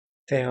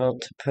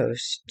failed to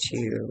post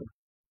to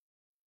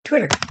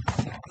Twitter.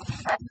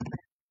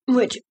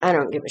 Which I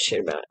don't give a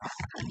shit about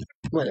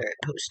whether it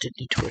posted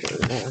to Twitter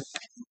or not.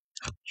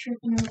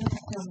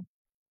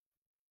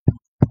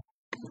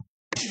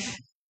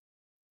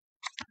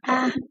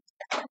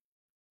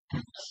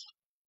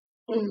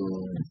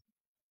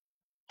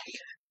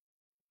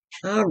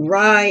 All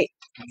right.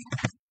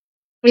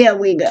 Here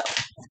we go.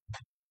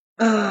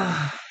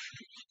 That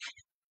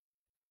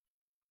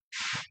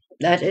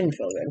didn't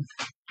feel good.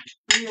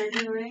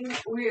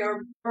 We are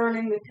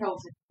burning the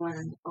Celtic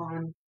blend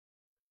on.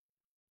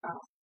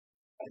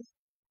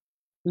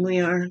 We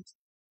are.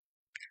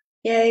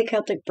 Yay,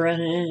 Celtic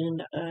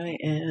blend.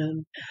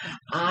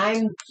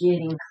 I'm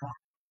getting caught.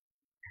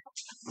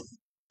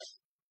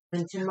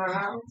 And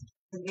tomorrow,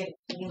 we'll get it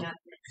cleaned up.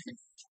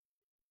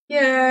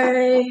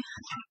 Yay!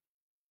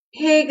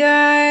 Hey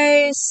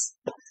guys!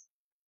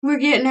 We're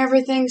getting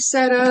everything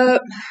set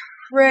up,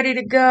 ready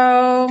to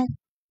go.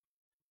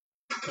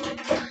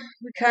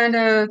 We kind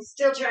of...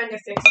 Still trying to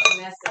fix the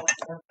mess up.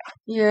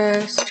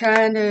 Yes,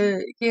 trying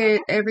to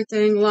get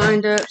everything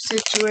lined up,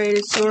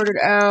 situated, sorted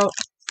out.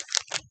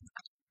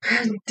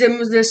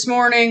 This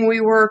morning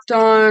we worked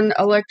on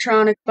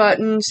electronic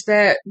buttons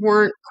that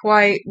weren't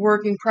quite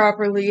working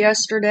properly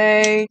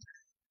yesterday.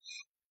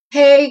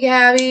 Hey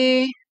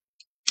Gabby!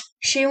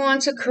 She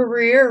wants a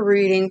career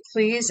reading,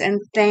 please and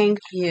thank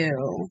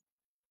you.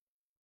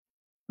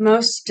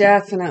 Most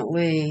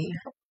definitely.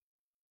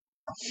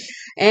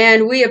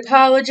 And we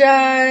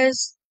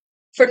apologize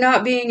for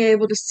not being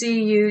able to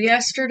see you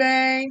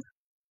yesterday.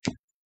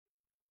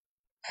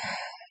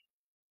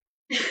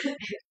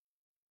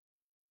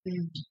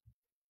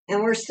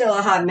 And we're still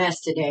a hot mess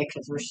today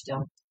because we're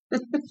still...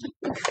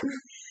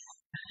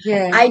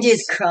 Yeah. I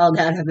just crawled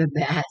out of a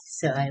bath,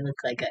 so I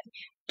look like a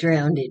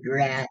drowned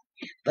rat.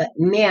 But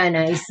man,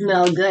 I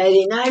smell good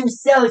and I'm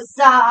so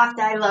soft.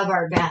 I love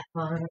our bath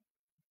bombs.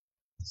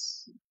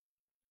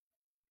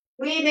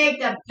 We make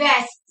the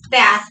best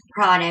bath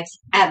products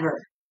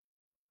ever.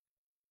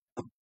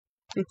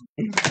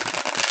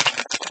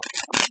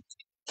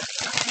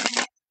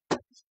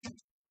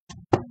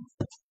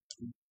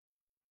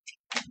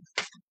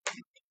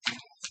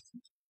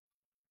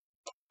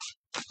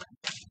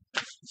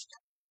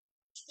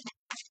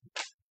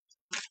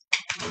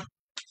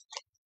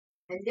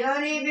 And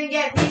don't even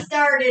get me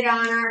started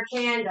on our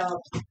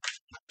candles.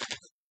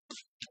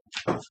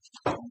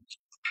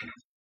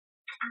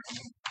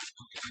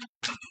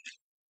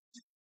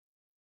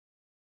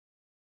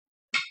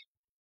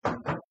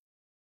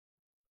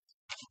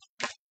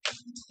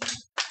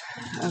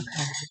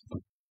 Okay.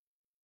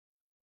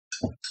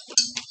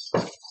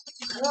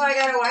 Oh, I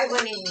got a white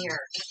one in here.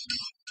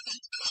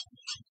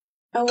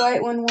 A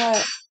white one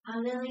what? A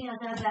lily of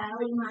the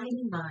valley,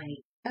 mighty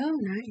mighty. Oh,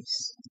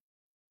 nice.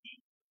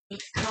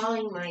 It's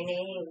calling my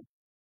name.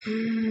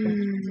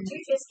 Mm. Did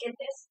you just get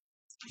this?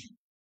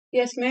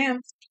 Yes,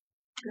 ma'am.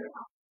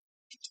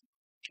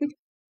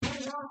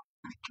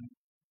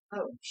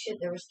 Oh, shit,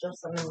 there was still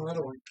some in the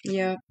little one.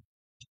 Yeah.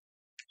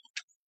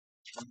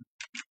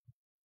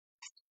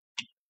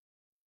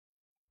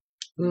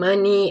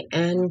 Money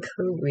and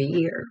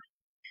career.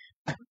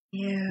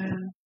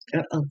 Yeah.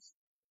 Uh-oh.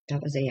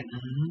 That was a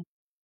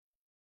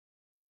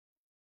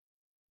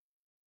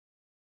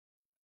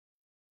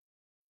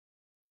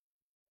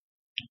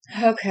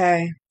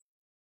Okay.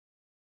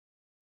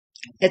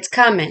 It's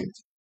coming.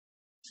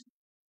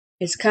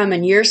 It's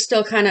coming. You're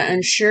still kind of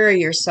unsure of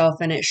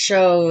yourself, and it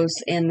shows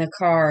in the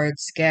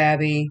cards,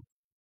 Gabby.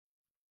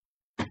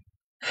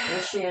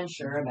 What's she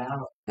unsure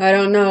about? I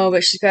don't know,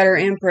 but she's got her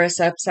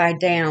Empress upside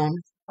down.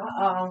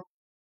 Uh-oh.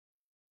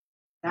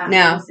 That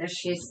Now. means that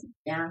she's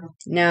down.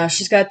 Now,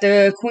 she's got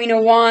the Queen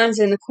of Wands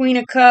and the Queen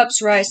of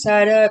Cups right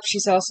side up.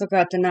 She's also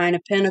got the Nine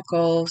of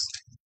Pentacles.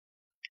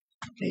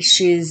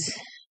 She's...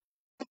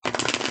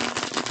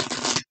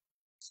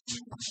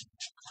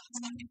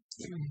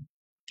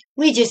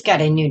 We just got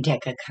a new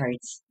deck of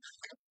cards.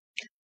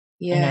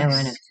 Yes. And I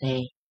want to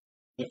play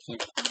with him.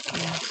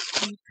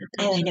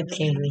 I want to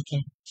play with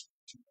him.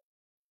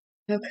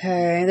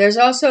 Okay. There's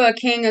also a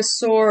King of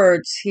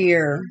Swords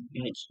here.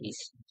 Oh,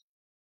 jeez.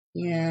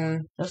 Yeah.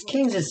 Those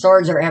Kings of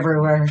Swords are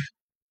everywhere.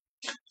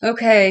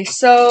 Okay,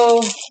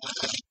 so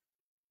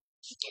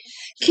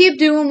keep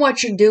doing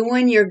what you're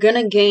doing. You're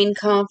gonna gain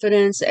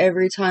confidence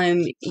every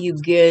time you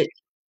get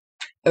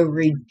a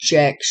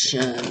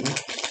rejection.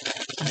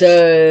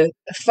 The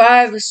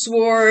Five of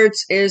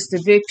Swords is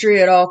the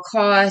victory at all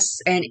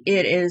costs, and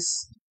it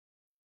is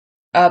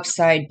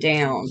upside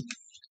down.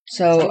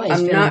 So Somebody's I'm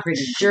feeling not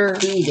pretty sure.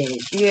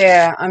 defeated.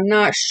 Yeah, I'm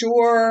not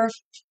sure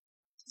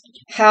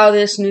how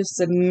this new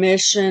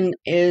submission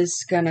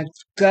is gonna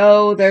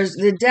go. There's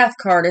the Death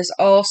card is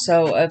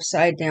also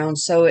upside down,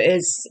 so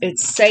it's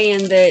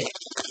saying that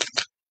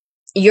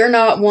you're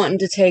not wanting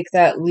to take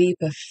that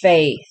leap of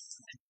faith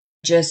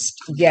just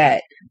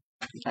yet.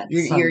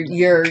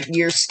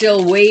 You're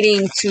still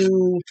waiting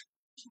to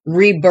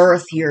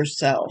rebirth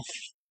yourself.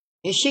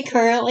 Does she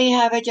currently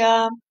have a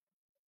job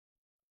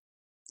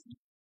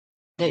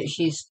that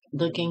she's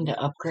looking to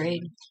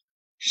upgrade?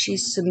 She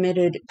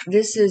submitted,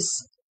 this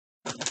is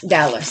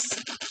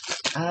Dallas.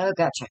 Oh,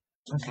 gotcha.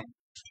 Okay.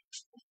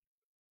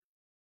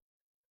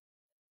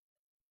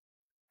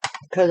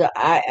 Because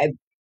I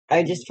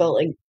just felt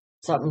like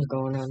something's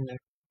going on there.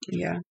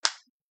 Yeah.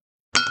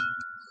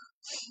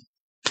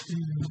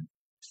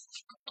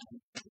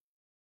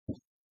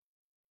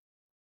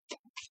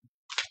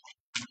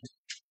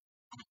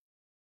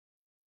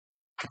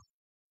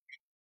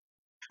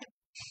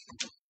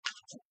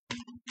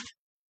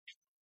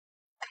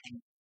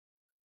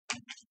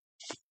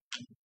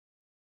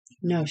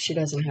 No, she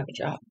doesn't have a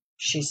job.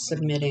 She's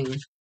submitting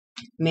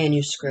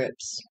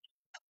manuscripts.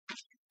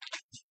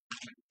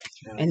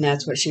 And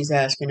that's what she's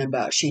asking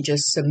about. She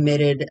just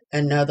submitted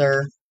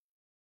another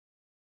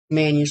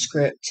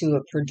manuscript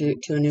to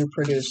a new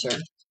producer.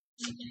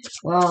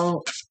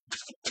 Well,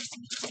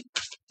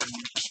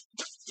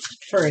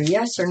 for a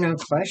yes or no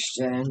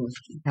question,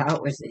 that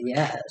was a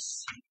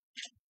yes.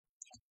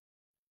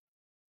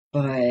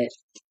 But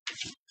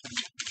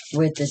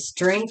with the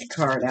strength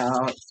card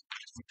out,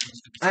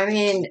 I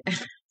mean,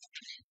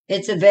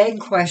 it's a vague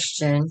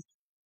question.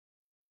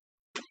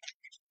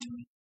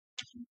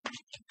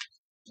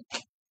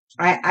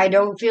 I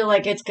don't feel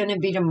like it's going to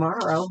be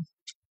tomorrow.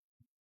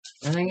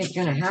 I think it's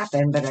going to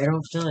happen, but I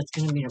don't feel it's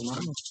going to be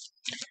tomorrow.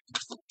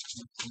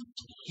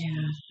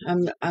 Yeah,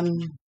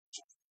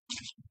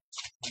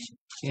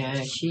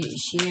 Yeah, she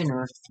in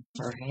her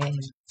head.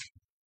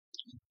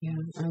 Yeah,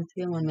 I'm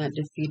feeling that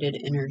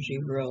defeated energy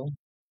real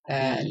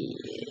bad.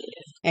 Yeah.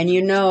 And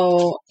you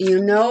know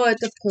at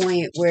the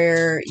point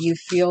where you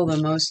feel the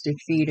most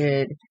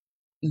defeated,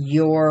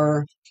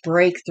 your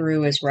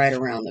breakthrough is right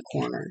around the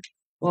corner.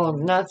 Well,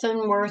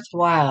 nothing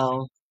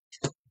worthwhile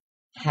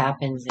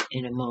happens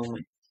in a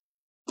moment.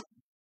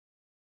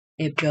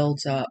 It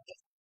builds up.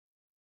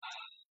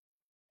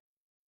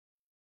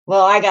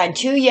 Well, I got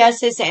 2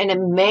 yeses and a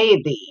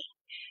maybe.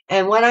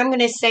 And what I'm going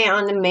to say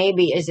on the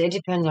maybe is it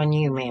depends on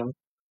you, ma'am.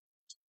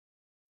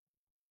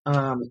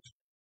 I'll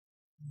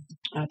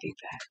be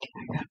back.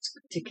 I got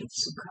to get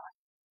some coffee.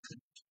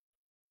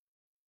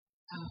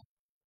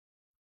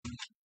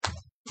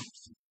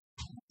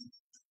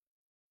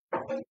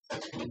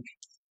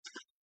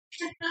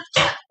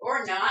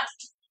 Or not.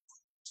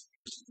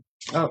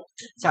 Oh,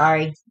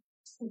 sorry.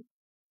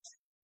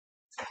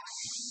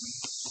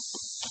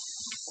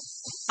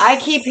 I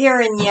keep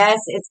hearing yes,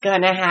 it's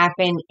going to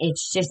happen.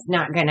 It's just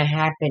not going to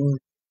happen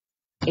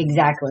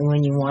exactly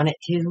when you want it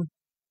to.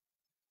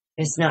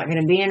 It's not going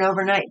to be an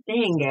overnight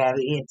thing,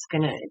 Gabby. It's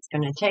going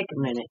to take a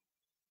minute.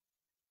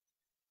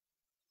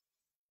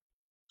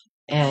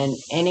 And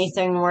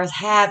anything worth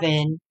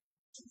having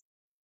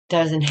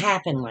doesn't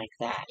happen like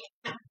that.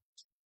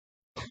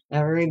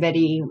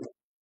 Everybody,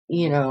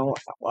 you know,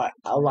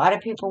 a lot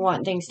of people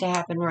want things to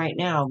happen right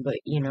now, but,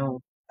 you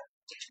know,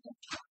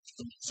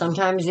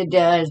 sometimes it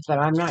does, but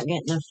I'm not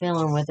getting the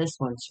feeling with this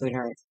one,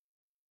 sweetheart.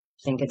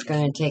 I think it's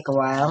going to take a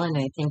while, and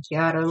I think you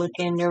ought to look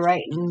into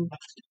writing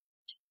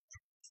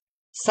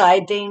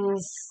side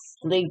things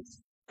like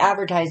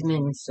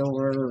advertisements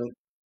or,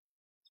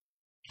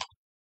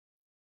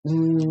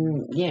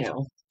 you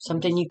know,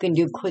 something you can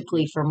do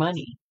quickly for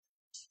money.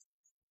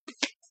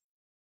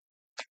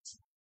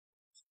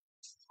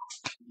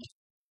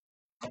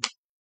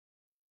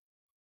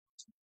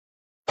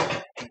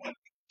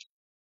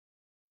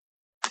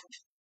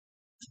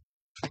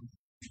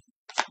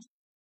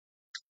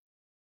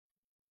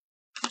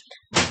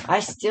 I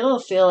still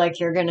feel like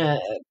you're going to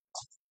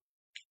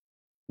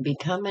be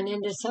coming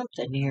into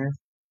something here.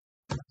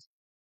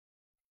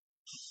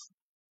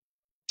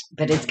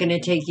 But it's going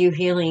to take you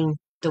healing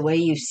the way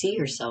you see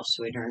yourself,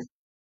 sweetheart.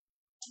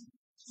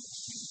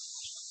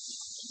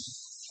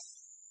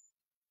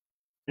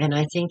 And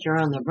I think you're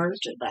on the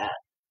verge of that.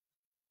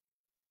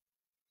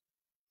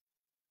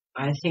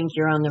 I think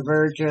you're on the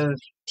verge of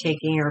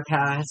taking your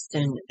past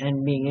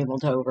and being able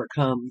to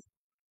overcome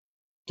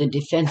the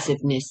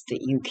defensiveness that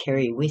you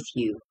carry with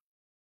you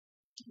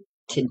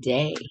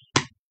today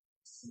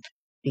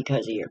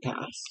because of your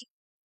past.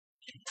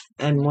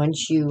 And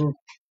once you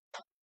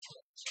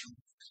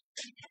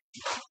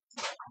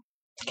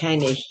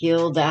kind of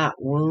heal that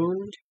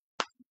wound,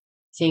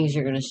 things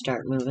are going to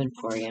start moving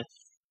for you.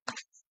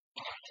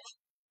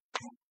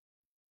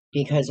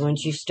 Because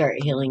once you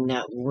start healing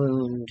that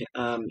wound,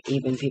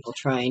 even people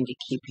trying to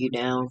keep you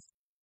down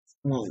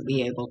won't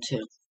be able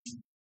to.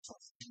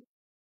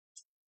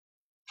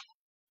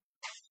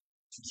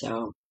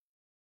 So,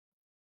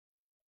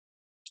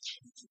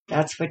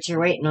 that's what you're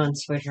waiting on,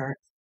 sweetheart.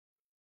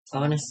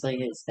 Honestly,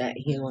 is that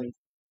healing.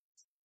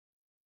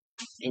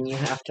 And you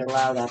have to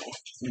allow that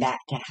to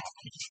happen.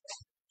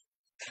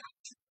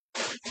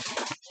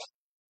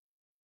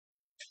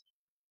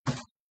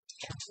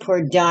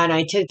 Poor Don,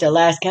 I took the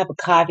last cup of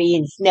coffee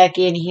and snuck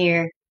in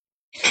here.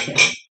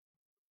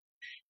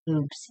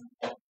 Oops.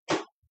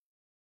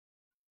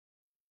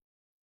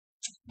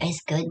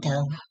 It's good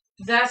though.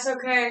 That's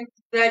okay.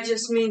 That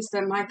just means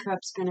that my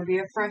cup's going to be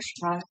a fresh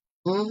pot.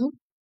 Mm-hmm.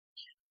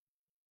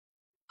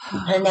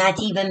 And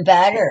that's even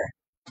better.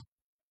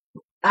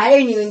 I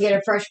didn't even get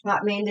a fresh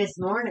pot made this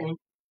morning.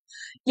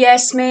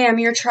 Yes, ma'am,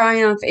 your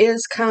triumph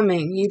is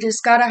coming. You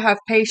just gotta have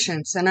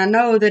patience. And I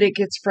know that it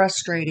gets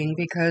frustrating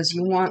because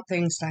you want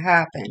things to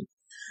happen.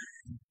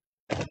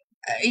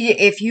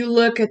 If you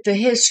look at the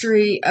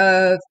history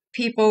of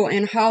people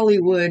in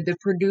Hollywood, the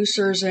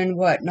producers and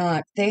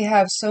whatnot, they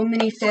have so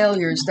many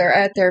failures. They're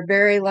at their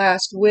very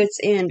last wit's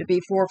end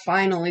before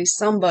finally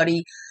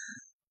somebody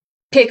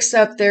picks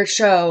up their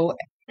show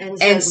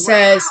and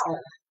says, wow.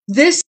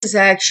 this is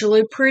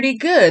actually pretty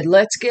good.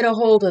 Let's get a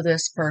hold of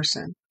this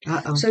person.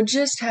 Uh-oh. So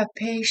just have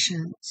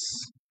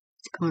patience.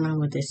 What's going on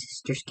with this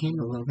sister's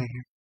candle over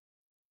here?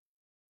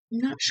 I'm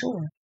not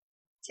sure.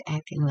 It's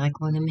acting like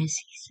one of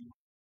Missy's.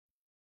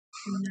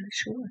 I'm not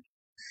sure.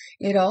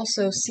 It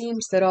also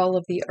seems that all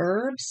of the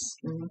herbs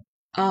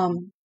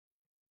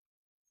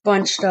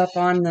bunched up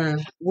on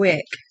the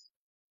wick.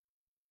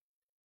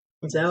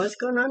 Is that what's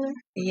going on there?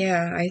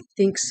 Yeah, I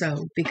think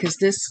so, because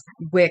this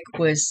wick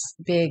was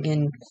big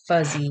and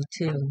fuzzy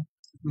too.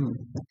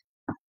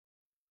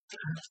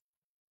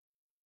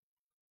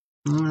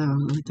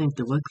 I think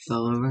the wick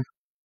fell over.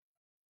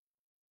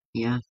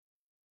 Yeah.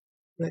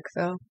 Wick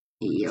fell?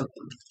 Yep.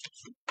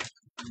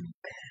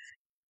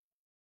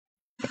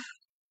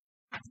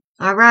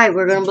 All right,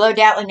 we're going to blow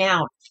that one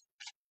out.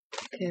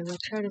 Okay, we'll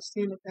try to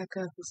stand it back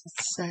up as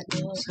it's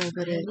setting so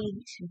that it...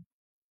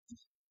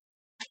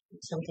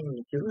 Something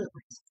to do it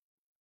with.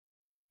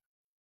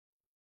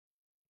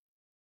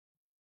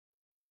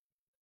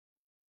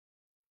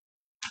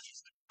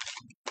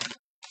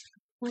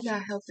 We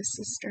gotta help a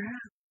sister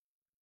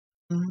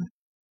out.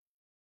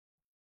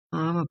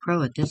 I'm a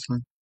pro at this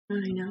one.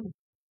 I know.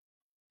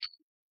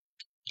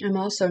 I'm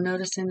also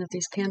noticing that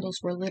these candles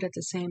were lit at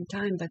the same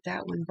time, but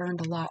that one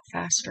burned a lot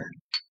faster.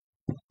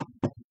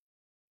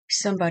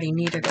 Somebody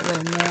needed a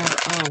little more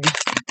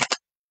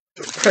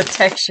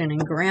protection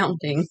and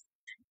grounding.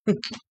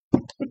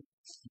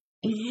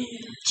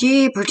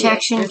 Gee,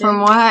 protection from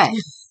what?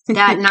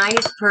 That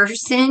nice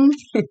person?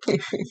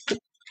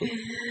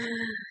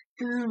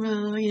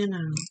 Well, you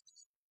know.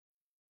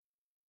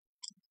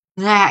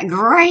 That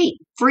great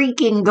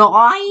freaking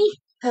guy?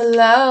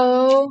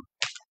 Hello?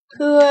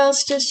 Who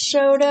else just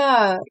showed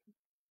up?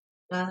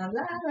 La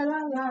la la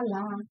la la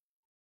la.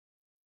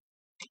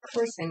 Of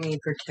course I need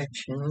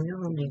protection. We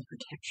all need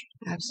protection.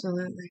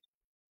 Absolutely.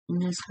 In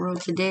this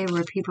world today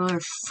where people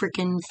are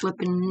freaking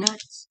flipping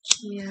nuts.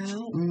 Yeah.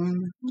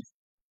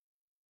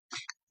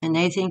 And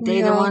they think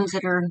they're the ones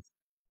that are...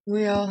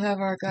 We all have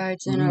our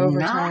guides in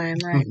overtime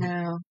right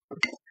now.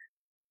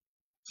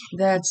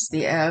 That's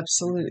the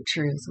absolute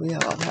truth. We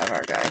all have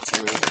our guides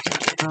in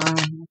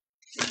overtime.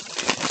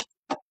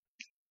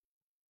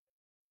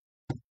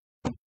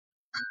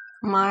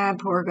 My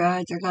poor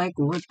guides are like,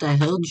 what the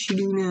hell did she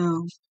do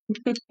now?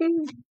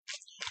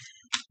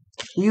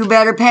 You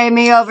better pay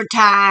me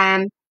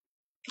overtime.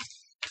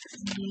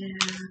 Yeah.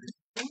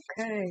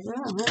 Okay.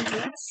 Well,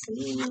 let's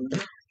see.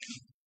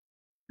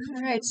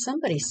 All right.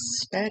 Somebody's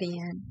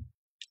studying.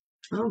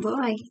 Oh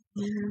boy.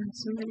 Yeah,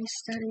 somebody's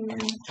studying.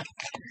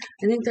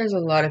 I think there's a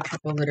lot of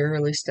people that are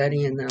really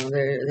studying though.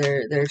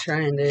 They're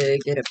trying to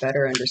get a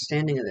better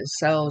understanding of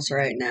themselves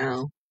right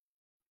now.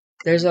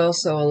 There's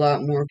also a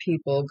lot more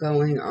people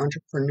going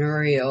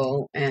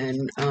entrepreneurial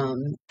and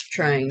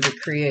trying to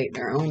create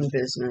their own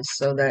business,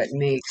 so that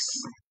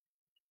makes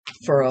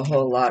for a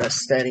whole lot of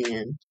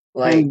studying.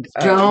 Like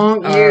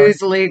don't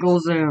use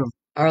LegalZoom.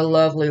 Our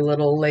lovely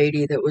little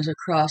lady that was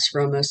across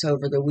from us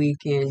over the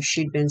weekend,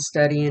 she'd been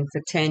studying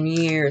for 10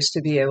 years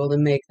to be able to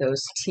make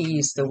those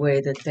teas the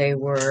way that they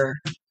were.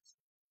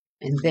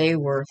 And they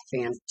were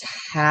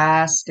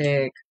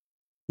fantastic.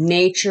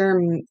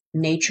 Nature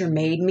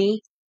made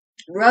me.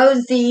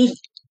 Rosie.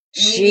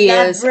 She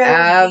is Rosie.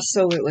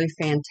 Absolutely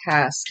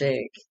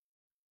fantastic.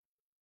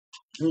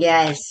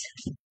 Yes.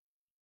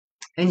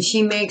 And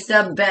she makes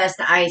the best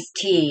iced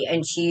tea.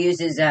 And she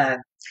uses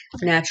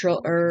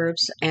natural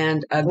herbs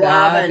and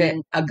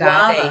agave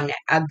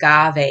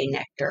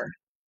nectar.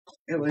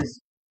 It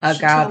was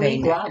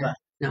agave nectar. Guava.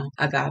 No,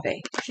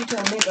 agave. She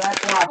told me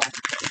black guava.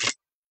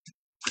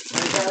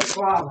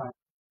 Guava.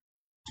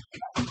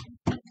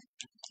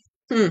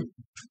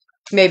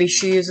 Maybe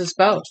she uses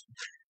both.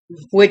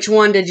 Which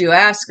one did you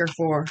ask her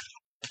for?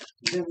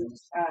 The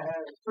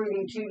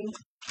fruity tea.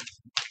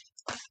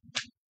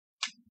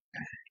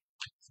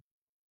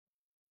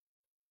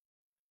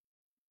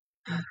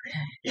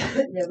 Okay.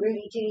 The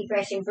fruity tea,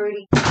 fresh and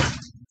fruity.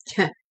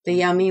 The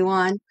yummy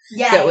one?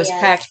 Yeah. That was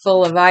packed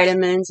full of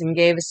vitamins and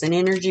gave us an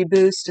energy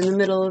boost in the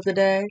middle of the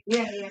day?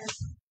 Yeah.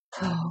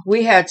 Oh,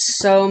 we had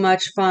so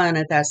much fun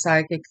at that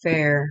psychic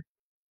fair.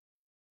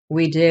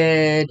 We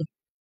did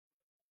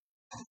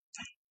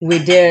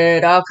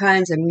all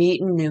kinds of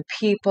meeting new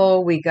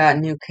people. We got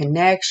new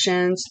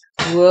connections.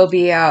 We'll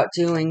be out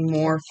doing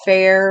more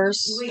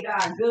fairs. We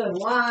got good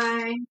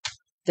wine.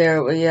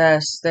 There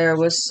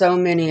was so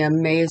many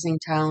amazing,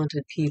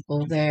 talented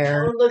people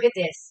there. Oh, look at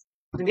this.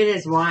 Look at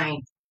this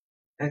wine.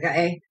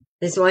 Okay?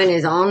 This wine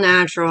is all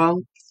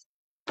natural,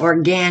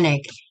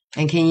 organic.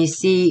 And can you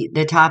see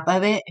the top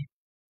of it?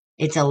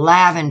 It's a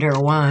lavender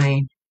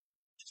wine.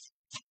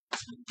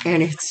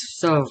 And it's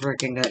so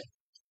freaking good.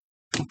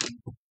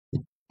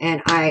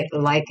 And I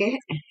like it,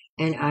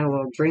 and I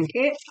will drink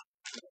it.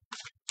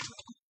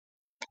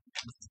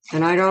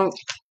 And I don't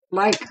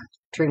like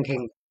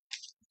drinking.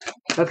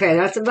 Okay,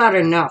 that's about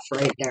enough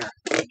right there.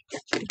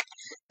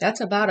 That's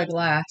about a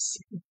glass.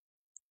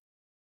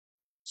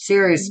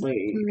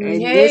 Seriously.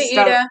 And Hey, this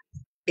stuff Ida.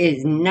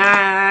 is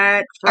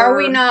not for... Are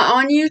we not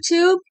on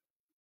YouTube?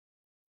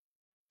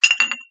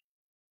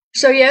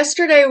 So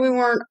yesterday we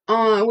weren't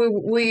on.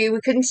 We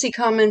couldn't see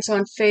comments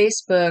on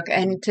Facebook,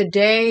 and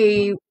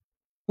today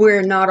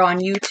we're not on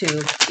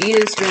YouTube.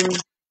 Ida's been.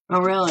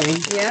 Oh, really?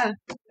 Yeah,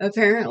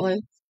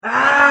 apparently.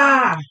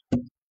 Ah!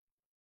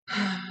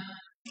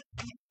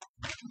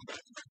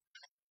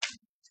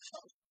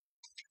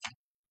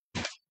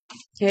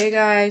 Hey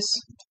guys.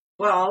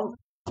 Well,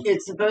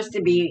 it's supposed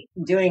to be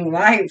doing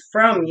live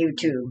from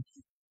YouTube.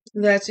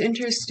 That's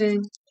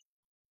interesting.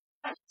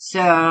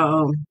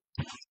 So...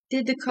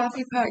 Did the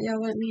coffee pot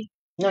yell at me?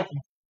 Nothing.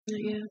 Not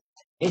yet.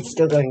 It's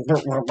still going.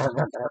 Okay.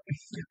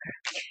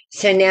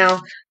 So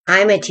now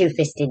I'm a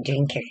two-fisted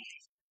drinker.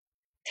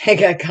 I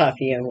got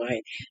coffee and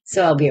wine,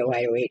 so I'll be a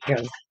wide awake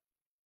drunk.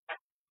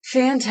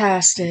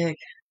 Fantastic.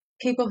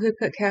 People who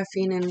put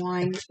caffeine in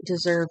wine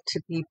deserve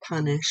to be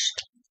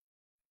punished.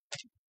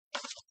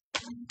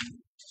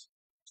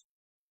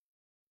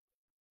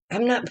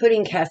 I'm not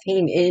putting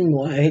caffeine in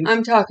wine.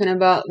 I'm talking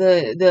about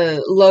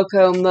the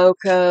Loco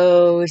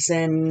Mocos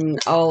and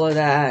all of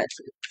that.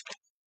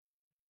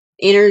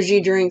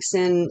 Energy drinks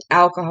and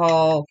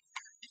alcohol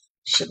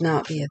should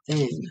not be a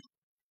thing.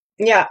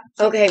 Yeah,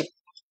 okay.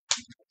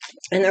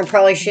 And there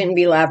probably shouldn't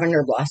be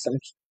lavender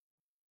blossoms.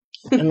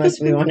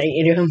 Unless we want to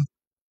eat them.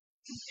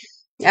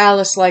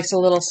 Alice likes a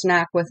little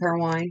snack with her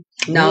wine.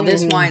 No,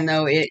 this wine,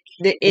 though, it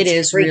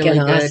is really good.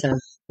 Awesome.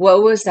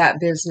 What was that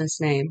business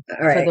name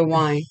Right. for the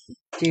wine?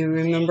 Do you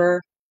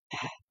remember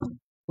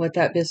what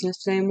that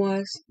business name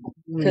was?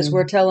 Because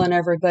we're telling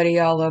everybody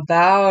all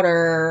about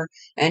her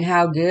and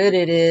how good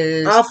it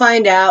is. I'll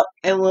find out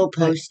and we'll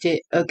post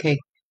it. Okay,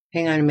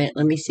 hang on a minute.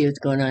 Let me see what's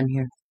going on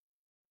here.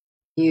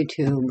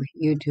 YouTube.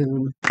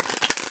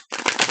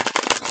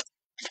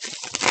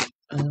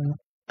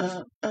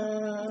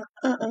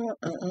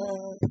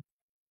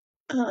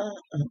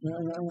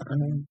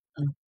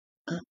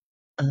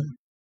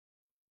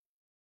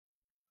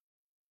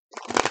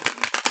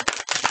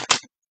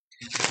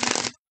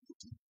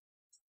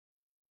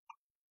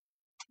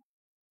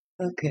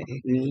 Okay,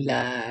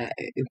 live.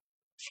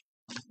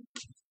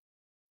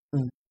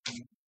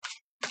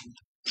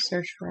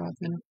 Search for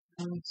authentic.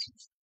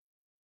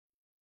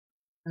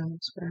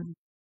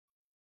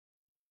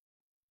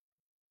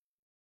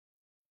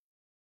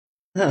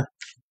 Huh.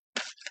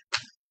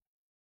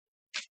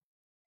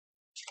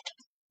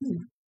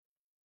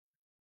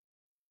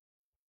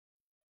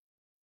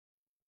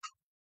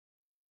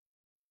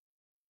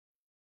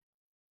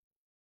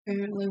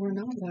 Apparently we're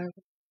not live.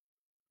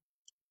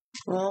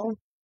 Well,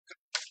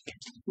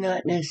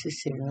 not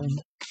necessarily.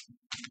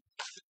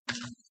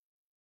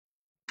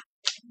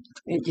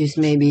 It just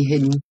may be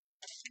hidden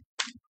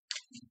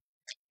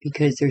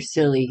because they're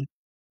silly.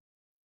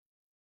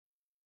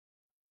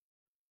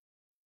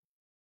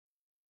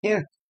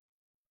 Here.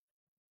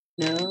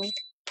 No.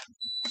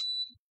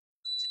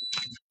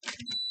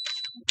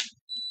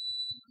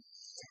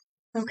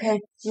 Okay,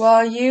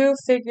 while you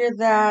figure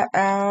that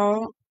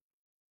out,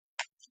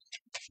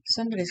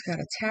 somebody's got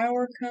a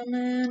tower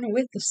coming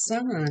with the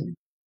sun.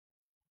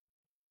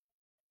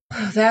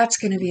 Oh, that's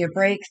going to be a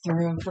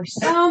breakthrough for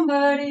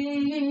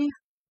somebody.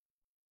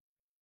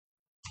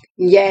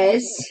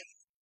 Yes.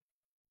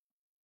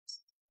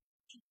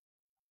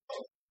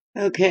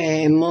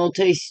 Okay,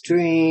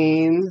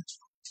 multi-stream.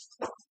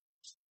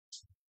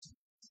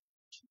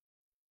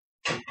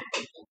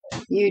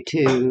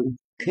 YouTube.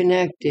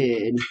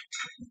 Connected.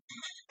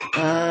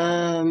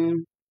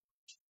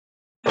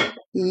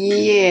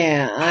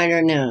 Yeah, I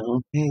don't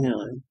know. Hang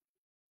on.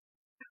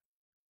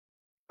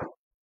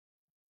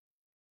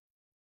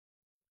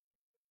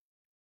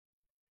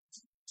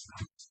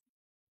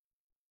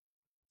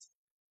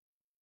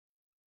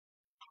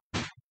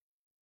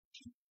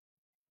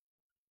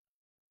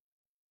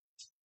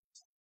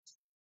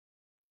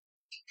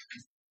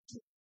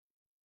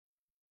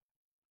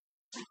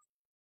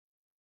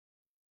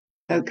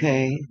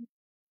 Okay.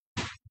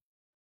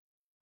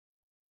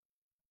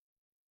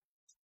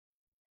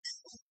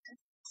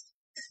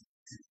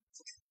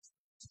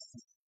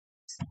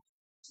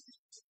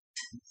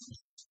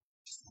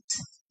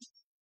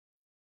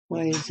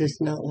 Why is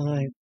this not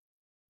live?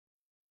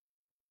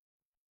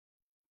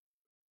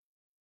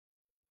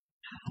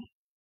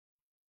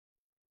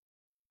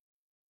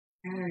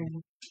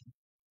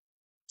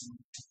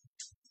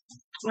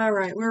 All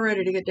right, we're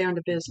ready to get down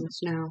to business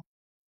now.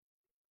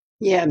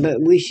 Yeah,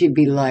 but we should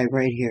be live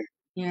right here.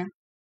 Yeah.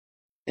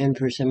 And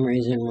for some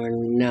reason we're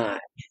not.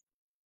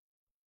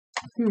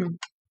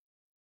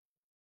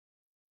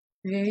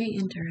 Very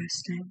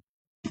interesting.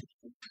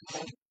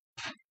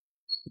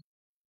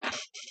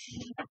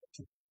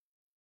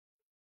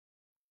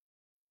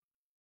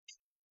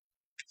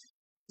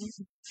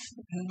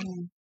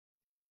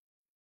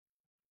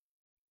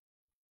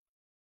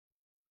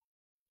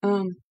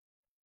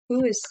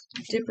 Who is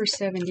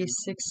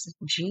Dipper76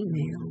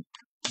 Gmail?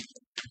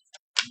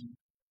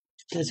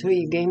 That's what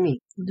you gave me.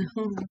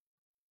 No.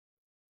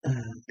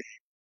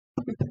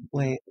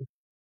 Wait.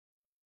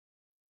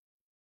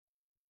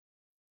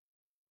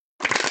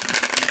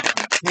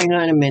 Hang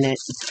on a minute.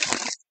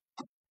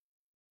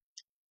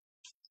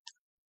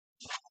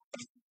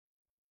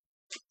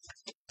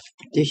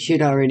 This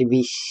should already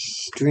be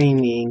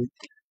streaming.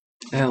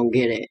 I don't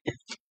get it.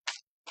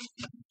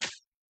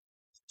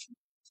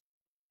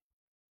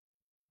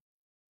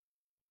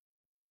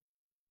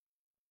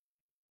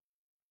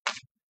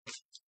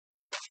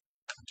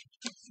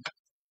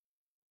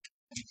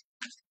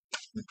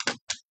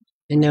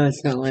 And now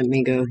it's not letting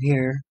me go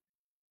here.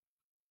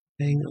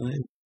 Hang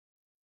on.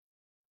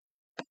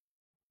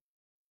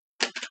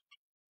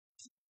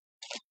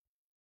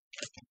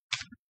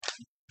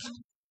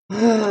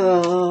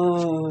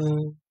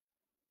 Oh.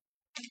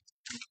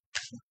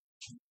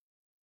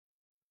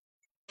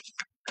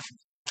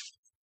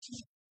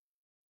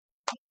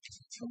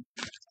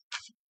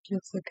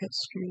 Let's look at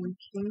stream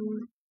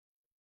queue.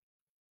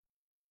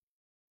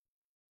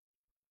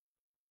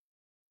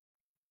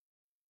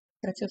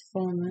 That's a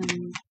full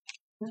name.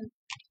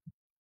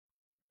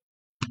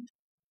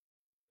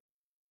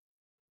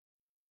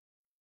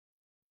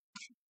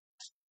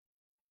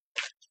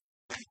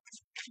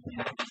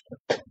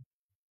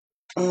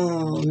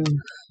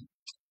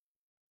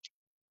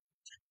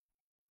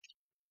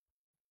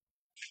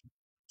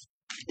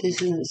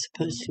 This isn't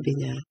supposed to be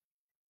that.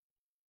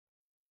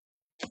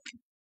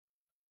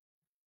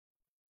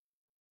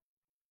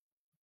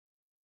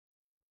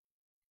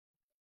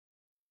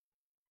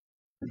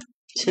 It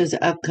says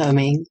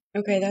upcoming.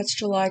 Okay, that's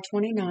July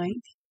 29th.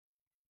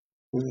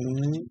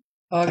 Mm-hmm.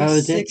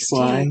 August that's 16th.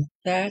 why.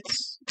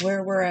 That's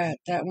where we're at.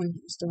 That one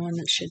is the one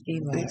that should be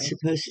live. It's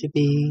supposed to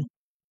be.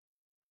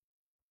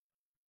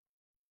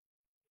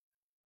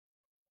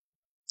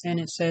 And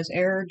it says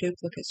error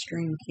duplicate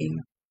stream key.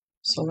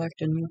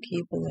 Select a new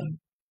key below.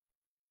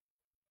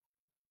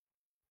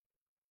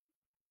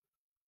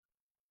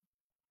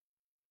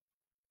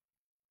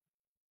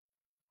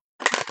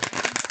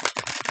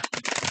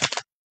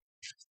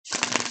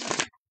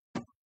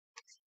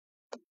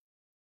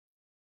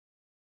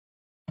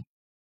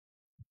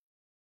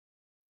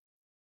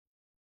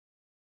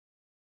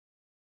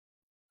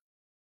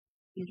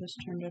 You just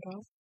turned it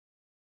off?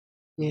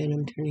 Yeah, and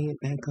I'm turning it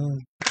back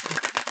on.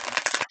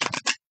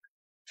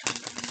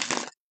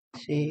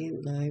 See,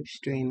 live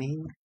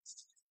streaming.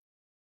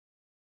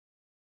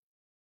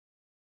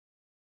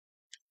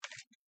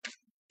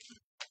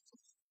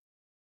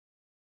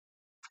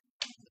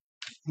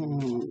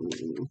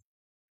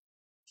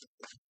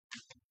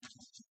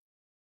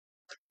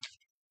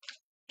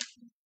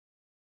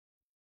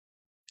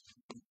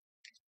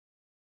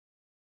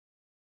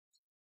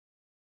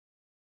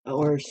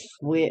 Or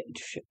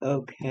switch,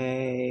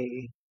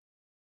 okay.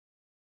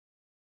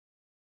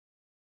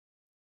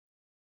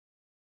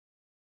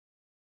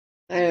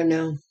 I don't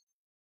know.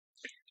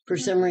 For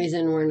some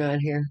reason, we're not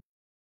here.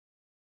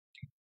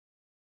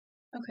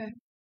 Okay.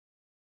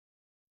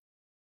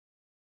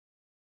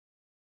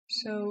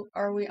 So,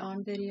 are we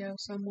on video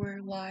somewhere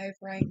live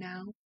right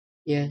now?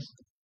 Yes.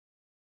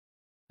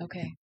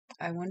 Okay.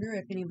 I wonder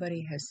if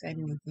anybody has said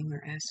anything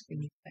or asked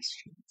any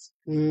questions.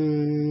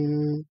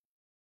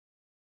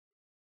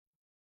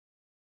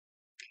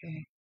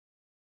 Okay.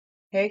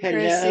 Hey,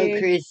 Chrissy. Hello,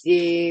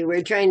 Chrissy.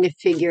 We're trying to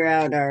figure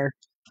out our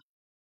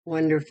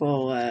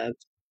wonderful,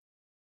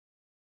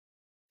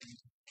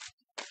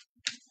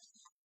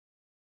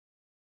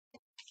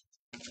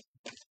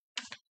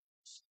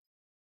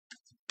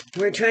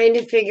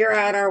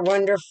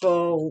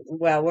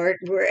 well,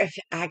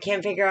 I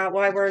can't figure out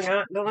why we're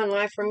not going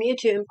live from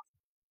YouTube.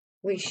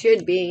 We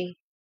should be.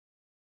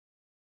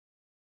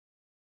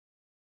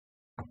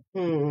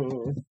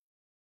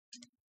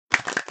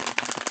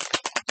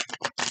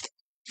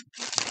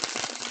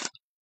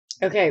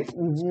 Okay,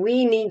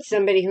 we need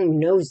somebody who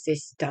knows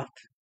this stuff.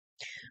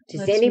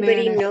 Does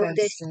anybody know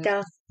this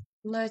stuff?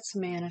 Let's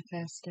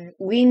manifest it.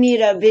 We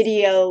need a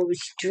video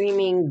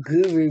streaming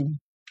guru.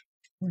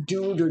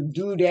 Do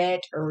that,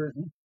 or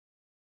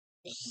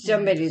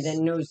somebody that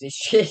knows this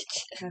shit.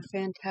 A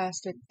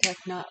fantastic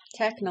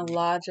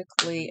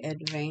technologically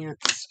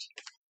advanced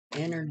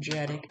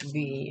energetic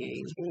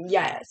being.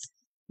 Yes.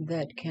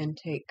 That can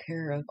take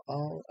care of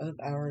all of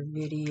our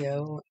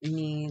video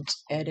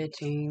needs,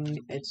 editing,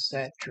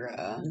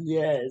 etc.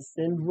 Yes,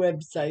 and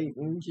website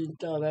and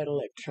just all that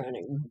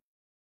electronic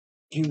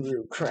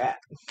guru crap.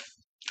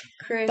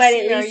 Christy, but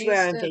at least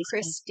we're on Facebook.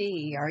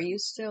 Christy, are you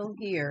still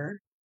here?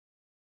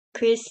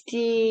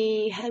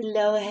 Christy,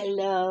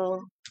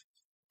 hello.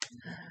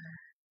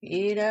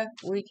 Ida,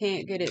 we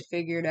can't get it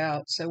figured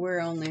out, so we're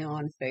only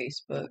on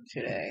Facebook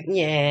today.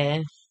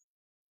 Yeah.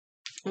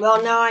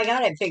 Well, no, I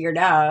got it figured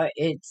out.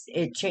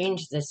 It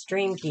changed the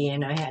stream key,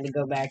 and I had to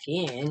go back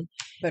in.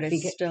 But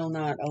it's still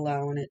not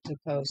allowing it to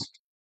post.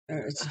 Or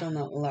it's still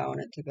not allowing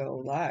it to go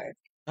live.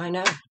 I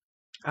know.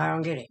 I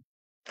don't get it.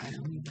 I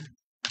don't either.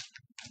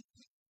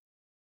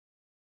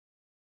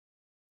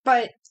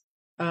 But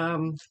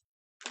Yeah.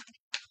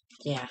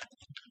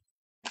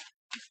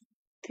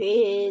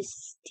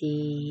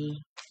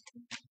 Christy.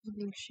 I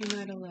think she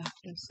might have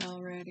left us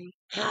already.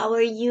 How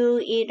are you,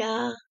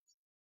 Ida?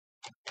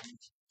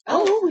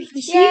 Oh, she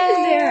is Yay!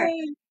 there.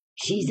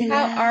 She's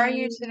alive. How are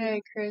you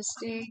today,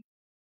 Christy?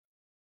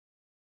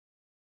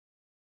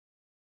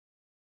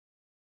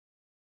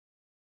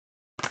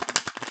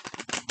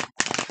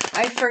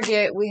 I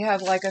forget we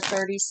have like a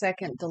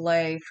 30-second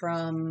delay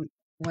from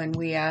when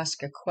we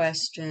ask a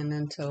question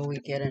until we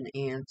get an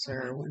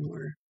answer when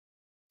we're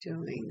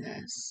doing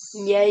this.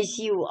 Yes,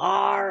 you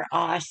are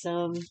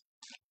awesome.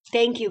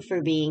 Thank you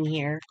for being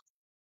here.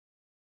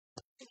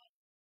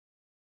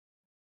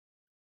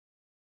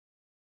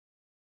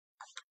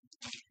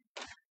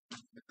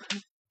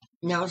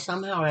 Now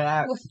somehow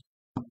that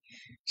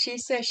She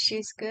says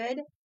she's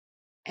good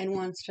and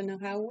wants to know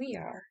how we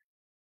are.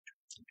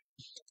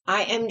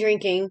 I am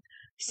drinking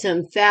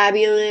some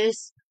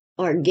fabulous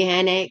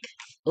organic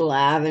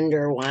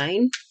lavender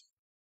wine.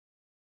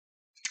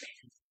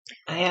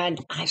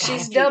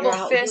 She's double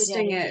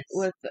fisting it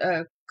with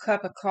a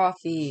cup of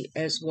coffee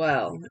as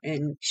well,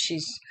 and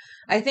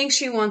I think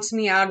she wants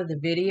me out of the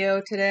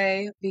video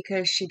today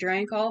because she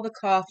drank all the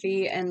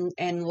coffee and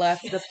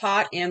left the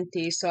pot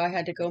empty, so I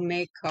had to go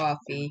make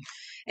coffee,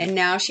 and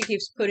now she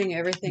keeps putting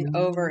everything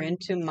over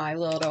into my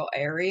little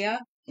area.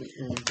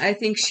 I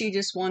think she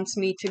just wants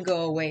me to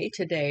go away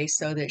today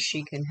so that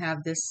she can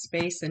have this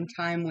space and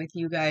time with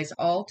you guys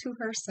all to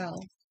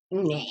herself.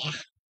 Nah.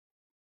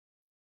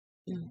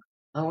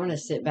 I want to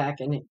sit back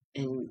and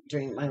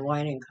drink my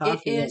wine and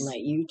coffee and let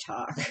you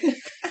talk.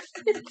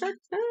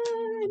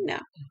 No.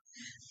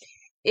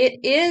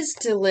 It is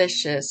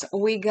delicious.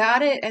 We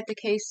got it at the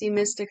KC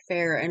Mystic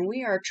Fair, and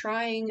we are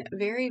trying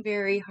very,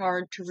 very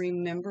hard to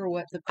remember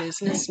what the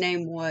business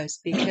name was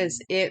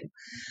because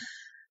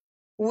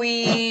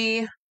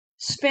we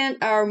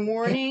spent our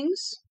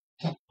mornings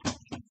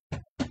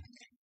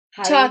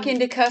talking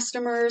to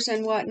customers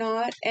and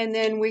whatnot, and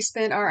then we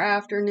spent our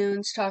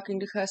afternoons talking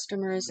to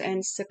customers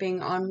and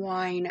sipping on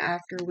wine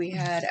after we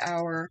had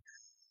our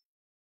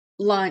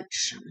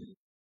lunch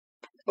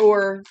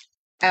or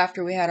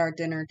after we had our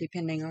dinner,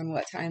 depending on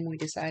what time we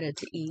decided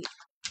to eat.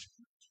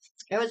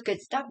 It was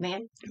good stuff,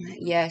 man.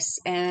 Yes,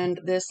 and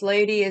this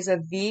lady is a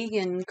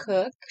vegan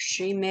cook.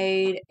 She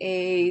made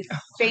a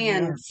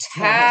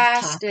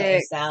fantastic taco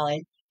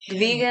salad.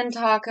 Vegan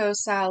taco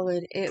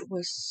salad. It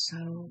was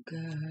so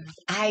good.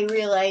 I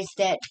realized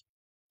that,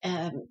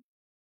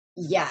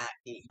 yeah,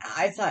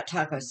 I thought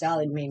taco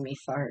salad made me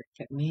fart,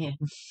 but man.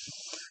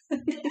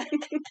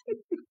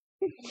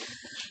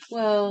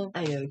 Well,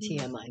 I know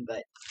TMI,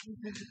 but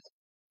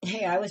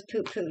hey, I was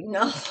poop-pooting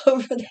all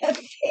over that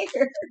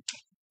fair.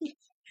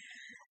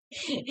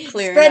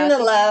 Spreading the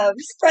love.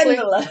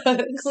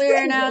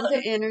 Clearing out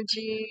the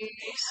energies.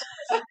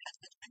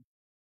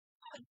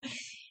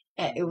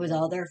 It was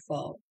all their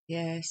fault.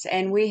 Yes,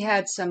 and we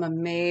had some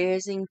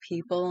amazing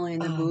people in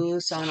the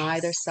booths on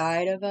either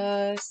side of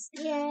us.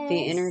 Yes.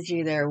 The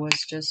energy there was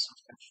just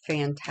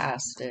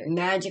fantastic.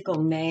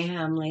 Magical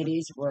Mayhem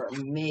ladies were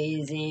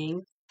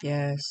amazing.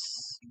 Yes.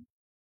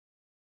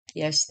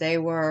 Yes, they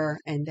were.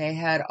 And they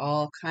had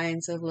all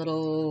kinds of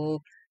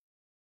little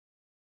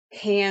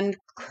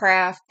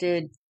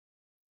handcrafted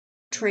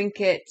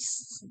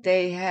trinkets.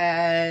 They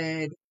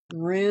had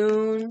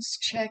runes.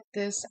 Check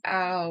this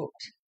out.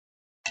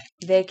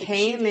 They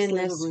came in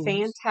this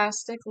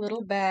fantastic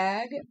little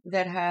bag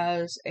that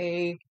has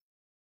a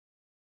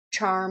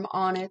charm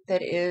on it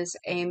that is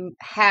a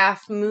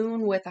half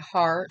moon with a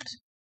heart.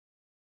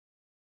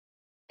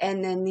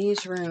 And then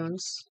these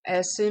runes,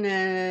 as soon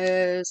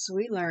as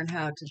we learn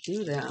how to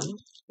do them,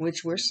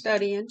 which we're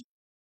studying,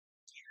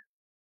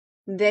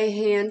 they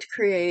hand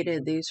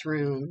created these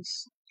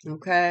runes.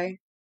 Okay?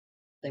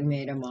 They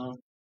made them all.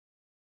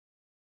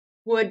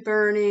 Wood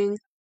burning,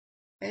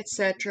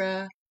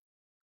 etc.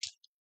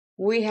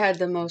 We had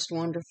the most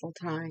wonderful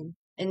time.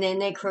 And then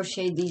they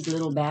crocheted these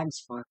little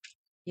bags for me.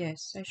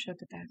 Yes, I showed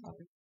the bag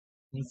already.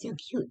 They're so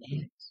cute,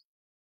 man.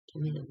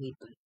 Give me the wee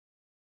one.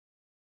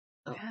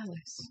 Oh,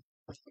 Alice.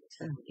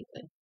 So wee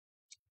one.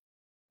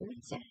 What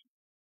is that?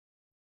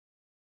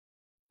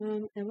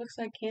 It looks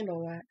like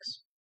candle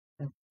wax.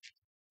 Oh.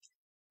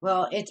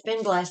 Well, it's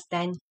been blessed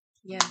then.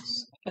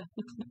 Yes.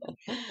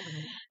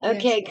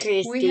 Okay, yes.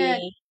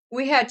 Christy.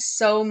 We had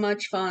so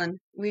much fun.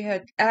 We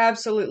had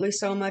absolutely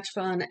so much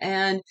fun.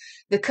 And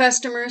the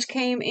customers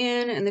came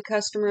in and the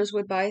customers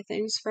would buy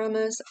things from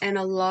us. And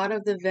a lot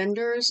of the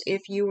vendors,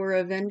 if you were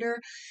a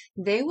vendor,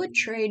 they would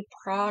trade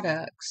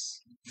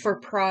products for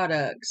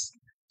products.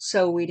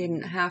 So we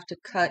didn't have to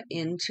cut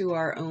into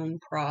our own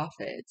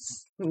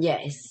profits.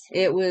 Yes.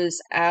 It was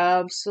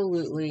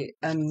absolutely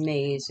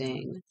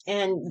amazing.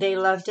 And they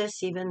loved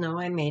us even though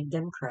I made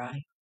them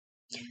cry.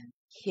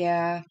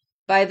 Yeah.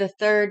 By the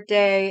third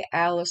day,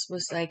 Alice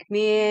was like,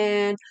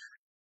 man,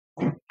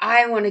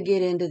 I want to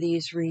get into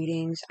these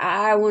readings.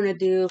 I'm going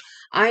to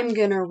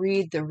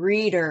read the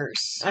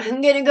readers.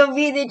 I'm going to go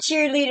be the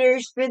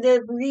cheerleaders for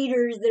the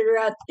readers that are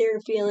out there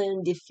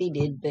feeling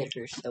defeated, but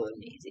are so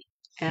amazing.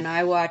 and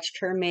I watched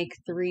her make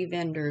 3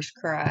 vendors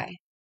cry.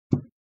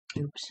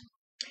 Oops.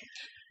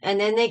 And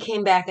then they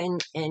came back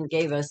and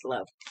gave us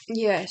love.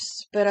 Yes,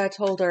 but I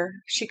told her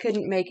she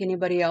couldn't make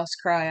anybody else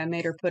cry. I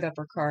made her put up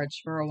her cards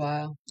for a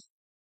while.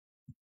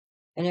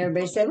 And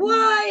everybody said,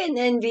 why? And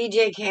then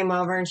VJ came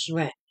over and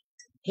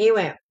he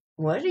went,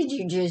 what did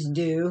you just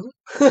do?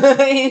 How?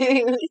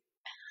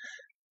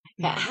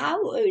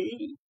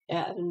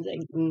 I was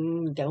like,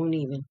 don't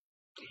even.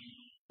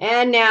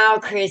 And now,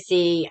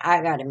 Chrissy,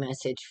 I got a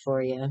message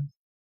for you.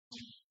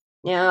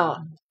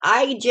 Now,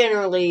 I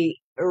generally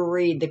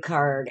read the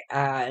card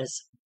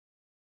as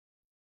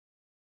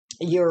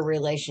your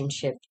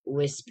relationship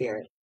with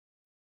spirit.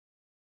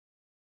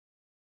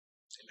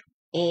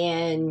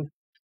 And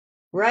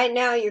right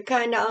now, you're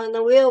kind of on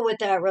the wheel with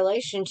that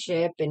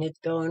relationship, and it's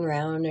going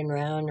round and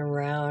round and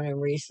round. And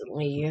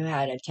recently, you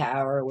had a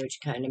tower, which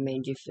kind of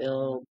made you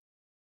feel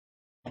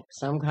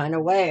some kind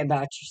of way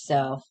about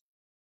yourself.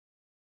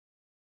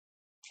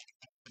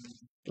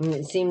 And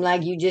it seemed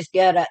like you just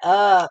got to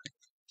up.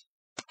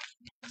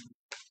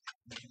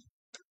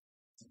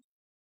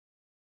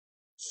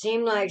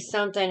 Seemed like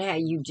something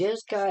had you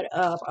just got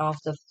up off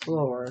the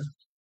floor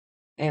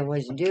and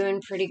was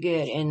doing pretty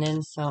good, and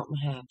then something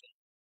happened.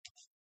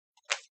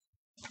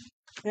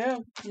 Yeah,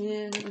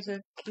 it was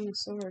a King of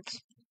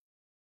Swords.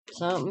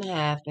 Something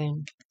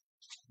happened.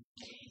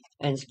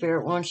 And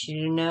Spirit wants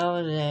you to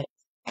know that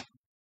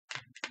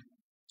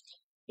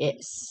it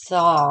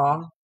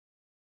saw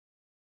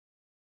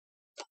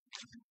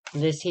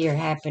this here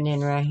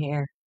happening right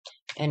here.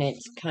 And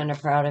it's kind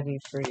of proud of you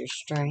for your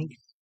strength.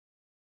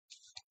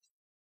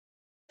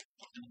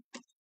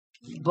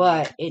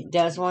 But it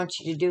does want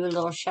you to do a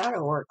little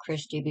shadow work,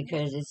 Christy,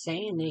 because it's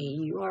saying that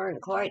you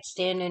aren't quite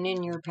standing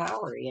in your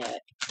power yet.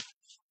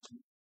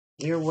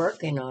 You're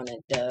working on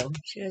it, though.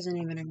 She doesn't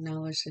even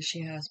acknowledge that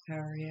she has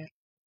power yet.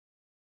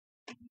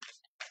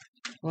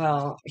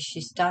 Well,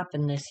 she's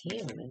stopping this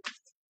healing.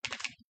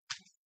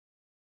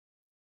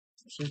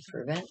 She's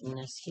preventing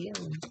this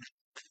healing.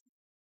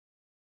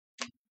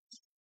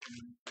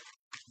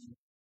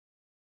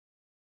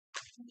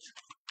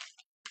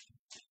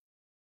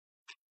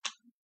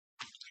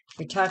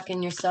 You're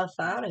talking yourself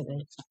out of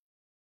it.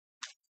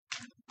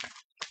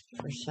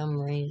 For some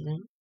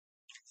reason.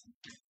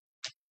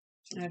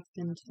 I've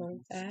been told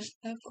that.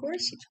 Of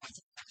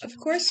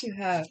course you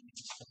have.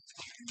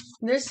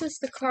 This is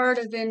the card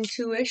of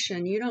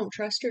intuition. You don't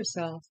trust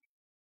yourself.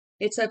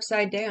 It's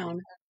upside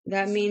down.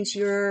 That means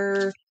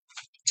you're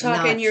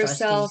talking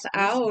yourself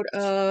out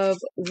of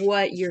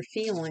what you're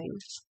feeling.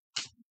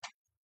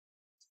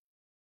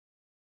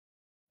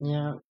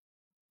 Yeah.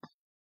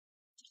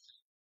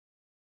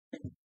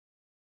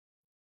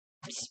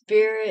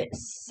 Spirit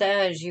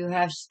says you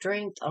have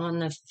strength on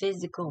the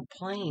physical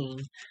plane,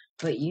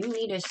 but you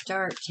need to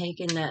start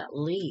taking that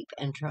leap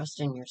and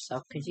trusting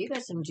yourself, because you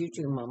got some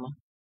juju, mama.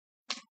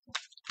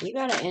 You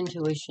got an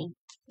intuition.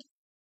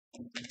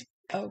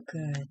 Oh,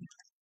 good.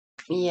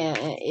 Yeah,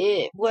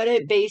 what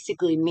it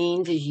basically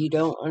means is you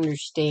don't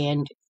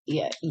understand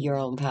your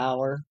own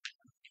power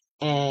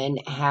and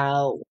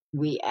how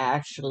we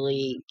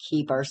actually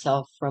keep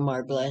ourselves from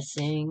our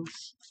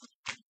blessings.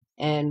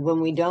 And when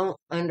we don't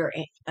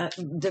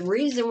the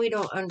reason we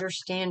don't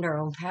understand our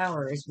own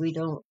power is we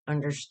don't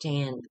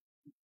understand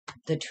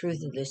the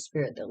truth of the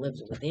spirit that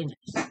lives within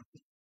us.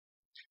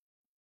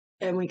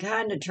 And we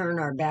kind of turn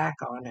our back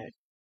on it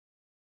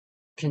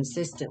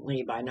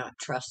consistently by not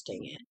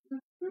trusting it.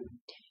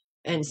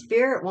 And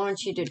spirit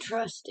wants you to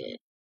trust it.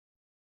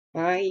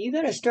 All right, you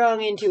got a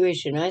strong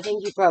intuition. I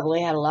think you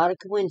probably had a lot of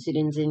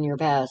coincidence in your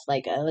past,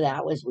 like, oh,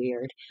 that was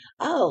weird.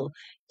 Oh,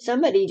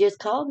 somebody just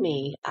called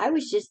me. I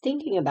was just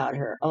thinking about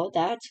her. Oh,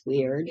 that's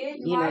weird.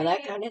 That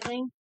kind of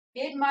thing.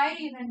 It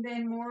might even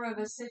been more of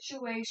a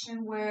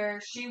situation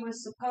where she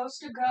was supposed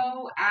to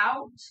go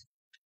out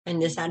and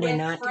decided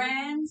with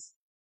friends,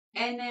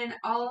 and then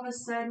all of a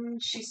sudden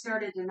she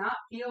started to not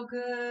feel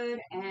good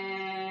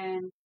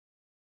and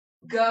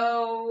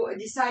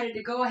decided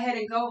to go ahead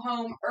and go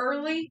home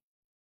early.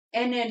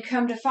 And then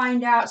come to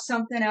find out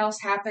something else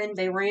happened.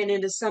 They ran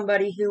into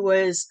somebody who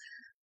was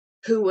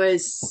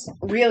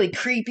really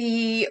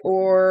creepy,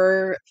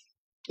 or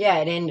yeah,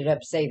 it ended up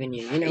saving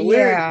you.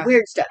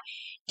 Weird stuff.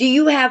 Do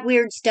you have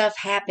weird stuff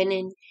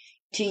happening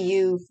to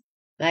you,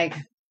 like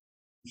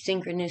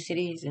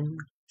synchronicities and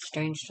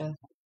strange stuff?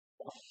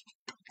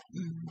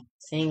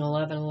 Seeing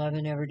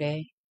 11:11 every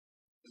day,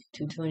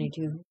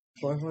 222,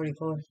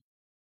 444,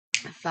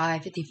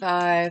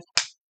 555.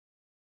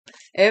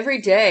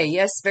 Every day,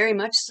 yes, very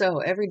much so.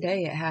 Every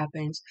day it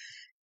happens.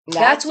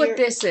 That's what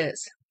this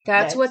is.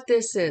 That's what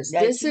this is.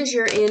 This is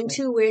your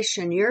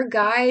intuition. Your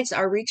guides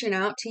are reaching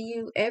out to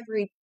you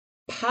every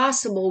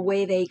possible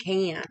way they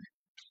can.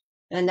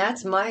 And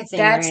that's my thing.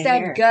 That's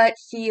that gut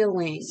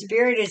feeling.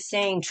 Spirit is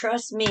saying,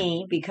 trust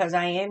me because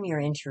I am your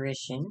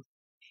intuition.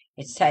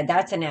 It's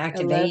that's an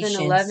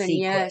activation 11,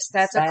 yes,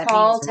 that's a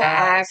call to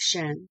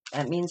action.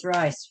 That means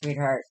rise,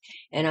 sweetheart.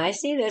 And I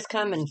see this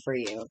coming for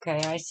you,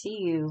 okay? I see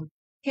you.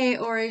 Hey,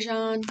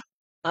 Orijan.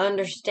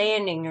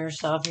 understanding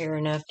yourself here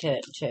enough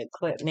to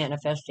quit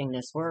manifesting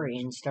this worry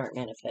and start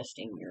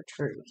manifesting your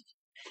truth,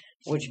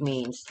 which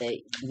means that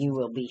you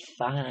will be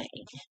fine.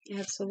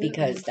 Absolutely.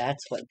 Because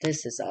that's what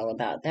this is all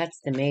about. That's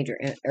the major,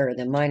 or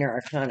the minor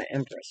arcana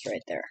empress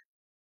right there.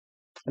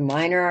 The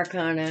minor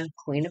arcana,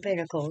 Queen of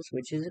Pentacles,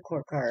 which is a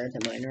court card,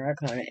 the minor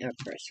arcana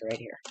empress right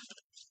here.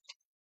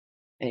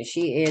 And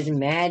she is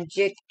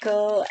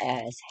magical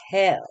as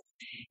hell.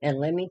 And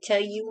let me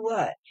tell you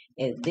what,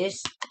 if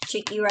this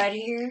chickie right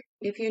here,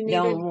 if you needed,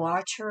 don't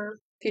watch her.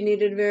 If you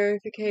needed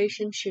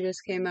verification, she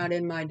just came out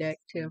in my deck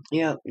too.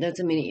 Yeah, that's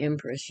a mini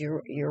empress.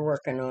 You're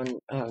working on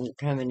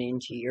coming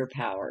into your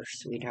power,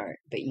 sweetheart.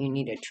 But you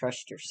need to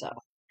trust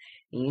yourself.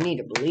 You need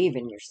to believe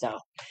in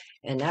yourself.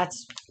 And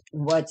that's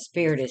what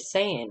Spirit is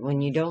saying.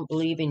 When you don't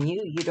believe in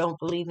you, you don't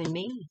believe in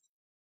me.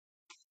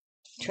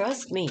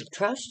 Trust me.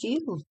 Trust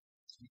you.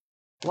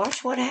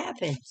 Watch what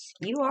happens.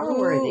 You are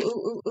worthy.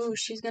 Ooh,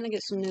 she's going to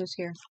get some news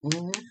here.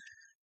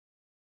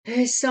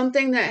 Mm-hmm.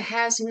 Something that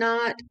has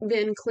not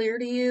been clear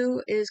to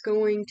you is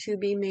going to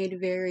be made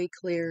very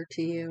clear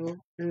to you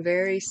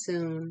very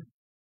soon.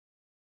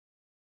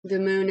 The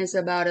moon is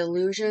about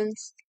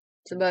illusions.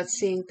 It's about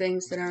seeing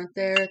things that aren't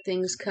there,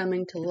 things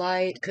coming to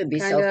light. Could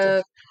be kind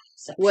of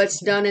what's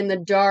done in the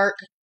dark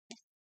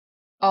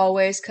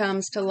always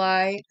comes to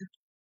light.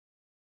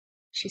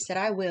 She said,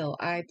 I will,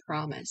 I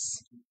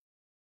promise.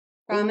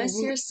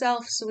 Promise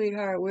yourself,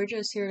 sweetheart. We're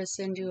just here to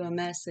send you a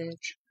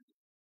message.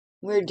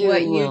 We're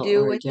doing what you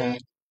do with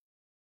it.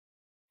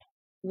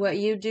 What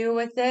you do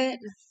with it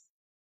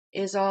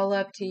is all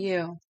up to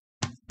you.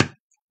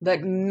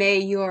 But may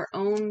your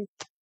own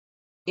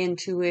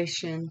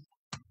intuition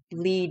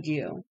lead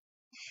you.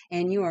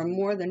 And you are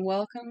more than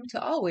welcome to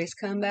always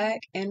come back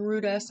and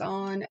root us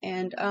on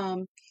and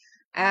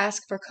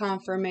ask for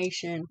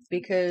confirmation,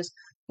 because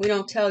we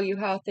don't tell you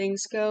how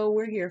things go.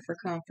 We're here for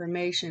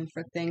confirmation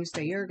for things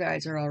that your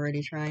guides are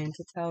already trying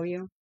to tell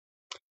you.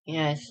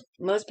 Yes.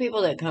 Most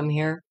people that come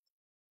here,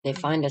 they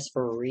find us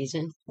for a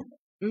reason.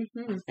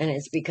 Mm-hmm. And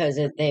it's because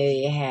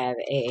they have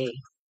a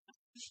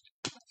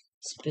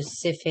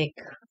specific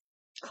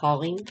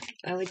calling,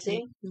 I would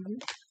say. Mm-hmm.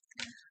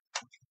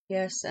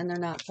 Yes, and they're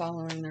not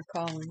following their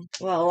calling.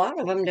 Well, a lot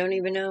of them don't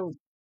even know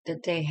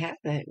that they have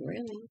it,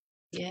 really,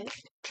 yet.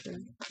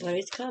 But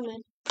it's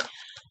coming.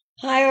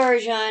 Hi,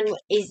 Arjan.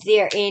 Is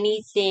there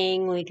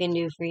anything we can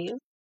do for you?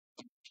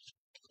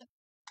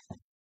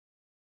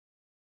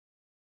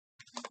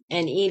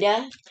 And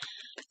Ida,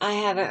 I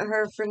haven't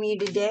heard from you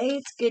today.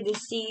 It's good to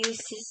see you,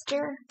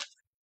 sister.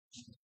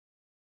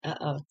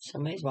 Uh-oh,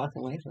 somebody's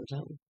walking away from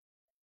something.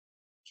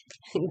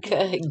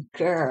 Good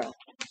girl.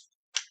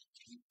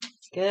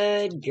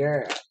 Good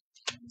girl.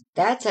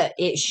 That's a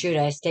it should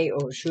I stay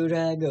or should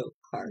I go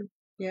card.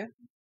 Yeah.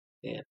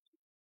 Yeah.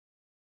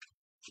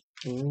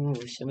 Ooh,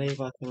 somebody's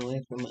walking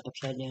away from an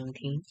upside down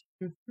king.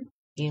 Mm-hmm.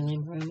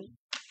 Healing from it.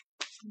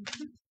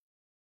 Mm-hmm.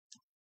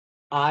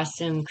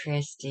 Awesome,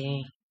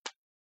 Christy.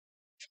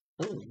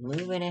 Ooh,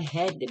 moving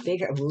ahead to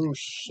bigger. Ooh,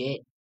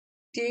 shit.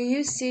 Do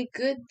you see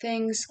good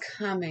things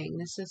coming?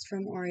 This is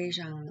from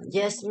Orijan.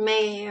 Yes,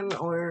 ma'am,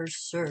 or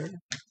sir.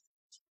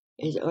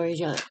 Is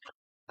Orijan.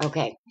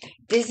 Okay.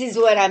 This is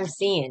what I'm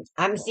seeing.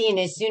 I'm seeing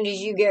as soon as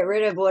you get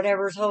rid of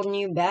whatever's holding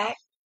you back,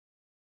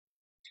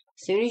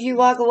 as soon as you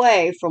walk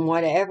away from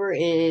whatever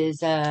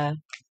is not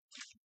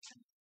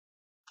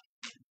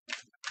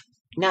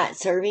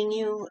serving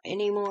you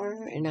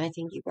anymore, and I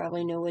think you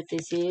probably know what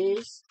this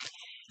is,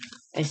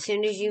 as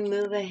soon as you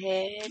move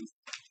ahead,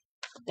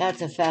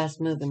 that's a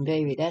fast moving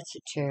baby. That's a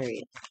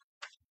chariot.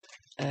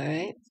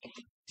 Alright?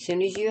 As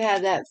soon as you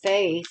have that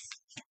faith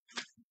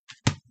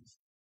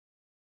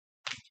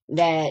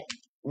that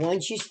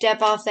once you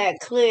step off that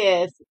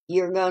cliff,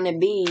 you're going to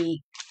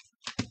be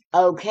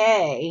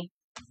okay,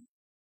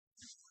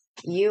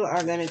 you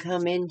are going to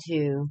come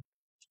into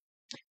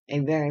a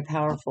very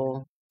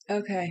powerful,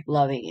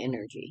 loving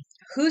energy.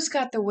 Who's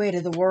got the weight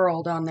of the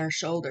world on their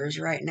shoulders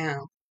right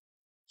now?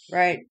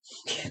 Right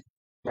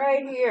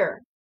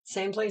here.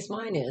 Same place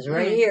mine is,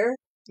 right here.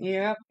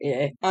 Yep.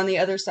 Yeah. On the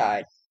other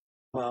side.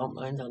 Well,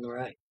 mine's on the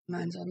right.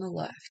 Mine's on the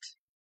left.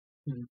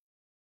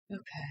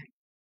 Okay.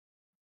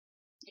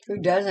 Who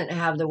doesn't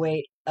have the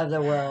weight of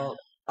the world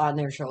on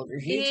their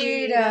shoulders?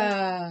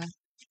 Ida.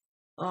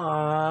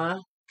 Aww.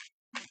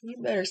 You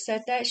better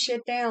set that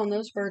shit down.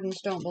 Those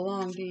burdens don't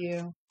belong to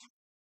you.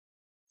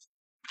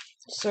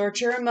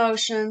 Sort your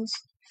emotions.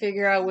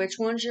 Figure out which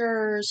one's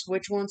yours,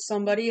 which one's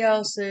somebody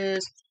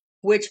else's,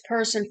 which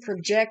person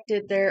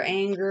projected their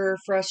anger,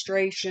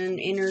 frustration,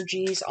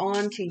 energies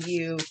onto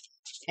you,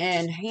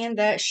 and hand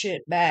that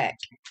shit back.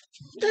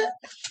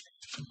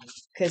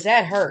 Because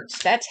that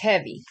hurts. That's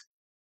heavy.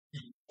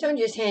 Don't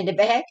just hand it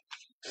back.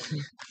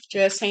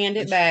 Just hand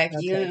it back.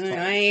 Okay,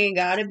 I ain't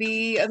gotta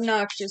be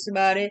obnoxious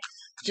about it.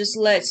 Just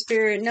let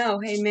spirit know,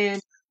 hey man,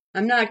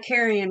 I'm not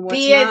carrying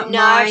what's not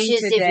mine today. Be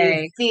obnoxious if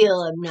you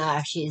feel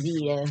obnoxious,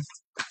 Ida.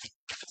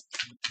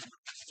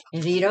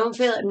 If you don't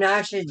feel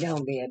obnoxious,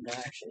 don't be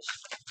obnoxious.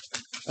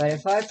 But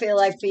if I feel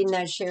like feeding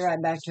that shit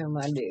right back to him,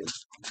 I do.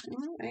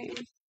 All right.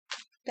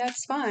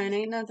 That's fine.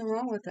 Ain't nothing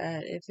wrong with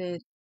that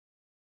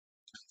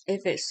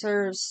if it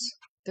serves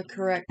the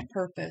correct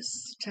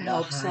purpose to The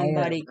help higher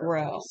somebody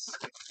grow.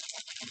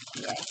 purpose.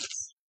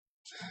 Yes.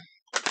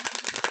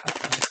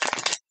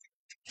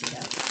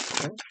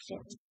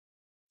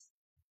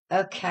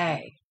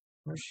 Okay.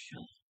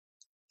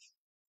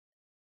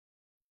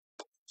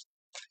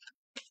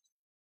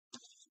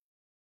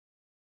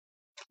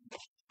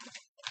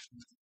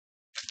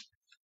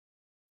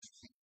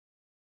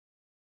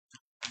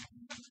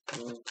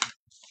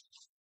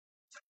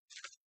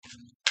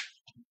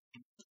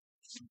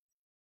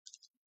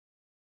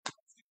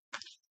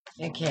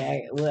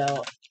 Okay,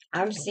 well,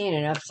 I'm seeing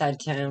an upside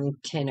down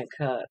Ten of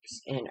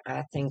Cups, and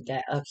I think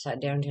that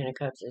upside down Ten of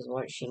Cups is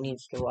what she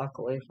needs to walk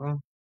away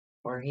from,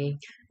 or he.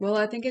 Well,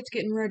 I think it's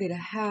getting ready to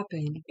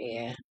happen.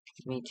 Yeah,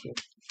 me too.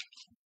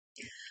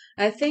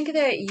 I think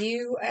that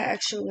you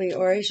actually,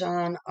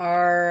 Orijan,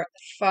 are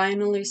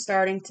finally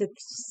starting to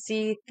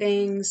see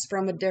things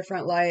from a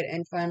different light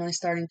and finally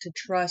starting to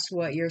trust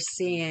what you're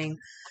seeing.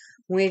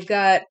 We've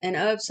got an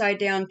upside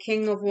down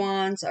King of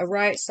Wands, a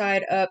right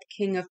side up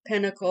King of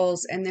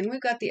Pentacles, and then we've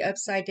got the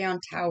upside down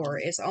Tower.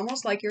 It's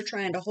almost like you're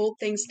trying to hold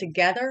things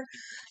together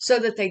so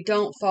that they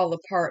don't fall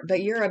apart,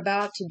 but you're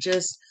about to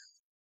just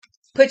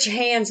put your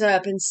hands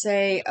up and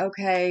say,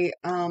 okay,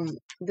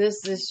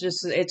 this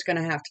just, it's going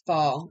to have to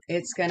fall.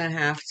 It's going to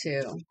have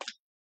to.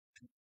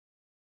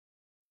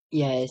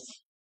 Yes.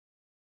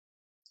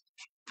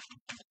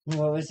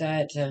 What was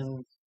that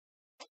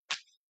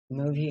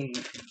movie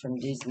from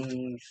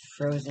Disney,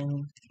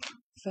 Frozen?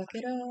 Fuck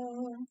it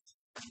all.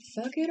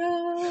 Fuck it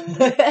all.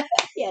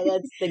 Yeah,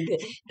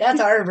 that's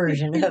our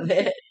version of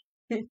it.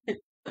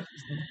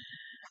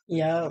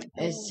 Yeah,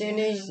 as soon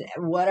as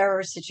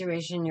whatever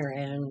situation you're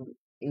in,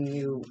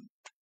 you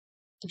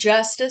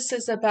Justice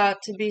is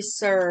about to be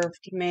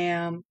served,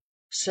 ma'am.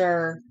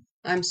 Sir,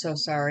 I'm so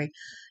sorry.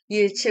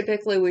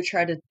 Typically we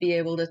try to be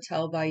able to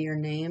tell by your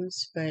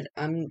names, but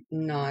I'm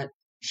not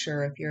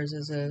sure if yours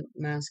is a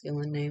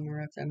masculine name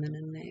or a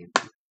feminine name.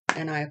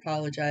 And I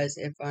apologize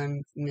if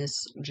I'm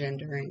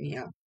misgendering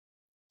you.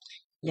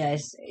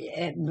 yes,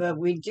 but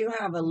we do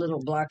have a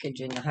little blockage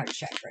in the heart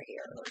chakra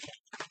here.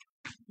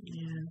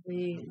 Yeah,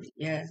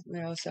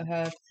 we also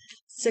have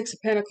Six of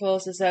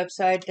Pentacles is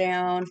upside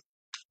down.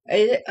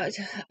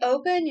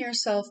 Open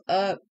yourself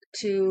up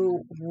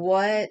to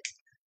what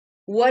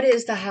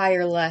is the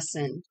higher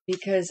lesson,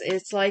 because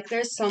it's like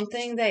there's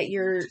something that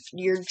you're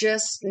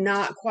just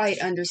not quite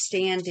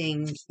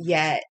understanding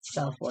yet.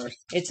 Self-worth.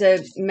 It's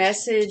a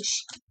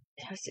message.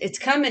 It's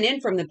coming in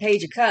from the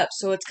Page of Cups,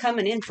 so it's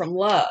coming in from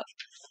love,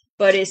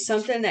 but it's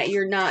something that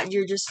you're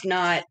just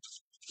not.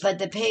 But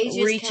the Page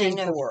reaching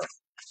is for.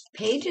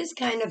 Page is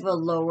kind of a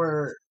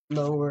lower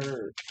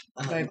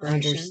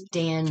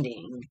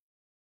understanding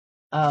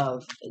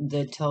of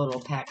the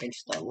total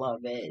package that love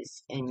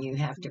is, and you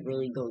have to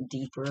really go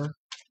deeper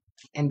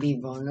and be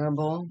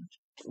vulnerable,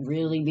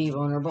 really be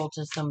vulnerable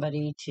to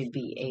somebody to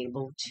be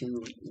able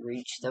to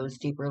reach those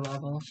deeper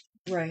levels.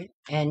 Right.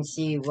 And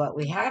see, what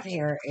we have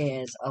here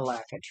is a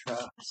lack of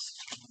trust.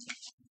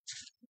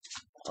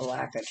 A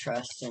lack of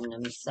trust in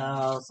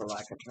themselves, a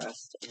lack of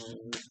trust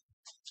in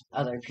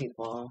other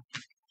people.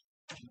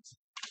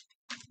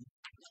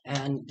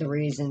 And the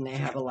reason they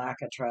have a lack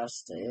of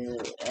trust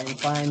and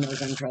find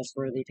those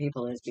untrustworthy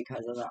people is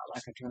because of that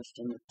lack of trust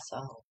in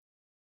themselves.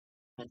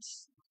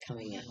 That's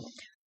coming out.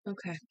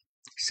 Okay.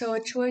 So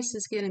a choice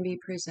is going to be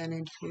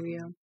presented to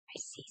you. I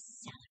see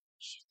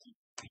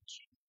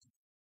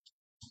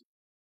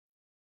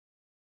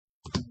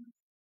celebration.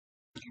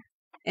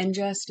 And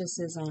justice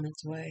is on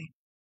its way.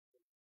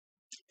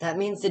 That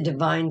means the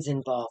divine's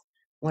involved.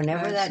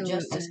 Whenever Absolutely. that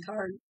justice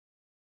card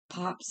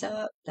pops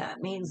up,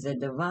 that means the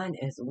divine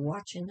is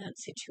watching that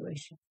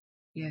situation.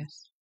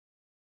 Yes.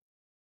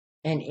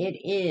 And it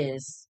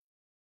is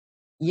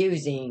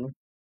using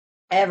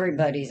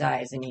everybody's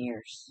eyes and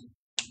ears.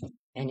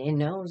 And it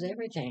knows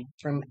everything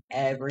from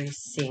every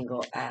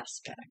single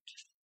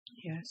aspect.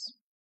 Yes.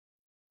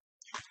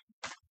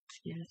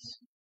 Yes.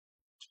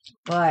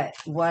 But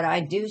what I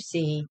do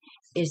see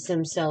is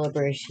some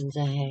celebrations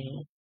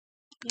ahead.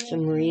 Yeah.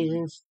 Some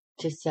reasons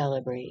to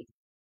celebrate.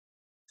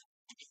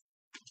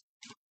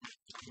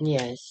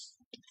 Yes.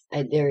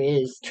 There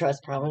is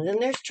trust problems,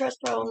 and there's trust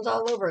problems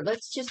all over.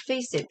 Let's just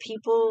face it.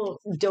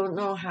 People don't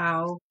know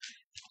how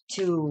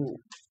to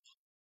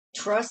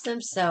trust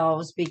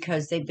themselves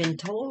because they've been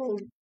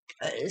told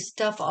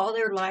stuff all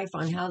their life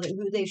on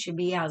who they should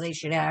be, how they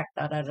should act,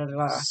 da da da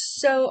da.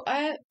 So,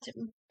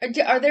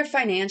 are there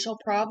financial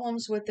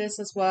problems with this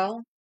as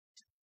well?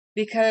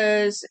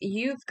 Because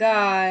you've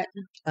got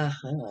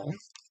the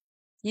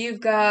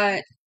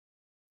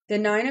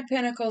Nine of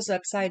Pentacles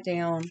upside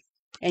down,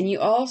 and you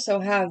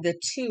also have the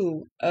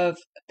Two of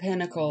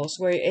Pentacles,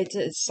 where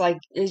it's like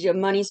your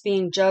money's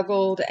being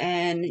juggled,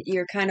 and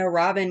you're kind of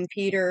robbing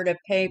Peter to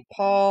pay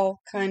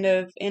Paul kind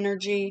of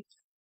energy.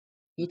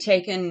 You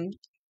taking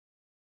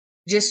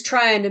just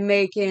trying to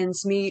make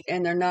ends meet,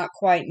 and they're not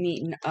quite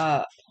meeting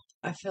up.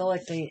 I feel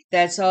like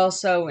that's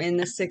also in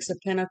the Six of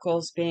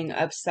Pentacles being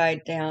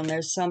upside down.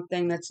 There's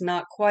something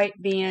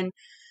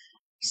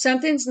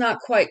something's not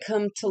quite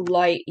come to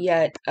light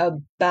yet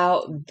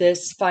about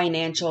this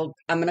financial,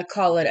 I'm going to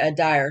call it a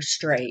dire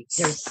straits.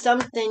 there's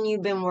something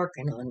you've been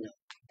working on, though.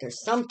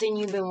 There's something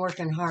you've been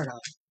working hard on.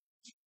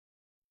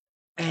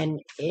 And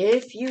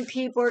if you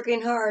keep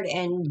working hard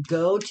and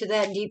go to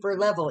that deeper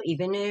level,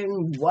 even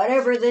in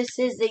whatever this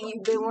is that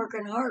you've been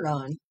working hard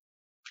on,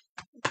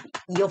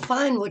 you'll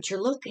find what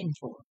you're looking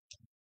for.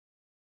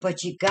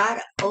 But you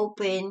gotta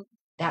open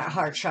that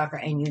heart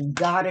chakra and you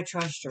gotta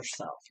trust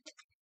yourself.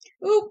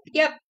 Oop,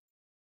 yep.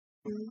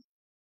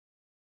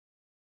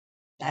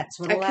 That's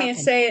what I can't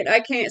say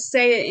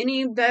it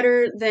any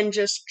better than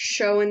just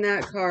showing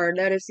that card.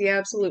 That is the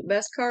absolute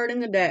best card in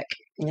the deck.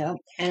 Yep.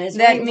 And it's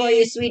That waiting for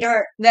you,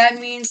 sweetheart. That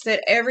means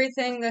that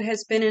everything that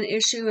has been an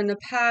issue in the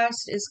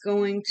past is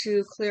going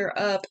to clear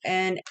up,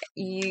 and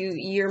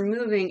you're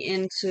moving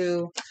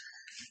into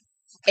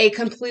a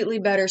completely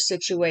better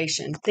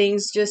situation.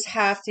 Things just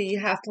you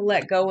have to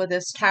let go of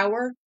this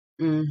tower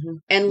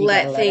and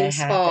let things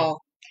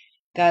fall.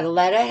 Gotta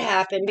let it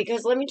happen,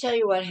 because let me tell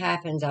you what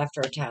happens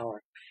after a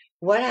tower.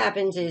 What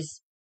happens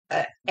is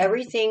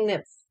everything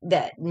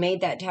that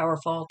made that tower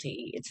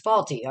faulty, it's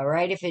faulty, all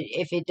right?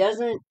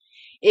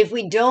 If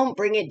we don't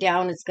bring it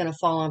down, it's going to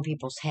fall on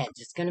people's heads.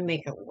 It's going to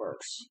make it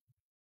worse.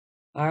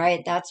 All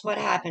right? That's what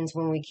happens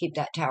when we keep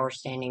that tower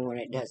standing when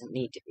it doesn't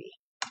need to be.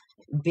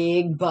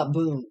 Big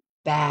baboon.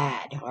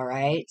 Bad. All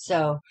right?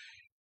 So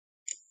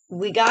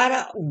we got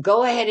to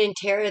go ahead and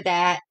tear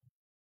that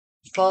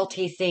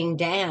faulty thing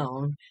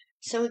down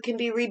so it can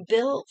be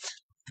rebuilt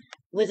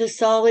with a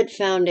solid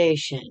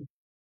foundation.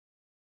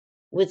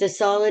 With a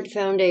solid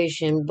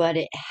foundation, but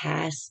it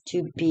has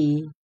to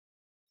be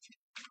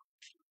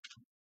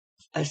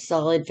a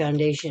solid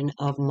foundation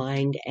of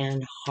mind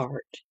and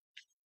heart.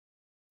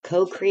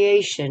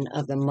 Co-creation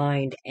of the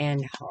mind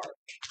and heart.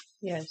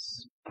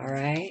 Yes. All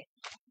right?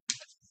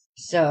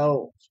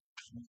 So,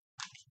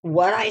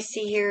 what I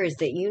see here is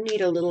that you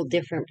need a little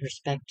different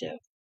perspective.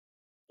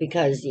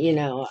 Because,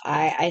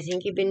 I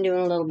think you've been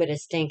doing a little bit of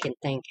stinking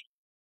thinking.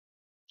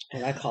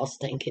 What I call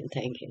stinking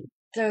thinking.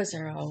 Those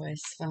are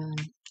always fun.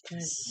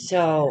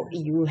 So,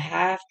 you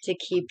have to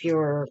keep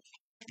your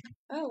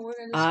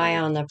eye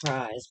on the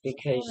prize,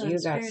 because you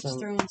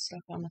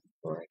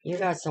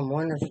got some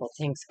wonderful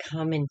things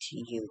coming to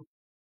you.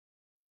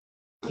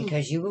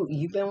 Because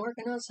you've been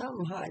working on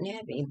something hot and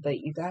heavy, but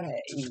you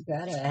gotta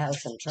have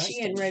some trust.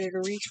 She getting ready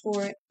to reach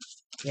for it.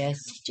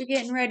 Yes. You're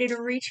getting ready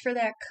to reach for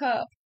that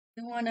cup.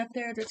 The one up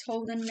there that's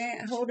holding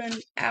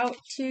out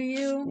to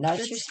you.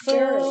 That's your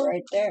spirit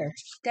right there.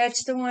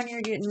 That's the one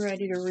you're getting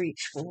ready to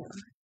reach for.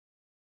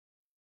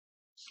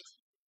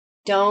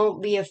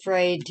 Don't be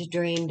afraid to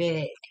dream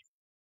big.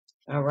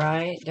 All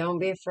right? Don't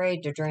be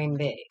afraid to dream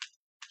big.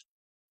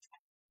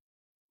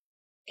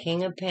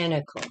 King of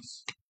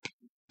Pentacles.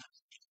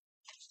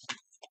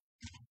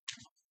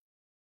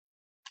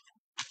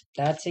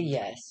 That's a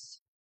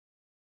yes.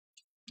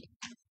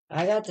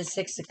 I got the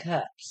Six of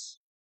Cups.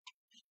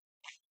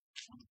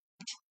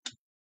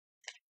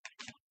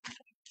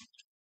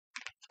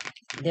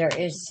 There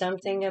is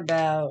something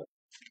about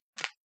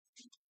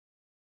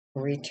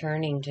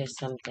returning to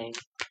something.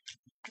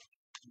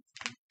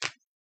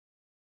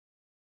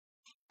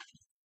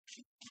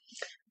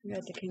 We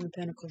got the King of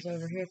Pentacles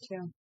over here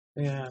too.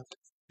 Yeah.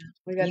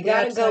 You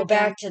got to go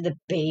back to the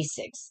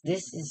basics.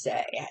 This is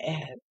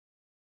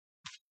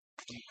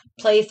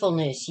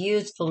playfulness,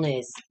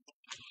 youthfulness,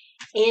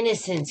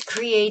 innocence,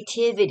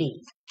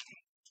 creativity.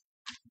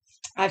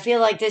 I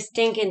feel like this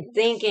stinking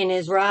thinking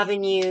is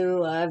robbing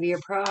you of your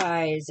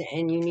prize,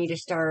 and you need to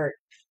start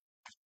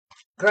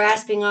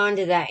grasping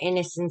onto that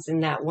innocence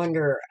and that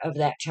wonder of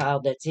that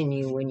child that's in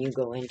you when you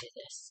go into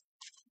this.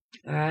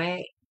 All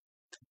right?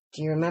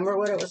 Do you remember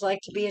what it was like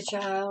to be a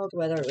child,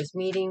 whether it was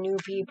meeting new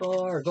people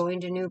or going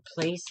to new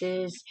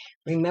places?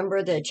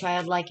 Remember the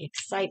childlike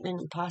excitement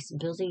and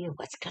possibility of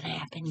what's going to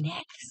happen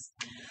next?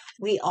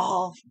 We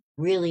all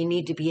really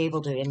need to be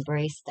able to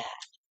embrace that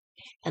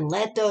and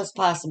let those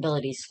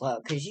possibilities flow,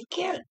 because you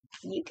can't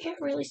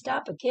really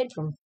stop a kid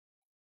from.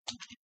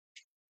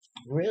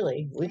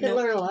 Really, we can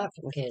learn a lot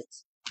from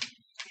kids.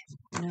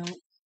 No.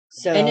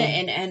 So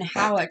and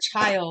how a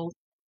child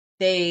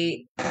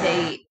they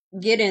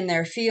get in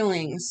their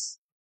feelings,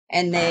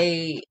 and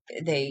they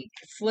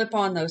flip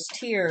on those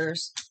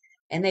tears,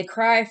 and they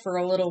cry for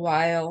a little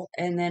while,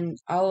 and then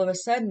all of a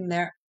sudden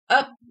they're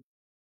up,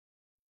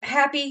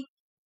 happy,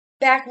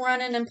 back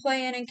running and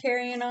playing and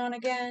carrying on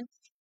again.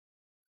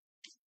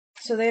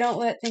 So they don't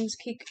let things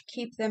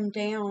keep them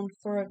down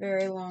for a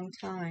very long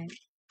time.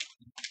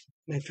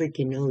 My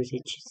freaking nose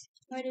itches.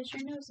 Why does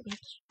your nose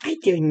itch? I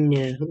don't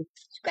know.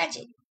 Scratch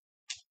it.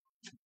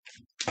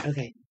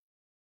 Okay.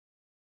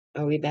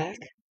 Are we back?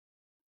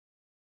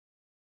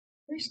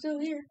 We're still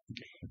here.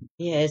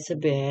 Yes, a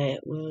bit.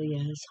 Well,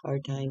 yes,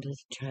 hard times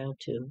as a child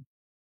too.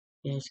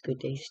 Yes, good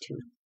days too.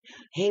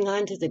 Hang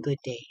on to the good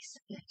days.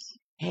 Yes.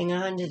 hang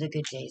on to the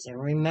good days and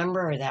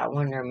remember that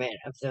wonderment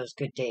of those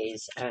good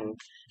days and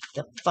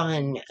the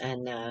fun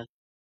and the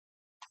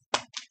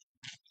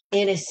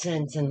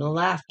innocence and the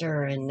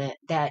laughter and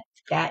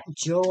that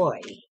joy,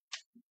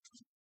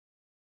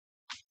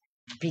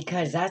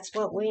 because that's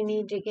what we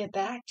need to get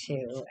back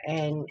to.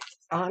 And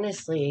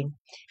honestly,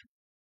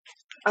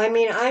 I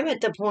mean, I'm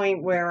at the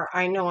point where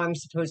I know I'm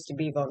supposed to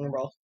be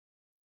vulnerable.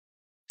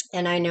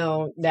 And I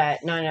know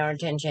that 9 out of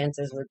 10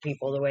 chances with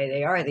people the way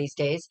they are these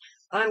days,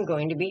 I'm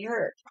going to be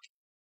hurt.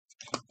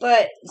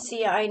 But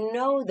see, I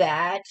know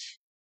that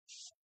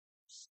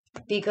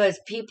because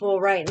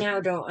people right now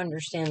don't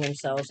understand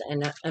themselves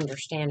and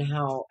understand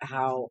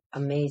how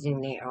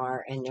amazing they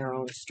are and their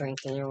own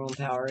strength and their own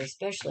power,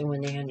 especially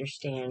when they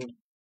understand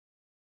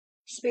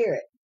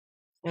spirit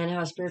and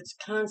how spirit's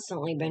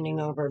constantly bending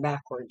over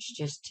backwards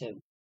just to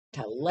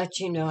let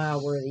you know how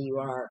worthy you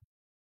are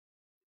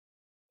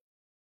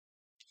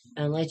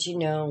and let you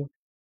know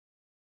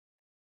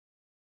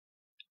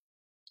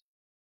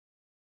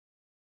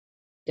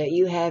that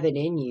you have it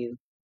in you.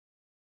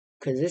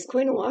 Because this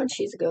Queen of Wands,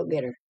 she's a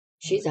go-getter.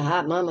 She's a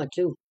hot mama,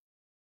 too.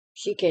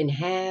 She can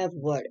have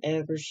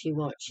whatever she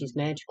wants. She's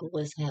magical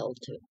as hell,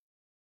 too.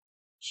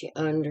 She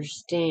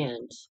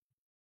understands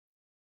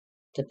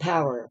the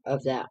power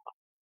of that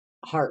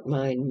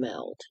heart-mind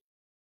meld.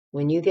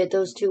 When you get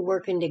those two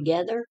working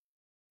together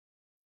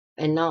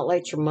and not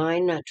let your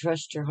mind not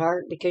trust your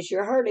heart, because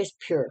your heart is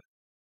pure.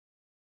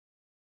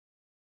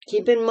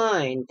 Keep in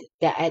mind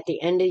that at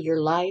the end of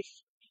your life,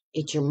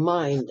 it's your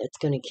mind that's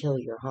going to kill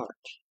your heart.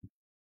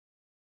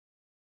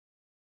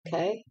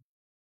 Okay?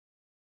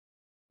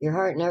 Your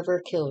heart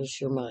never kills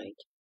your mind.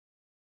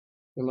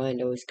 Your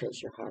mind always kills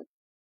your heart.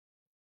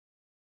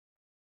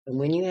 And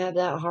when you have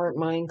that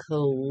heart-mind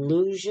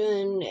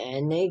collusion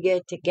and they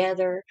get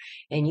together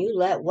and you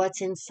let what's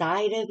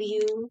inside of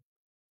you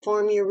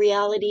form your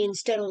reality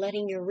instead of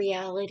letting your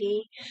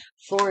reality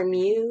form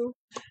you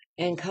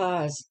and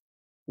cause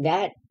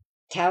that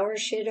tower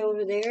shit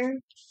over there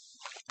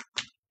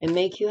and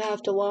make you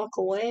have to walk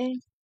away,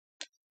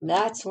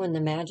 that's when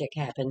the magic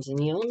happens. And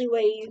the only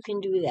way you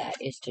can do that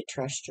is to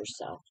trust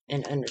yourself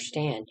and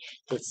understand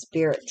that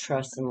spirit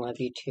trusts and loves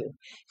you too.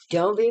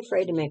 Don't be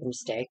afraid to make a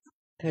mistake,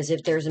 because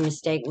if there's a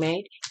mistake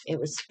made, it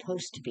was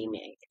supposed to be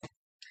made.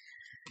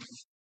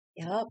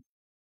 Yep.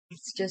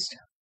 It's just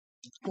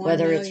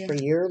whether it's for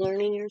your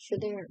learning or for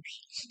theirs.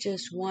 It's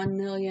just 1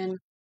 million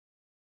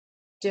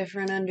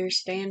different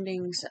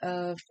understandings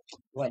of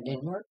what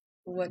didn't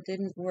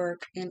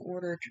work in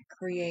order to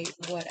create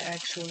what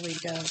actually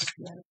does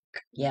work.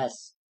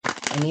 Yes.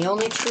 And the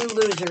only true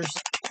losers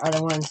are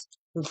the ones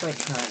who quit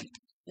trying.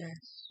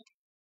 Yes.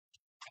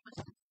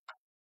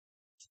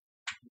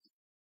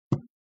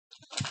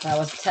 That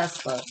was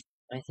Tesla,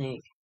 I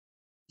think.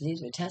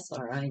 These were Tesla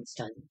or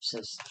Einstein.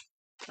 So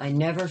I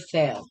never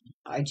fail.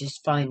 I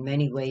just find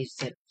many ways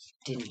that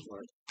didn't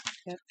work.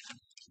 Yep.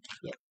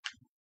 Yep.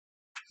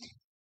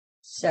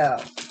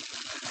 So,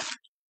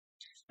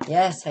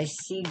 yes, I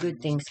see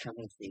good things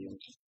coming for you.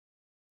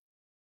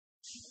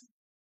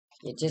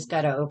 You just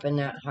got to open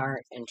that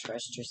heart and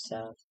trust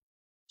yourself.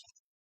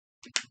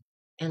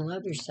 And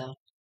love yourself.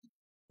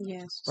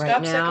 Yes. Right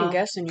Stop now, second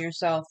guessing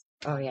yourself.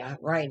 Oh, yeah.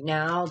 Right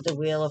now, the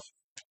Wheel of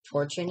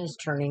Fortune is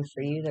turning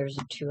for you. There's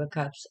a Two of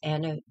Cups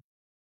and a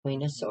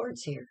Queen of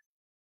Swords here.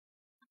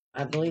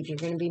 I believe you're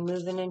going to be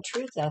moving in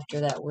truth after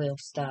that wheel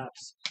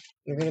stops.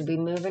 You're going to be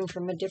moving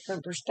from a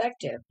different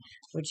perspective,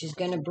 which is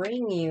going to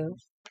bring you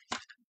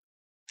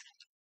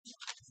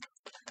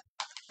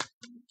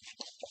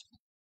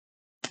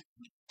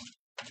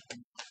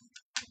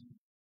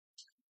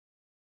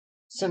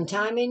some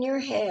time in your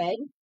head.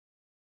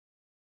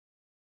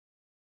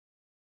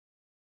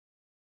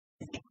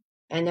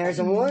 And there's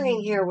a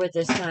warning here with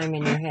this time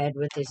in your head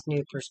with this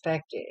new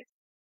perspective.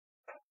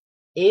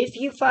 If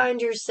you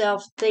find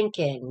yourself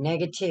thinking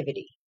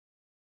negativity,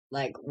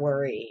 like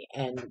worry,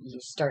 and you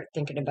start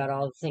thinking about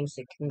all the things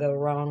that can go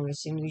wrong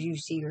as soon as you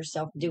see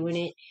yourself doing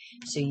it,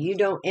 so you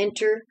don't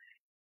enter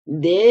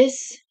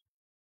this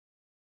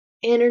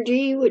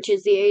energy, which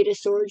is the Eight of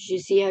Swords. You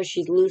see how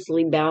she's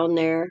loosely bound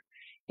there?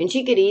 And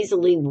she could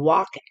easily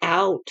walk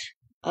out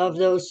of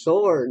those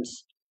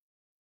swords.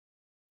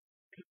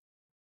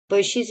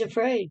 But she's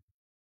afraid.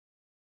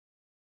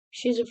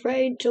 She's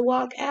afraid to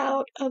walk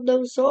out of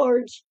those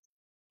swords.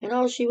 And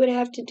all she would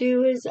have to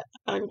do is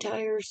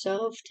untie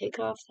herself, take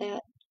off that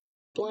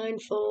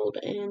blindfold,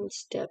 and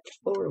step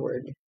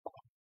forward.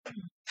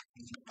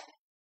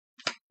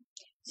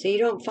 So you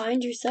don't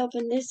find yourself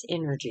in this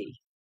energy.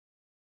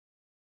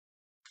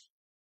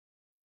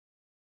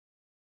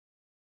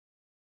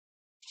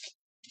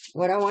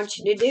 What I want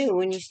you to do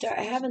when you start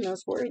having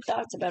those worried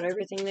thoughts about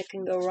everything that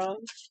can go wrong,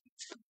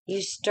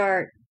 you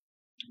start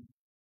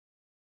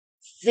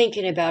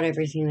thinking about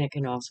everything that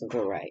can also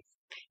go right.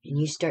 And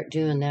you start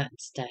doing that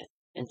instead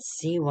and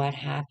see what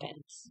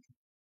happens.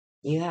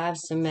 You have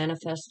some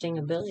manifesting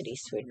ability,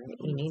 sweetheart.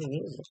 You need to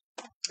use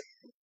it.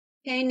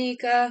 Hey,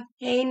 Nika.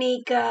 Hey,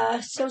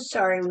 Nika. So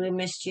sorry we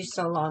missed you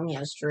so long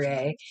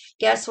yesterday.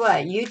 Guess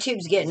what?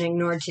 YouTube's getting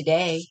ignored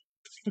today.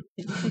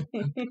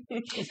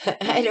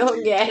 I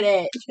don't get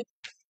it.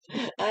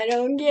 I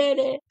don't get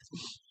it.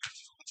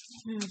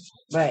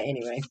 But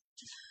anyway.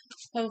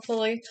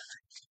 Hopefully,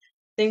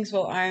 things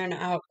will iron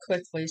out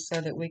quickly so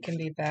that we can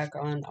be back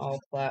on all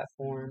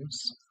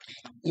platforms.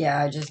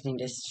 Yeah, I just need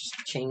to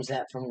change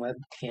that from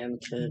webcam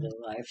to the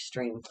live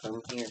stream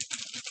from here.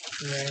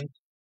 Right.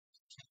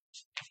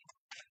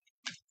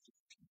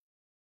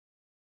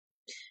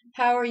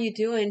 How are you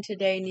doing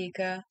today,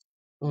 Nika?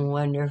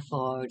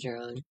 Wonderful,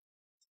 John.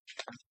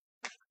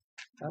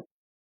 Oh.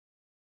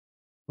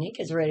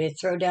 Nika's ready to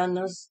throw down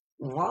those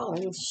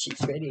wands. She's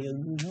ready to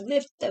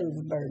lift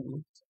those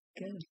burdens.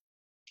 Good.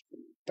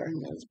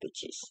 Burn those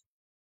bitches.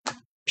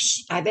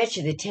 Psh, I bet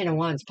you the Ten of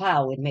Wands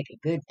pile would make a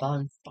good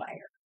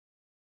bonfire.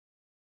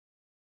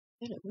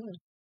 Yeah, it would.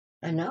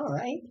 I know,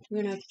 right?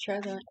 We're gonna have to try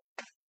that.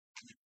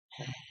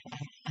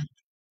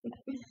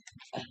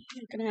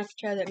 We're gonna have to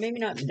try that. Maybe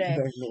not today.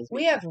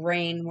 We have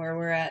rain where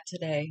we're at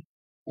today,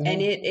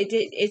 and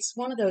it's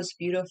one of those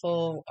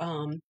beautiful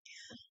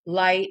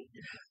light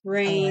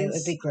rains. Oh, it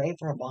would be great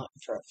for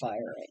a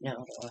fire right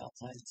now. Go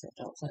outside, sit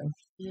outside.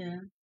 Yeah.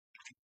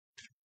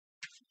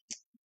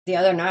 The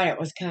other night it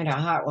was kind of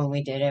hot when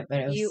we did it,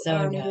 but it was You so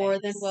are nice. more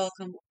than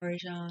welcome,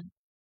 Orjan.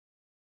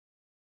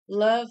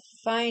 Love,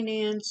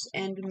 finance,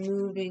 and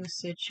moving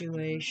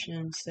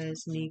situation,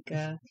 says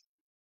Nika.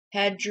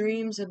 Had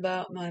dreams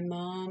about my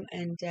mom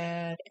and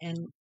dad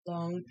and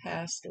long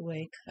passed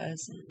away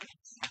cousins.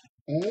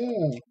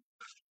 Mm.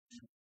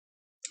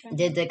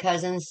 Did the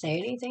cousins say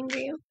anything to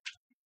you,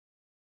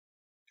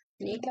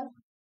 Nika?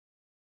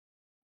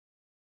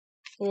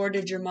 Or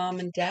did your mom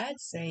and dad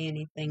say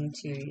anything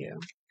to you?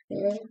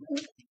 Mm-hmm.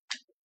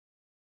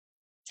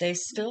 They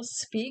still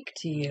speak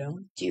to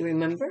you. Do you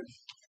remember?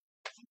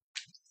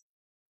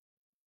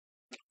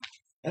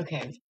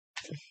 Okay.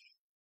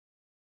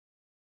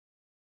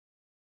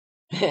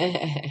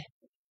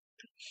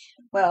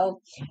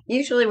 Well,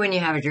 usually when you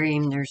have a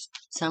dream, there's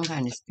some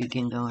kind of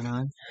speaking going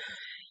on.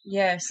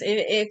 Yes,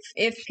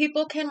 if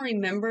people can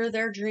remember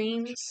their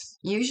dreams,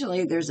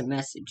 usually there's a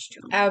message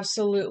to them.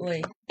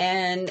 Absolutely,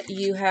 and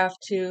you have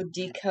to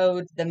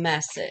decode the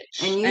message.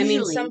 And usually, I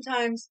mean,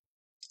 sometimes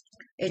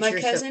my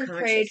cousin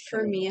prayed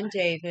for me and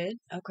David.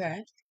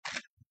 Okay.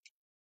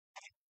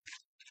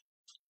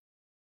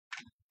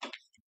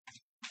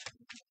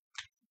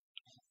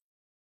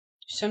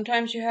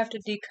 Sometimes you have to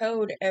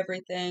decode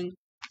everything.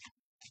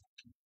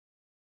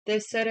 They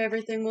said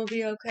everything will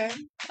be okay.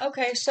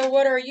 Okay, so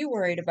what are you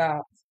worried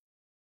about?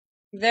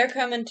 They're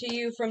coming to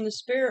you from the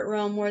spirit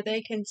realm where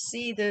they can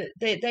see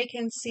they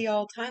can see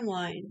all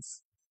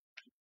timelines.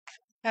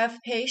 Have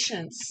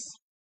patience.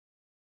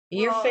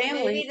 Your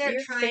family. Maybe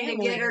they're trying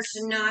to get her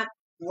to not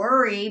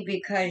worry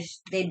because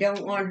they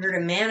don't want her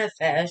to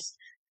manifest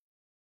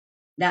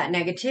that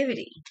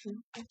negativity.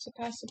 That's a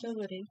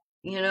possibility.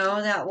 You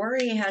know, that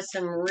worry has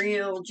some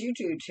real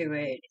juju to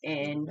it.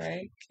 And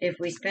if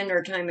we spend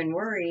our time in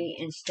worry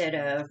instead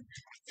of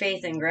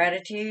faith and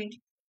gratitude,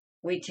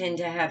 we tend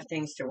to have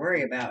things to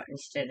worry about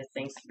instead of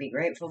things to be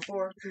grateful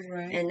for.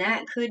 Right. And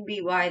that could be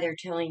why they're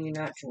telling you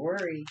not to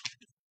worry,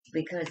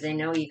 because they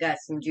know you got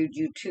some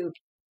juju too.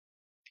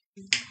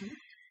 Mm-hmm.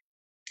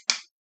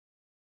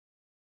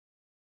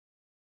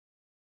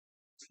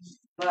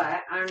 But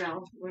I don't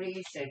know. What do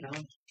you say,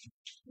 Dawn?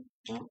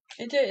 Well,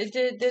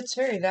 it's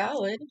very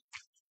valid.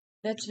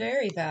 That's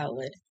very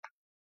valid.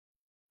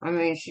 I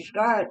mean, she's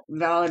got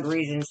valid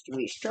reasons to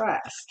be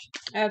stressed.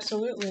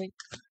 Absolutely.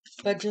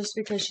 But just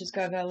because she's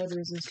got valid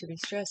reasons to be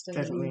stressed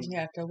doesn't mean you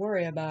have to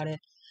worry about it.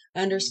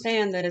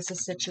 Understand that it's a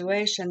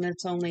situation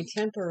that's only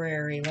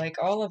temporary. Like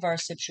all of our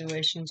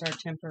situations are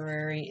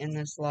temporary in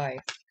this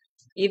life.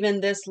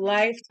 Even this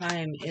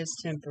lifetime is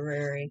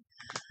temporary.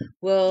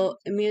 Well,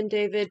 me and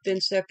David been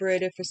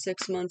separated for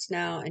 6 months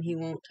now, and he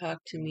won't talk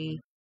to me.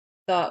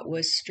 Thought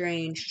was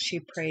strange.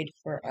 She prayed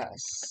for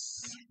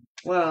us.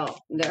 Well,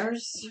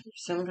 there's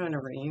some kind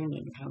of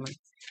reunion coming.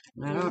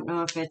 I don't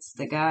know if it's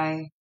the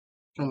guy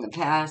from the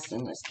past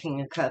and this King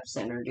of Cups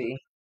energy,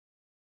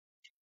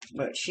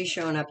 but she's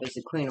showing up as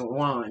the Queen of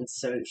Wands,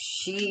 so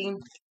she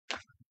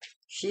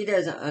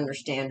doesn't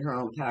understand her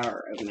own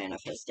power of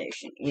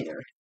manifestation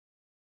either.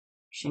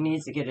 She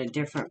needs to get a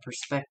different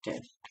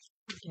perspective.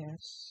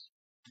 Yes.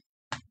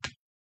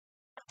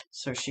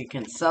 So she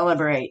can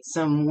celebrate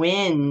some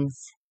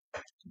wins.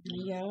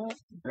 Yeah.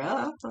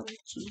 Oh,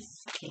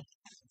 jeez. Okay.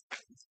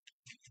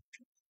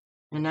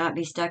 And not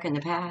be stuck in the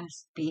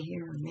past. Be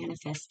here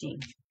manifesting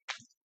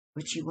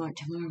what you want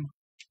tomorrow.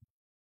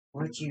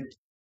 What you...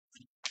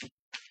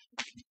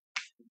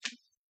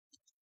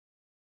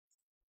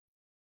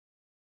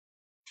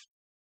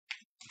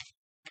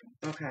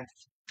 Okay.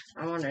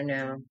 I want to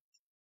know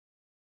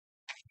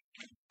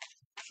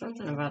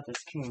something about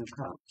this King of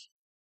Cups.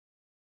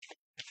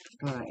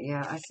 But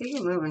yeah, I see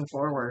you moving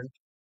forward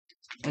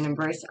and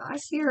embrace. I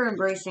see her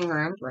embracing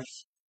her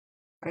Empress.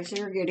 I see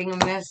her getting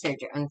a message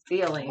and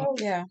feeling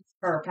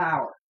her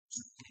power.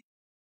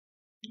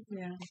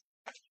 Yeah.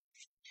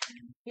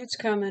 It's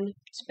coming.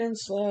 It's been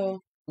slow.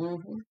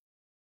 Mm-hmm.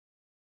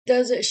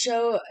 Does it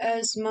show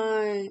as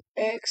my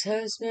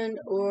ex-husband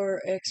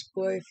or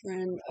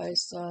ex-boyfriend I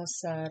saw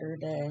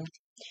Saturday?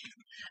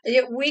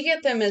 Yeah, we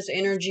get them as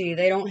energy.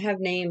 They don't have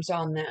names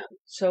on them.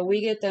 So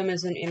we get them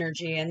as an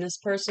energy. And this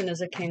person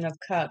is a King of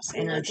Cups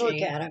Let's look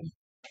energy. at him.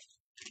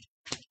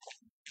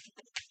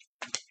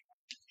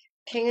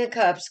 King of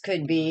Cups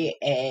could be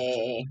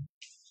a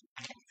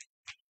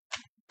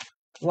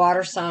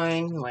water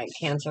sign like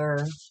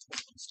Cancer,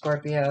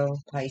 Scorpio,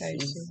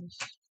 Pisces.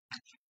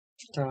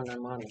 Throwing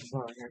them on the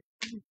floor here.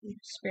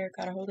 Spirit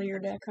got a hold of your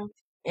deck, huh?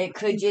 It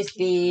could just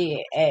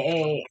be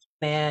a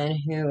man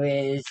who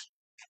is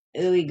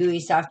ooey gooey,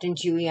 soft and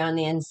chewy on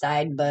the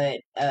inside, but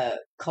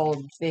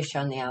cold fish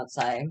on the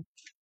outside.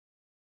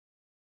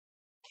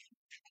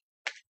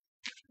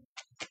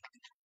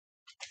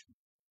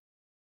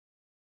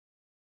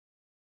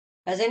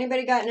 Has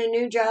anybody gotten a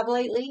new job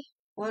lately?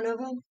 One of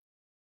them?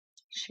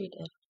 She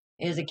did.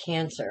 Is a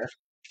Cancer,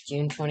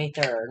 June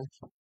 23rd.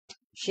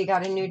 She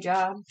got a new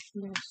job?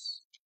 Yes.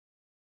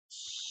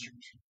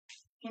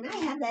 Can I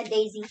have that,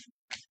 Daisy?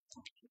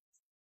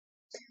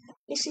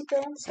 Is she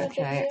throwing stuff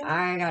Okay, at you?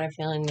 I got a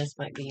feeling this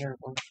might be your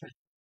boyfriend.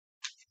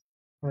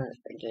 Or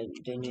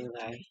the new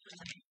guy.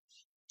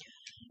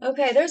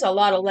 Okay, there's a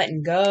lot of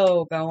letting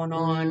go going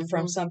on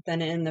from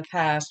something in the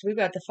past. We've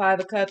got the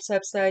Five of Cups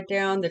upside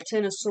down, the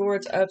Ten of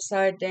Swords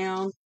upside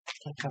down.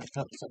 That Five of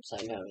Cups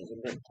upside down is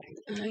a good thing.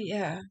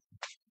 Yeah.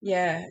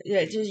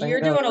 Just, Let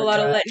you're go doing a of lot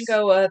of regrets. letting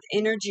go of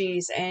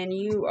energies, and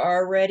you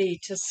are ready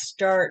to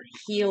start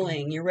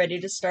healing. You're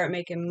ready to start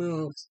making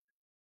moves.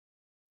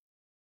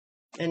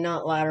 And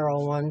not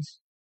lateral ones.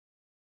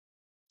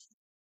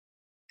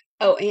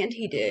 Oh, and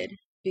he did,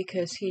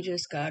 because he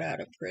just got out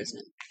of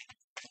prison.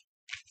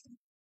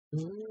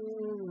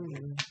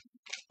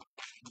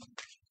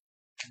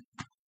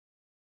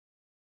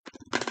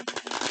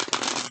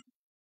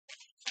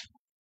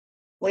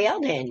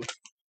 Well then.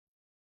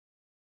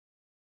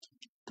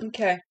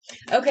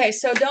 Okay,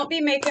 so don't be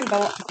making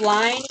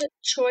blind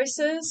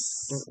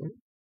choices.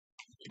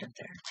 Get up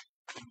there.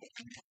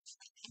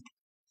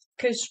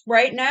 Because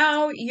right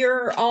now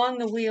you're on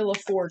the Wheel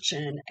of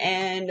Fortune,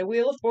 and the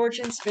Wheel of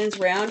Fortune spins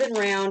round and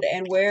round,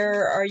 and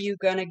where are you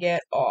going to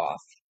get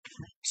off?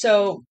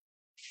 So,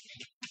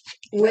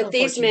 with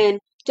these men,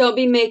 don't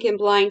be making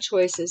blind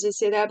choices. You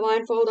see that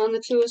blindfold on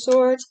the Two of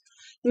Swords?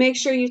 Make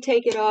sure you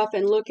take it off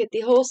and look at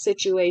the whole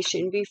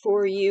situation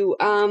before you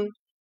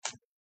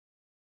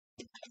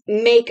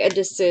make a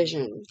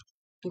decision.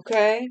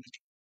 Okay?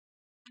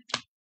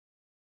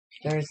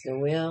 There's the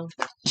Wheel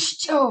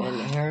and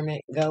the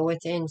Hermit. Go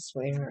within,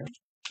 sweetheart.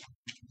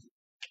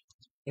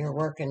 You're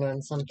working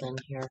on something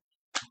here.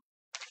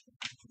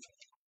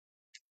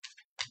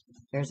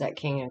 There's that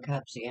King of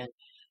Cups again.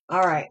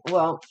 Alright,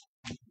 well,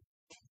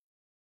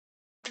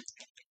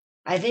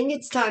 I think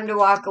it's time to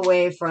walk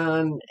away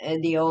from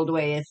the old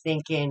way of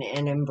thinking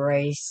and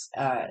embrace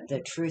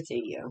the truth of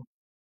you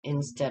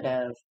instead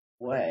of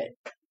what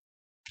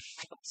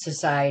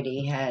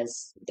society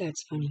has.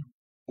 That's funny.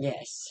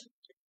 Yes.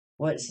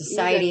 What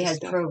society has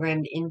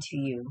programmed into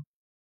you.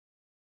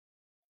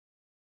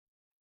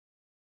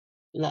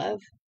 Love,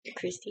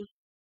 Christy?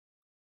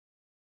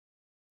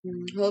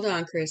 Hold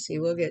on, Chrissy.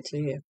 We'll get to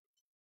you.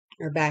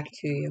 Or back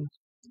to you.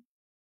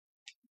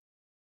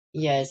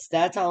 Yes,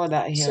 that's all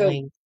about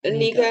healing. So,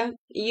 Nika,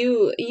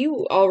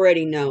 you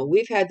already know.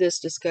 We've had this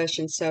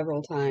discussion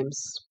several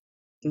times.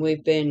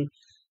 We've been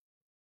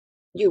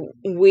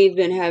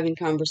having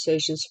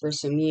conversations for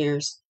some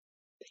years.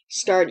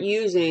 Start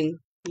using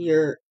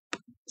your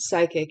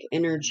psychic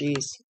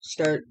energies.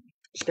 Start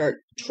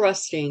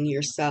trusting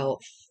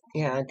yourself.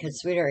 Yeah, because,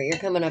 sweetheart, you're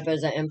coming up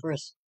as an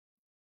empress.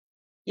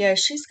 Yeah,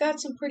 she's got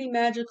some pretty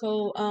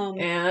magical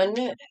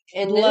and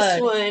in blood.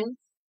 This one,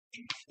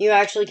 you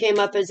actually came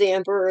up as the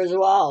emperor as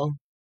well,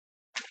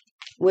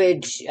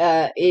 which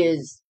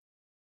is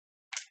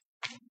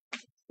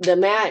the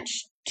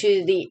match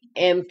to the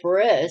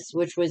empress,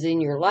 which was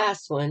in your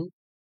last one.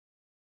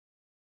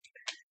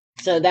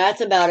 So that's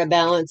about a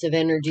balance of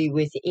energy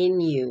within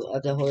you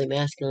of the Holy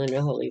Masculine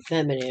and Holy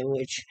Feminine,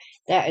 which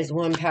that is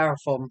one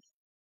powerful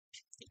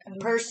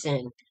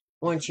person.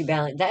 Once you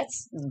balance,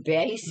 that's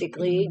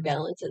basically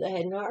balance of the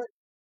head and heart.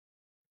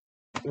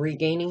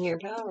 Regaining your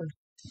power.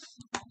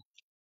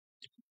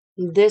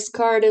 This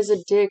card is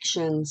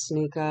addictions,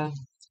 Nika.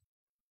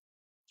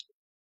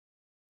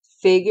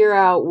 Figure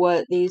out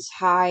what these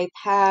high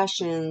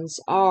passions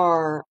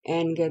are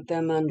and get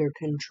them under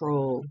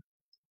control.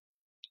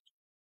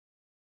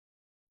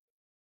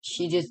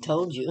 She just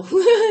told you.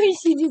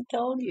 She just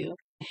told you.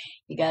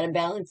 You got to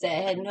balance that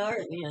head and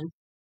heart, man.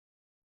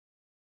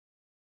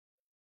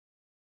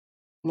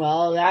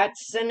 Well,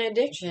 that's an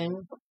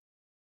addiction.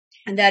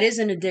 And that is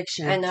an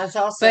addiction. And that's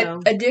also...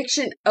 But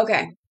addiction,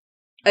 okay.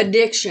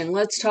 Addiction,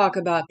 let's talk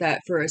about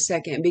that for a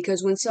second.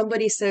 Because when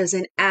somebody says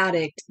an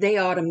addict, they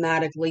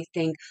automatically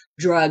think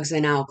drugs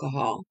and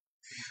alcohol.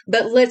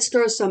 But let's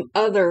throw some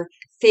other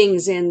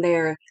things in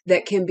there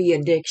that can be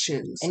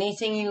addictions.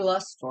 Anything you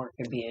lust for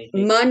could be an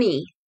addiction.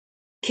 Money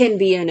can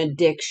be an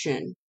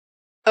addiction.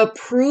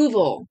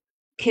 Approval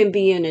can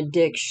be an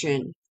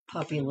addiction.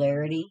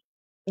 Popularity.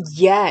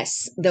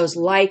 Yes, those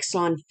likes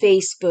on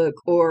Facebook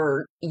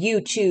or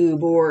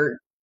YouTube or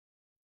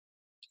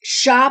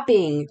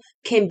shopping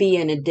can be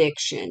an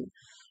addiction.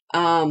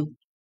 Um,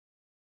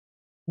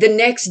 the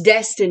next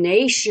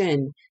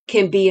destination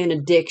can be an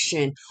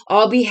addiction.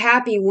 I'll be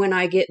happy when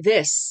I get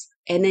this.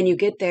 And then you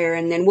get there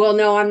and then, well,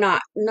 no, I'm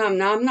not. No,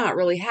 I'm not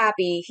really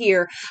happy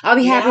here. I'll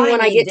be happy Now I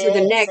when I need get to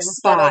the this next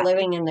instead of spot.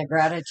 living in the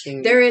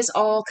gratitude. There is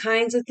all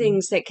kinds of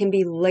things that can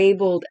be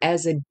labeled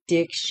as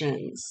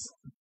addictions.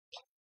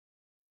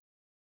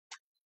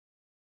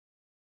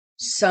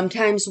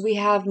 Sometimes we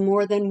have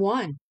more than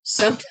one.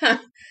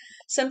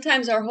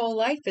 Sometimes our whole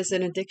life is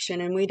an addiction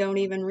and we don't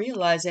even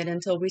realize it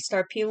until we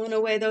start peeling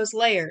away those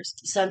layers.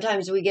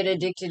 Sometimes we get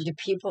addicted to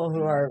people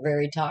who are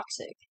very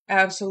toxic.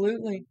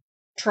 Absolutely.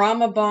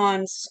 Trauma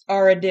bonds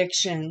are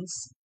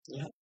addictions.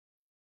 Yep.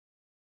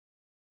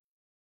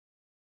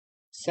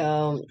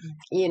 So,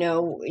 you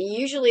know,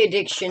 usually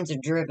addictions are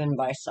driven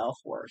by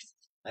self-worth.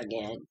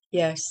 Again,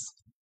 Yes.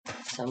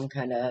 some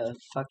kind of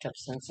fucked up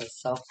sense of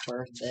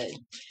self-worth that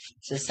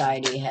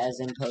society has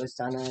imposed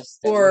on us.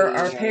 Or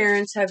our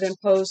parents have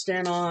imposed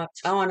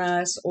on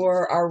us,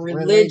 or our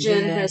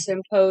religion has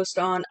imposed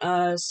on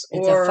us.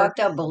 It's a fucked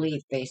up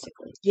belief,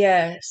 basically.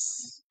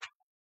 Yes.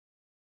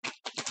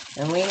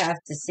 And we have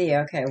to see,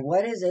 okay,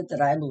 what is it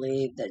that I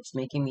believe that's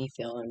making me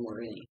feel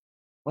unworthy?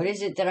 What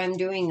is it that I'm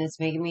doing that's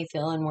making me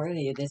feel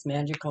unworthy of this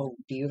magical,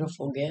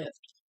 beautiful gift?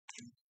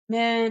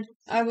 Man,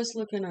 I was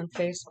looking on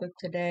Facebook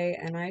today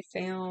and I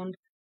found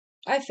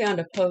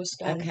a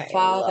post on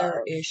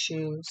father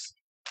issues.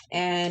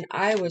 And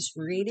I was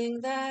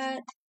reading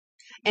that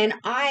and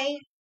I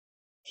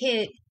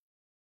hit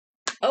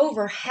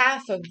over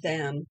half of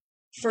them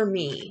for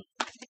me.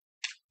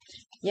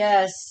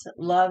 Yes,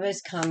 love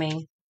is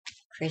coming,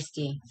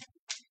 Christy.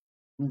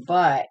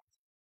 But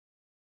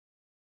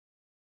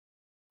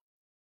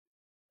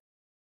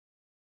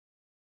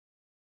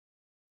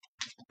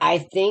I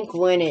think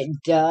when it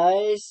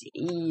does,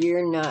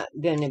 you're not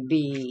going to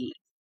be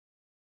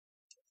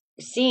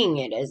seeing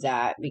it as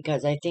that,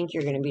 because I think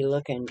you're going to be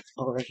looking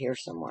over here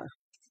somewhere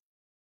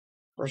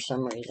for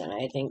some reason.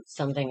 I think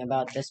something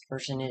about this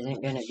person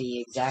isn't going to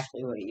be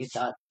exactly what you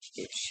thought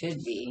it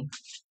should be.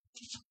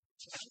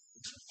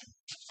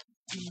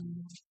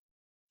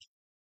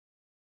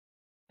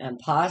 And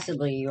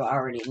possibly you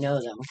already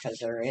know them because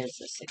there is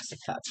a Six of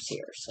Cups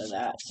here, so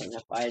that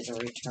signifies a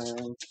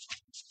return.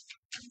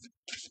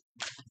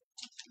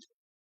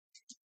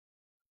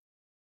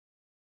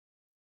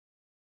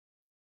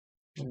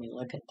 Let me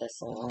look at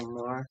this a little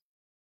more.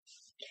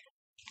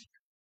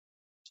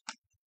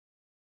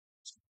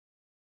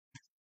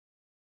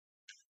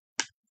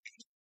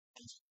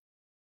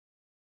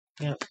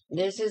 Yep.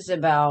 This is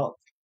about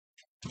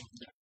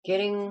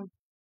getting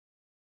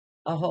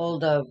a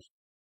hold of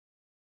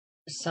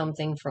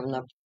something from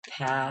the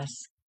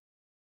past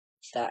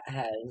that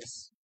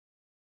has...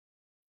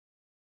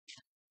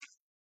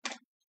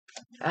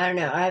 I don't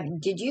know.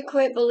 Did you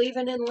quit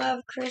believing in love,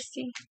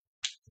 Christy?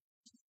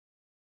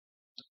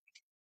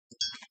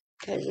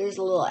 Because there's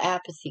a little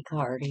apathy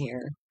card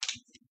here.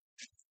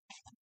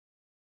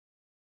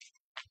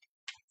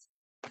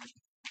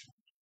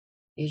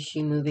 Is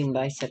she moving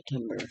by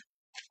September?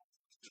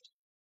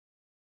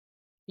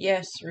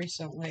 Yes,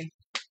 recently.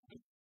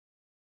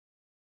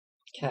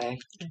 Okay.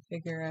 I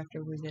figure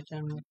after we get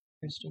done with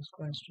Crystal's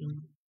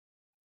question,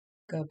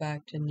 go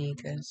back to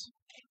Nika's.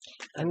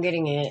 I'm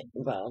getting it.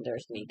 Well,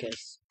 there's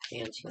Nika's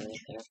answer right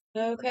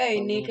there.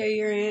 Okay, Nika,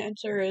 your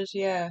answer is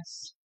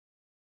yes.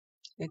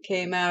 It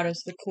came out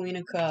as the Queen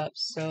of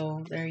Cups,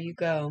 so there you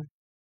go.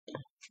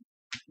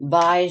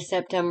 By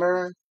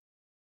September,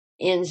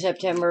 in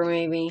September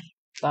maybe,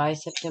 by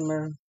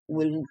September,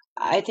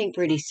 I think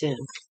pretty soon.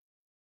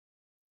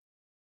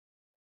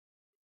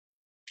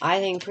 I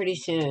think pretty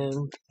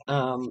soon.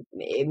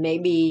 It may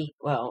be,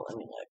 well, let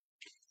me look.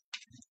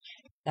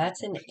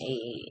 That's an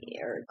A,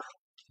 or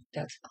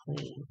that's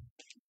Queen.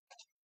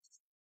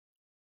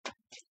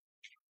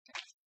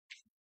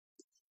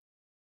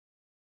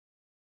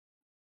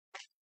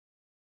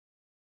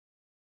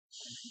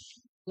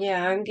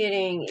 Yeah, I'm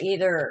getting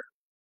either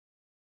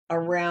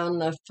around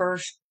the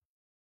first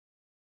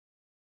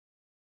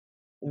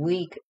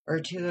week or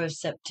two of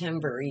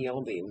September,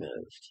 you'll be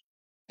moved.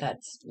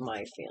 That's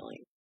my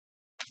feeling.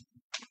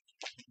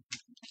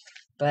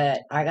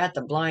 But I got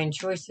the blind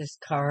choices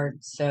card,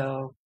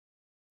 so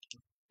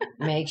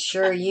make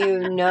sure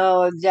you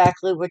know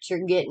exactly what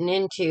you're getting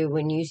into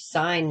when you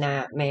sign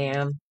that,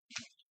 ma'am.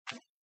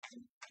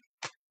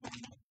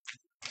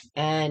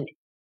 And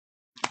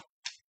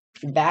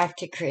back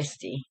to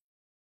Christy.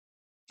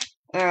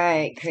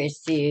 Alright,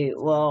 Christy.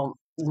 Well,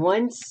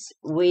 once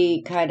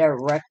we kind of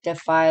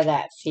rectify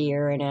that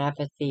fear and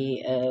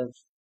apathy of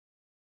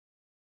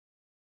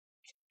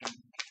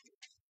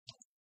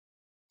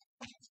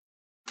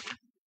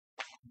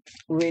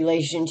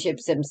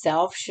relationships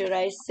themselves, should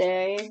I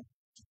say,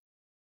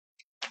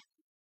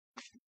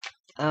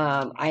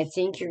 I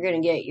think you're going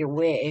to get your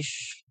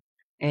wish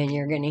and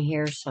you're going to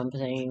hear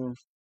something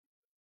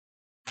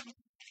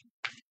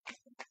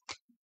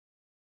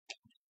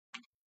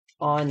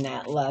on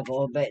that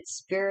level, but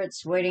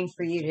Spirit's waiting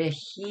for you to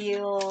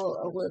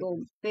heal a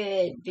little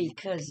bit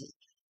because,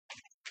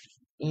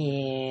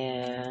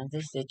 yeah,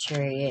 this is the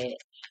Chariot.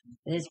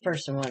 This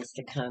person wants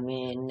to come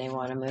in. They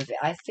want to move it.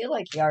 I feel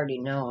like you already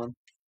know them.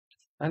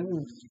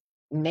 I'm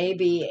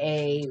maybe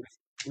a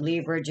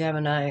Libra,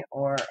 Gemini,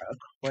 or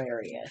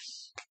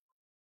Aquarius.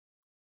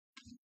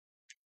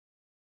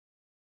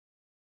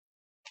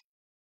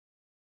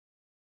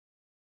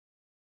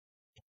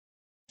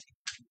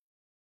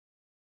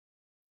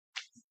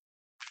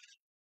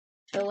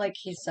 I feel like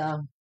he's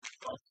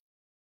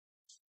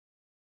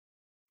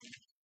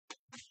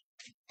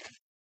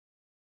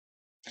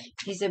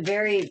a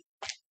very,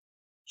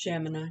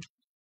 Gemini.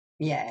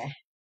 yeah.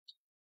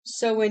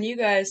 So when you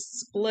guys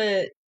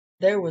split,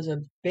 there was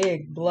a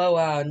big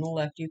blowout and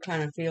left you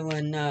kind of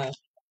feeling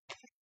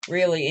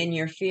really in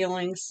your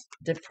feelings,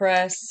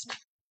 depressed.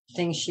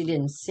 Things she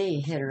didn't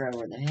see hit her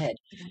over the head.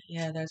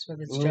 Yeah, that's what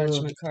this Ooh.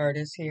 Judgment card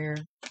is here.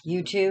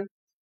 You too?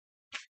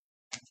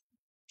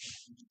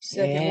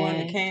 Second one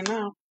that came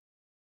out.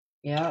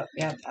 Yep.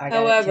 I got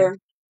However, it too.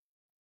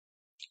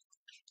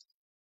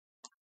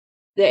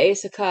 the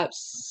Ace of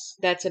Cups,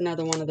 that's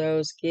another one of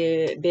those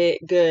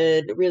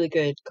really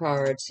good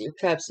cards. Your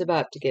cup's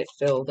about to get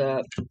filled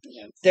up.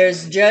 Yep.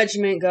 There's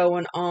judgment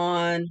going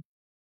on.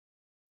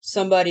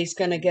 Somebody's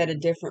going to get a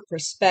different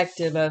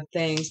perspective of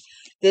things.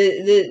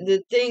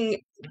 The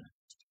thing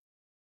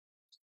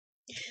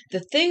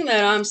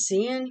that I'm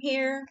seeing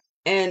here,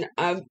 and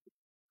I'm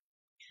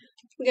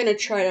going to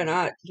try to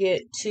not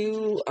get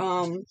too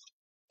I'm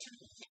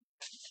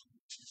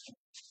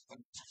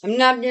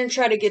not going to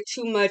try to get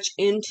too much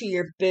into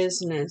your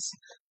business,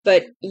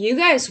 but you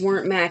guys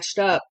weren't matched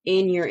up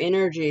in your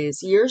energies.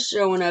 You're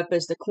showing up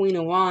as the Queen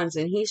of Wands,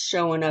 and he's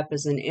showing up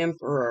as an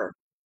Emperor.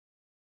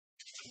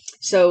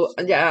 So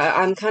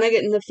I'm kind of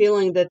getting the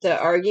feeling that the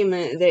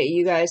argument that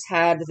you guys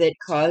had that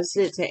caused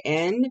it to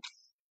end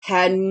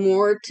had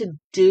more to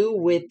do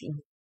with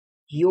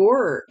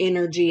your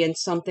energy and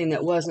something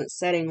that wasn't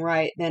setting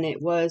right than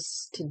it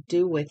was to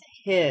do with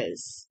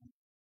his.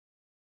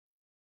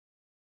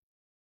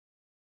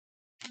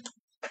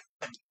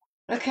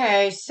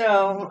 Okay,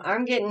 so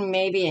I'm getting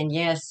maybe a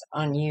yes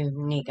on you,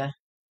 Nika.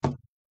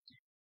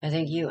 I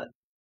think you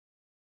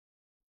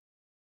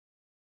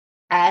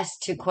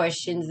asked two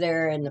questions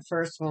there, and the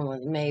first one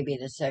was maybe,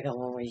 the second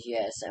one was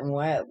yes. And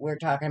what we're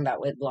talking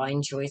about with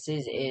blind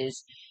choices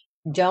is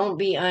don't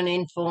be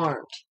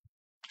uninformed.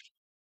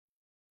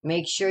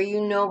 Make sure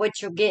you know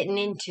what you're getting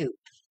into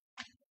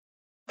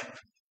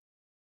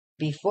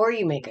before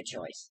you make a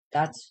choice.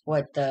 That's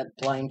what the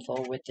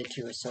blindfold with the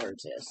Two of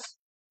Swords is.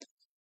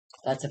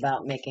 That's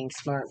about making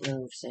smart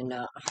moves and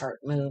not heart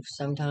moves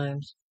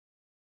sometimes.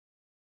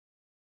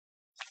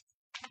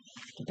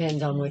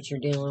 Depends on what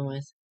you're dealing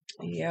with.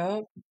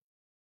 Yep.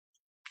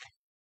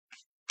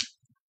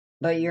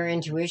 But your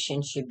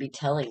intuition should be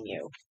telling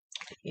you.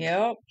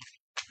 Yep.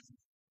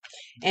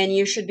 And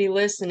you should be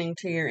listening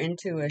to your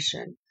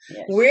intuition.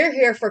 Yes. We're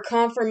here for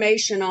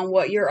confirmation on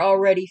what you're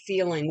already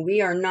feeling.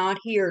 We are not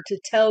here to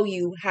tell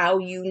you how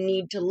you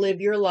need to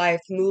live your life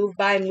move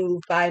by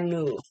move by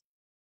move.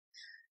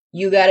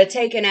 You got to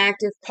take an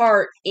active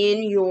part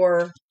in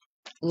your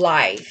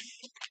life.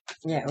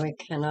 Yeah, we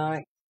cannot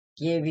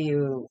give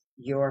you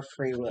your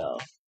free will.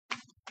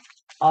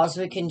 All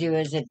we can do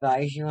is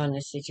advise you on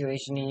the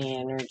situation and the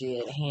energy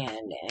at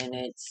hand, and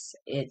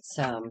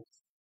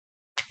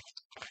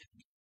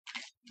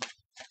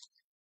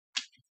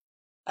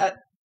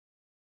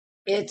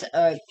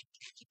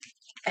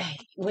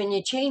when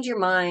you change your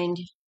mind,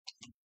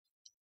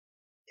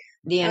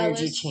 the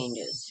energy Alice,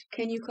 changes.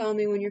 Can you call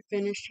me when you're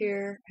finished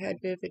here?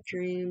 Had vivid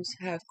dreams,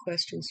 have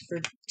questions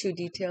for too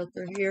detailed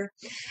for here.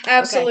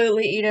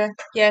 Absolutely, okay. Ida.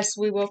 Yes,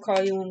 we will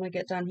call you when we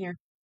get done here.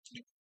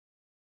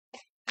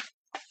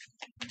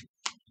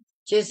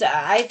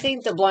 I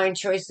think the blind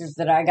choices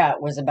that I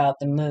got was about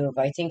the move.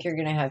 I think you're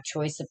going to have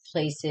choice of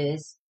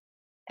places.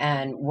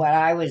 And what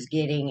I was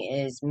getting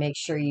is make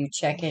sure you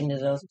check into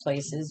those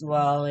places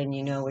well and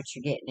you know what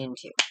you're getting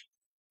into.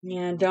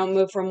 Yeah, don't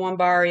move from one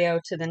barrio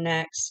to the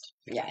next.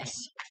 Yes.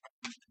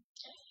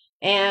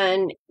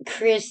 And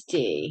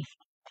Christy,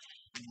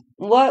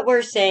 what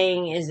we're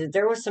saying is that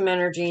there was some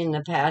energy in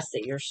the past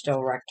that you're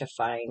still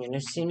rectifying. And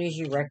as soon as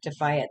you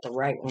rectify it, the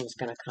right one's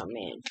going to come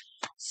in.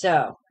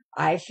 So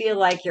I feel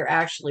like you're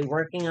actually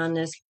working on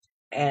this,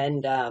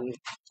 and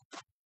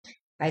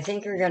I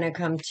think you're going to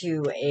come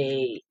to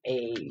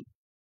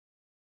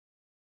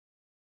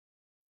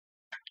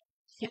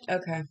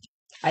Okay.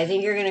 I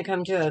think you're going to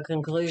come to a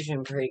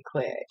conclusion pretty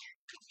quick.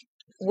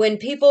 When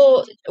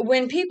people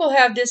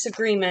have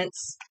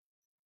disagreements,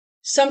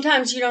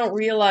 sometimes you don't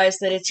realize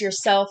that it's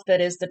yourself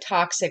that is the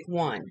toxic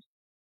one.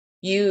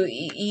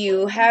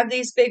 You have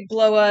these big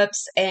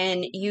blow-ups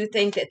and you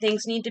think that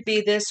things need to be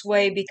this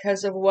way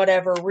because of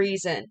whatever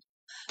reason.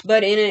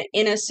 But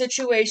in a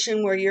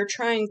situation where you're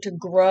trying to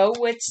grow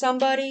with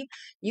somebody,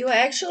 you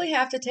actually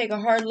have to take a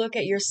hard look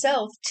at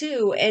yourself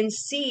too and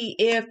see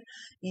if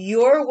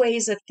your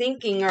ways of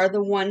thinking are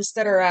the ones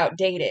that are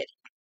outdated.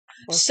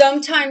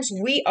 Sometimes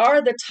we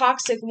are the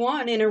toxic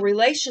one in a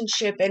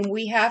relationship, and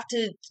we have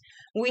to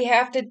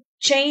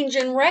change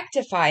and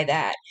rectify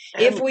that.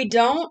 If we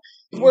don't,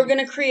 we're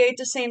going to create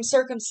the same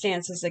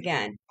circumstances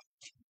again.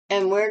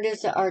 And where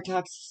does our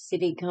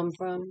toxicity come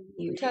from?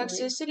 Usually?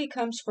 Toxicity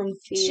comes from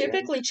Fear.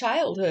 typically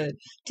childhood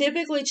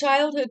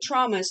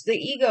traumas, the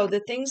ego, the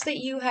things that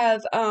you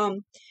have,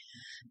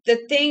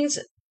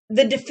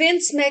 the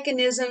defense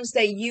mechanisms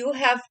that you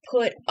have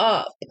put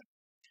up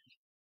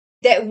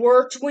that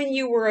worked when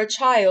you were a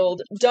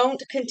child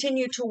don't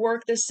continue to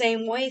work the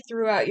same way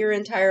throughout your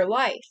entire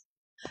life.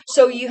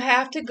 So you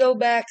have to go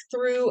back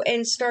through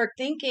and start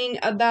thinking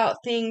about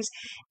things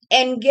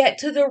and get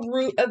to the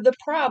root of the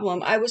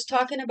problem. I was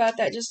talking about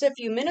that just a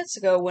few minutes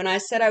ago when I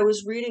said I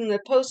was reading the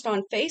post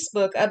on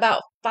Facebook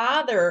about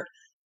father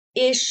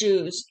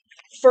issues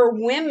for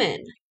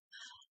women.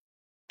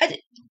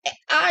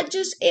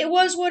 It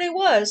was what it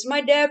was.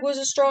 My dad was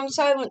a strong,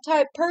 silent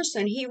type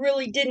person. He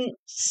really didn't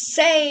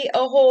say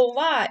a whole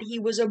lot. He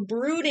was a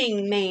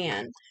brooding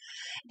man.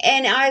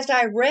 And as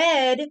I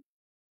read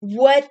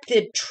what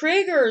the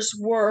triggers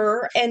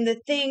were and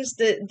the things,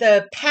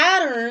 the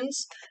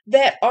patterns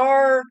that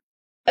are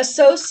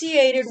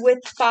associated with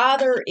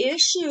father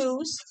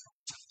issues,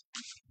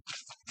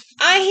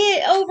 I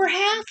hit over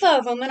half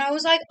of them. And I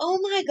was like, oh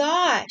my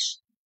gosh.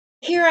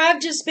 Here I've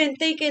just been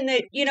thinking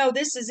that,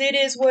 this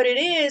is what it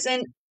is.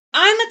 And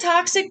I'm a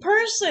toxic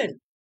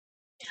person.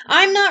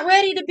 I'm not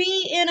ready to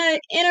be in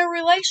a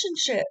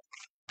relationship.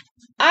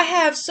 I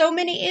have so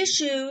many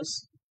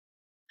issues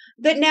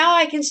that now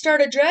I can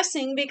start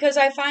addressing because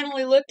I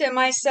finally looked at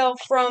myself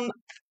from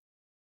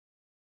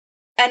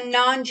a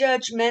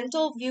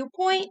non-judgmental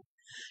viewpoint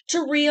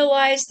to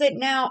realize that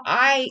now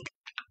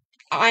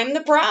I'm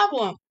the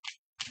problem.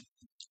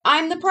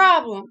 I'm the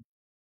problem.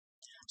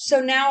 So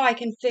now I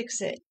can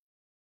fix it.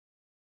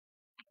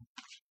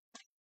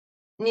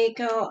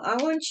 Nico, I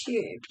want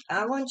you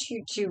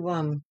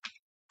to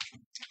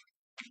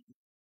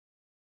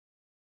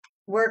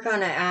work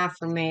on an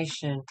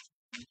affirmation.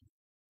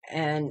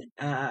 And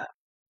I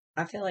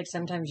feel like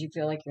sometimes you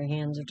feel like your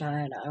hands are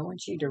tied. I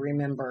want you to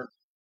remember,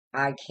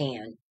 I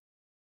can.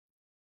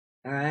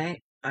 All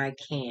right? I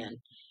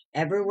can.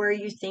 Everywhere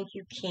you think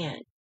you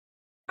can't,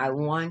 I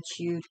want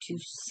you to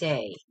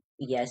say,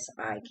 yes,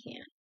 I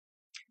can.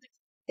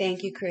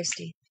 Thank you,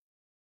 Christy.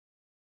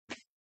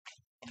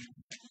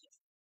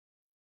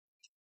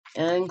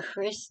 And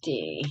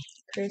Christy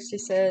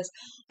says,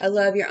 I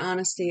love your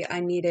honesty. I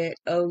need it.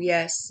 Oh,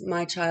 yes,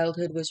 my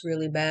childhood was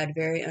really bad,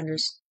 very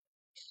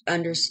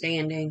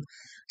understanding.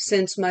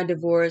 Since my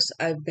divorce,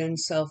 I've been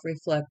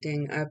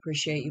self-reflecting. I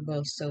appreciate you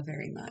both so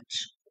very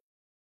much.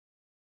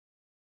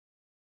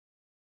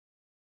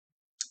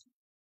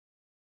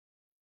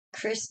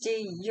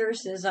 Christy,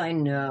 yours is I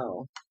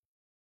know.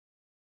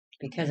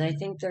 Because I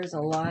think there's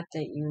a lot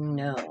that you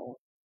know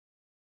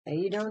that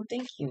you don't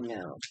think you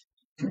know.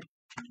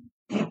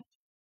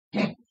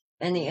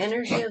 And the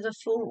energy of the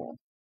Fool,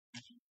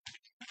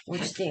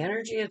 which the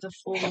energy of the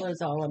Fool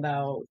is all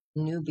about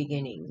new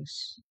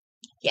beginnings.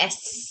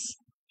 Yes.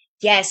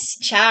 Yes,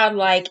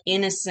 childlike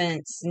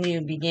innocence,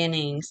 new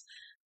beginnings,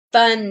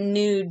 fun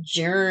new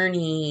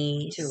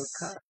journeys. Two of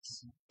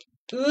Cups.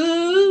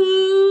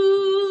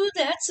 Ooh,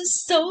 that's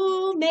a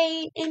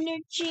soulmate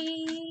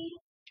energy.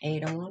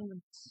 8 of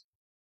Wands.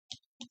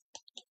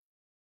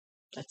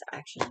 That's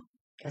action.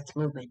 That's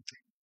movement.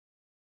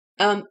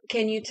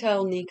 Can you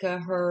tell Nika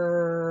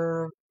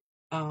her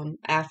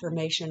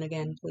affirmation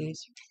again,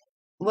 please?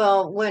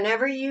 Well,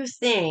 whenever you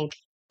think,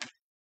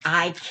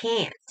 I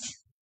can't,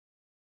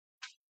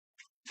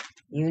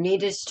 you need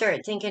to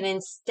start thinking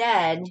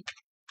instead,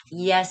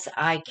 yes,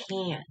 I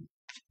can.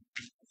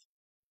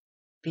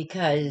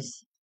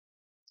 Because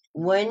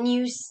when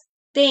you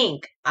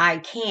think, I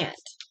can't,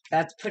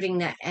 that's putting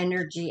that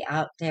energy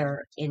out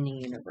there in the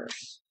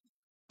universe.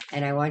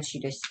 And I want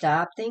you to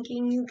stop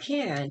thinking you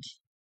can't.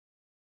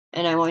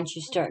 And I want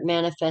you to start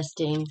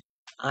manifesting,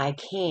 I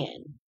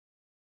can.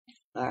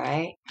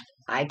 Alright?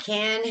 I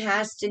can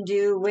has to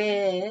do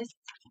with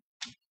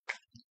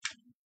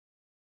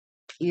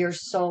your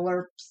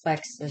solar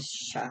plexus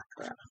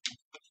chakra.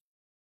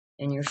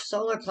 And your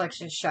solar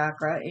plexus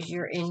chakra is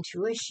your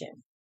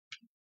intuition.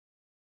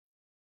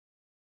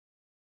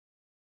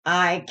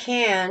 I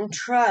can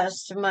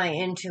trust my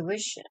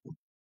intuition.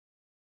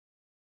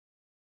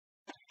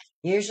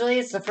 Usually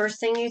it's the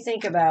first thing you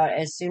think about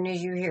as soon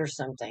as you hear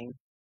something.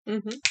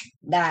 Mm-hmm.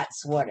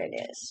 That's what it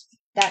is.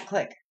 That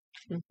quick.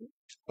 Mm-hmm.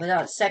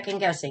 Without second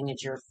guessing,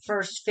 it's your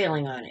first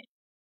feeling on it.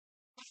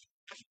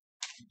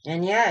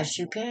 And yes,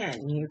 you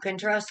can. You can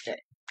trust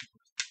it.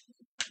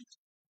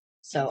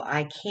 So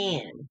I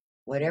can.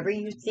 Whatever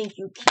you think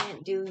you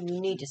can't do, you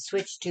need to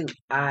switch to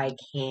I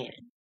can.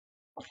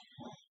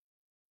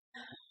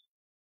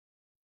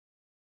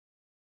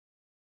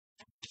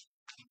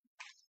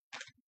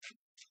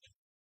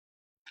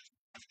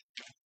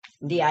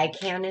 The I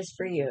can is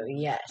for you,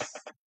 yes.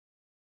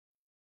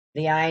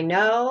 The I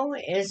know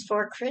is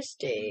for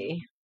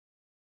Christy.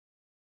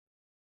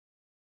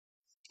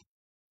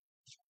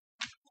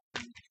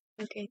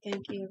 Okay,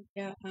 thank you.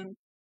 Yeah.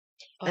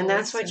 And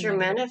that's what always you're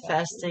remember that.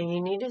 manifesting.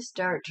 You need to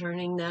start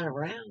turning that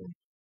around.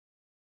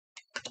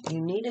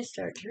 You need to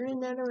start turning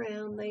that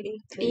around, lady.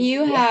 'Cause,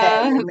 You yeah,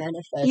 have you're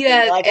manifesting. you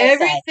have Like I said,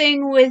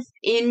 everything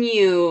within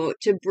you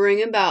to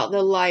bring about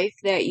the life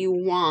that you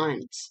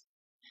want.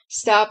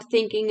 Stop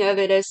thinking of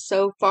it as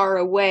so far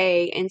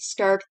away and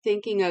start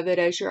thinking of it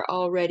as you're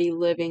already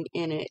living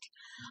in it.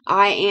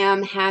 I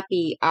am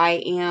happy.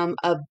 I am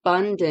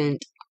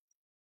abundant.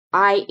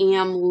 I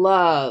am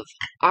love.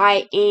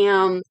 I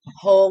am,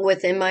 whole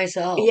within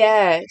myself.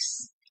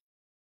 yes.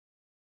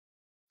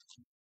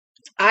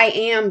 I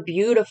am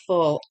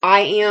beautiful.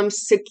 I am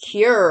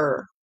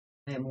secure.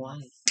 I am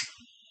wise.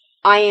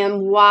 I am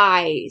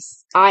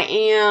wise. I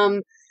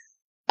am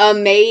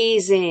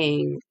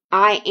amazing.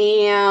 I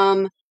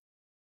am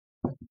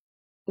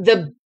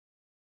the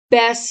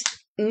best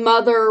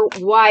mother,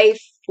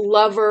 wife,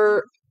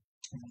 lover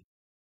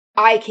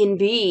I can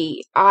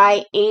be.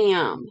 I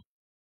am.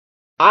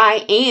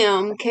 I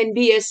am can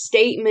be a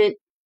statement.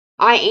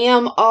 I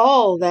am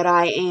all that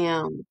I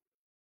am.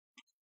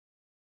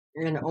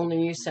 And only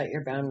you set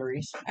your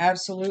boundaries.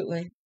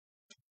 Absolutely.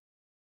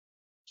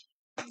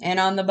 And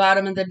on the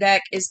bottom of the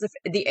deck is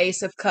the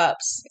Ace of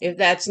Cups. If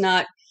that's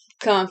not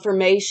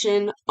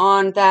confirmation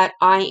on that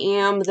I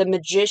am the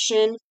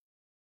magician,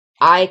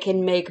 I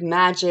can make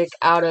magic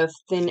out of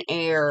thin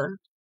air.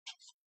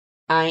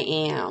 I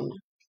am.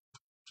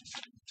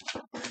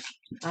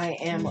 I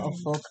am a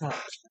full cup.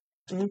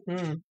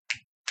 Mm-hmm.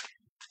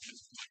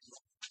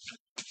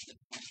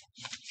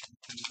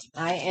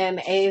 I am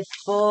a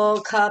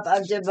full cup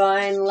of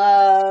divine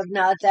love,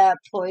 not that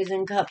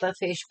poison cup of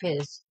fish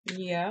piss.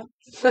 Yeah.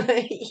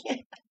 Yeah.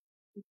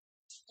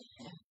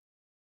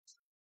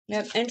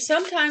 Yep. And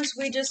sometimes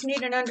we just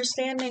need an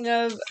understanding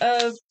of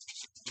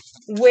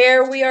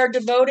where we are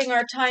devoting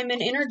our time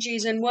and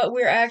energies and what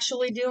we're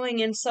actually doing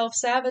in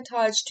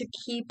self-sabotage to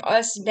keep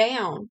us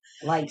down.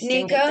 Like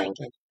stinking Nika,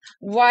 thinking.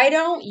 why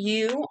don't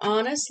you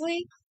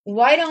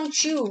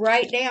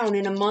write down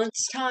in a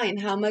month's time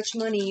how much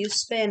money you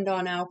spend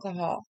on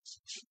alcohol?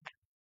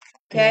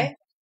 Okay? Yeah.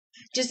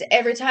 Just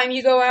every time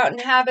you go out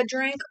and have a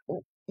drink,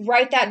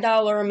 write that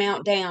dollar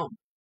amount down.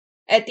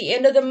 At the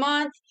end of the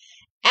month,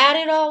 add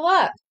it all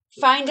up.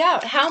 Find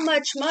out how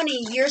much money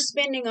you're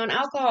spending on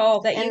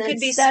alcohol that And you then could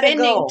be set a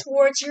spending goal.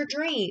 towards your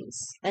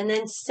dreams. And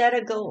then set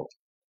a goal.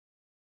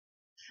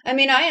 I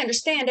mean, I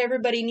understand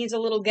everybody needs a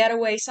little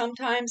getaway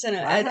sometimes, and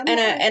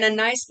a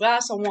nice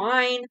glass of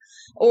wine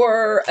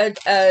or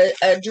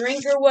a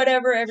drink or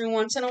whatever every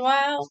once in a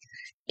while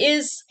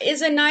is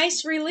a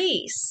nice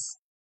release.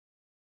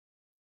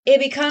 It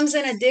becomes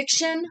an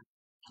addiction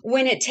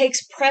when it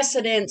takes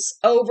precedence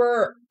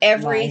over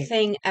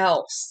everything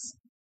else.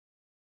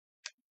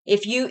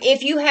 If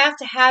you have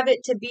to have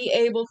it to be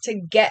able to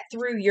get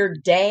through your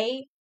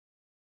day,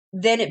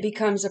 then it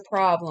becomes a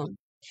problem.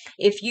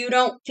 If you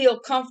don't feel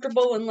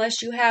comfortable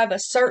unless you have a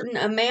certain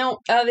amount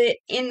of it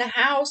in the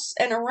house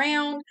and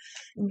around,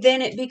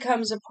 then it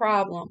becomes a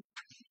problem.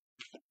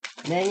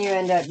 Then you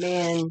end up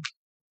being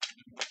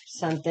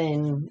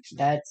something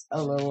that's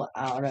a little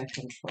out of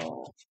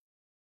control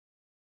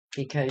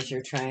because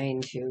you're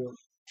trying to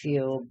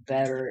feel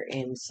better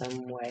in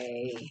some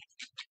way.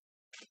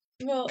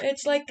 Well,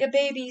 it's like a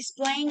baby's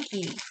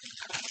blankie.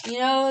 You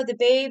know, the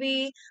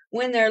baby,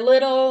 when they're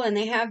little and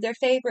they have their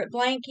favorite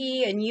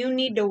blankie and you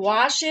need to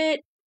wash it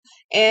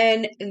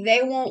and they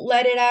won't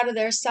let it out of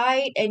their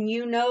sight, and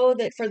you know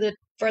that for the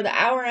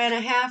hour and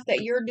a half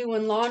that you're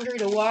doing laundry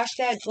to wash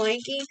that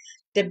blankie,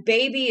 the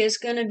baby is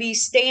going to be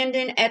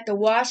standing at the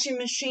washing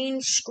machine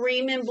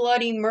screaming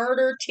bloody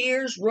murder,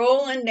 tears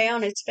rolling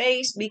down its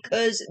face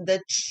because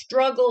the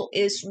struggle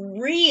is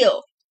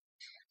real.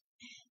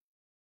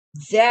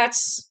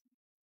 That's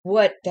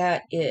what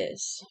that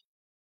is.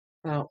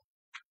 Well,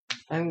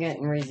 I'm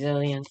getting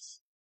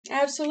resilience.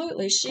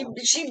 Absolutely.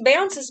 She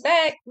bounces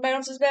back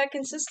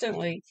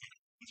consistently.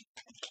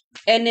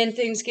 And then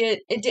things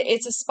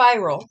it's a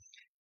spiral.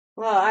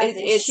 Well,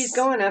 she's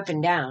going up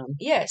and down.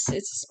 Yes,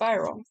 it's a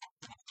spiral.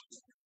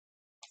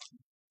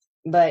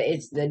 But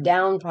it's the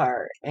down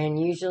part. And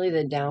usually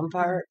the down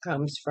part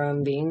comes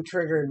from being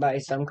triggered by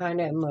some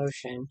kind of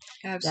emotion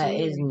Absolutely.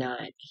 that is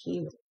not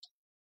healed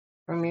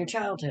from your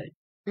childhood.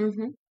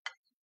 Mm-hmm.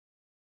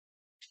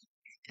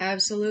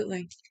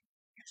 Absolutely.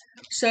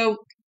 So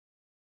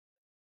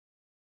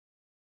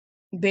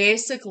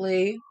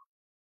basically,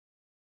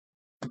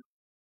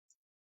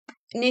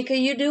 Nika,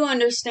 you do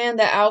understand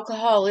that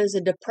alcohol is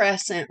a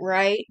depressant,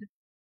 right?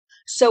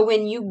 So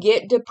when you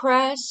get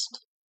depressed,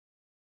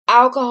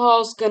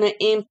 alcohol's going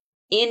to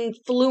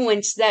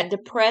influence that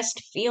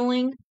depressed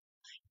feeling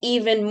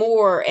even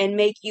more and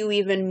make you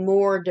even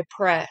more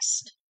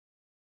depressed.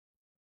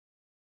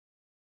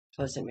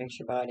 Plus, it makes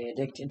your body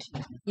addicted to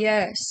it.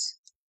 Yes.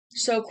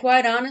 So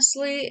quite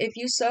honestly, if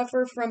you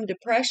suffer from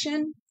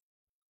depression,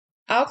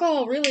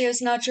 alcohol really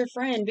is not your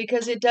friend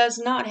because it does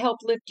not help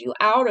lift you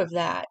out of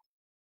that.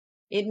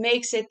 It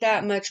makes it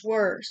that much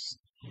worse.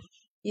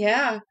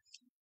 Yeah.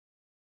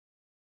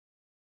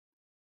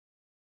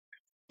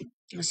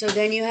 So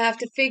then you have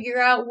to figure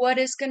out what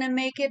is going to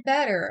make it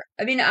better.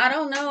 I mean, I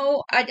don't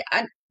know.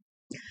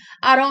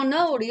 I don't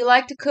know. Do you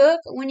like to cook?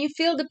 When you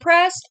feel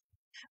depressed,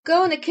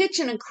 go in the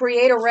kitchen and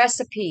create a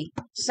recipe,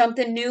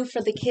 something new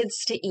for the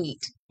kids to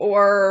eat,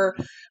 or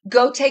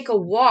go take a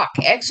walk.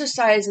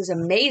 Exercise is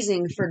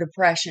amazing for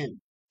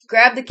depression.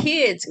 Grab the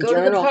kids, go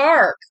to the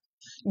park,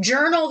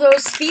 journal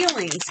those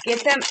feelings,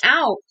 get them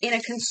out in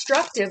a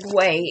constructive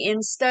way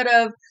instead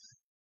of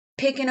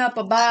picking up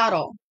a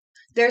bottle.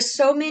 There's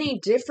so many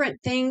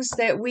different things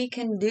that we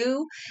can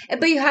do,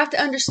 but you have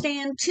to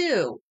understand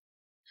too.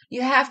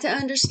 You have to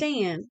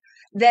understand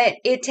that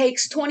it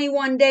takes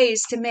 21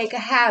 days to make a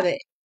habit.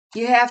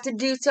 You have to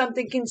do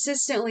something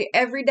consistently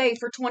every day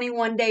for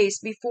 21 days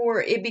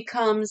before it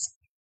becomes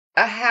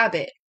a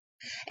habit.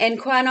 And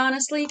quite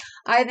honestly,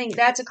 I think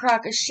that's a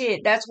crock of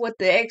shit. That's what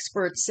the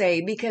experts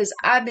say, because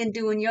I've been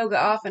doing yoga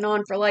off and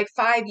on for like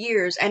 5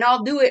 years, and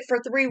I'll do it for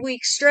 3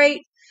 weeks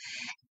straight,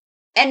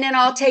 and then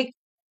I'll take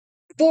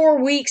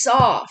 4 weeks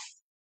off.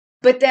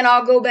 But then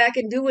I'll go back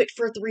and do it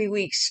for 3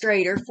 weeks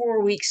straight, or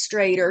 4 weeks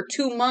straight, or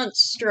 2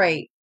 months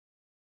straight.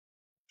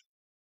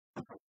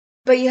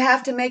 But you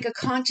have to make a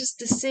conscious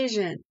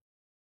decision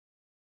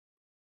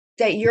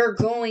that you're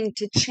going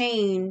to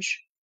change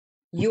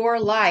your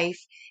life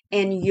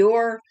and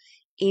your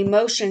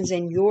emotions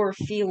and your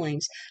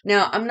feelings.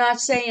 Now, I'm not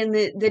saying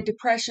that the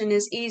depression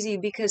is easy,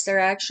 because there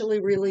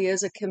actually really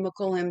is a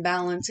chemical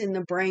imbalance in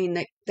the brain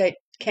that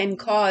can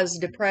cause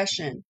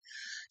depression.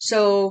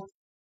 So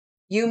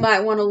you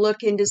might want to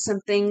look into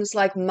some things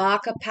like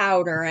maca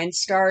powder and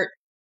start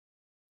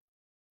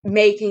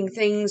making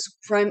things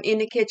from in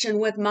the kitchen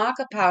with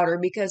maca powder,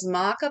 because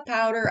maca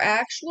powder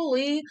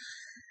actually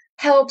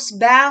helps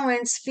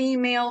balance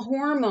female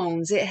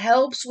hormones. It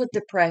helps with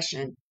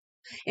depression.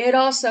 It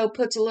also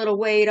puts a little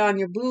weight on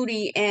your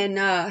booty and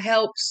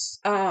helps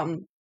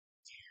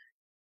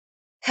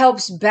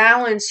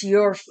balance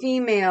your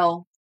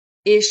female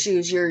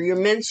issues, your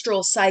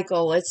menstrual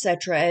cycle,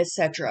 etc.,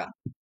 etc.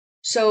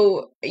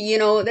 So,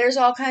 there's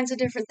all kinds of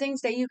different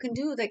things that you can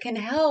do that can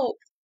help.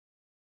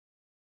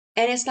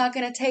 And it's not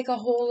going to take a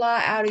whole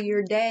lot out of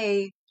your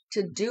day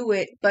to do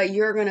it, but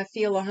you're going to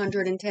feel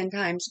 110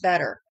 times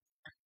better.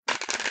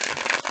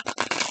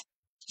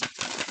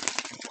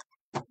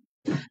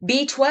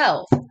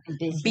 B12.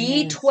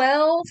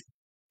 B12,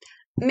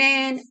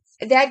 man,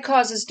 that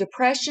causes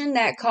depression.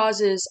 That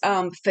causes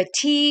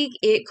fatigue.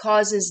 It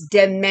causes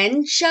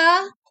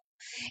dementia.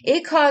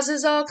 It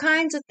causes all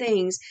kinds of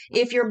things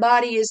if your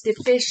body is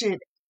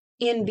deficient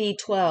in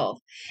B12.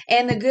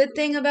 And the good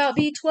thing about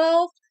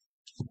B12,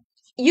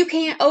 you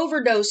can't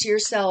overdose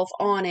yourself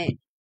on it.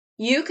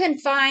 You can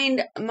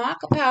find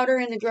maca powder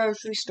in the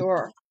grocery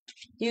store.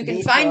 You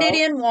can find it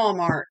in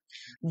Walmart.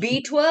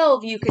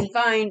 B12 you can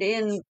find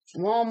in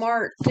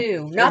Walmart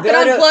too. Not that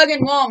I'm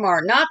plugging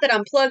Walmart. Not that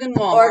I'm plugging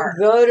Walmart. Or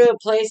go to a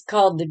place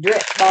called the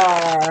Drip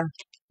Bar.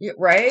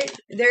 Right?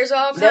 There's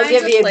all kinds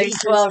of places. They'll give you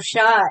a B12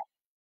 shot.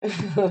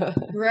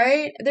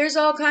 Right? There's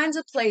all kinds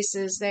of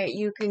places that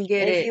you can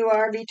get it. If you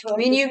are B12. I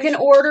mean, you can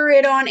order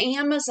it on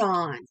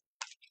Amazon.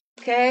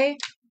 Okay?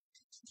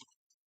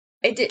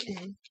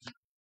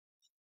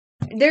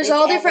 There's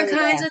all different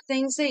kinds of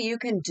things that you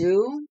can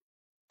do.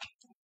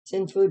 It's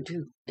in food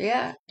too.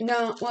 Yeah.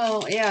 No,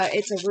 well, yeah,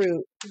 it's a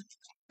root.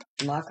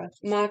 Maca?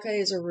 Maca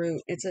is a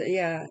root.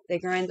 They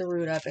grind the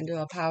root up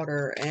into a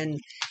powder, and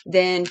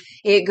then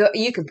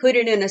you can put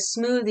it in a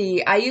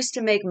smoothie. I used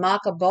to make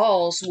maca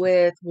balls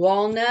with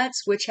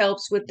walnuts, which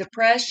helps with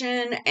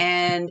depression,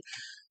 and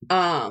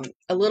a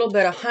little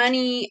bit of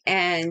honey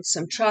and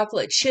some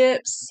chocolate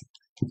chips.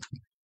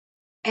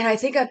 And I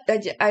think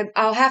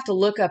I'll have to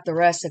look up the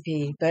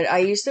recipe, but I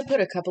used to put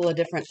a couple of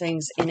different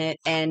things in it,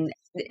 and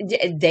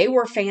they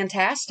were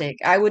fantastic.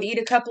 I would eat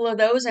a couple of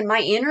those, and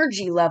my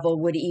energy level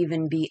would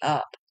even be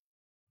up.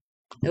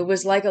 It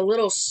was like a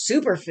little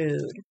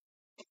superfood.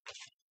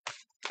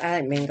 I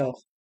like mango.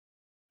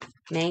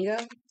 Mango?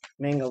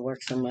 Mango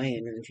works on my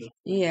energy.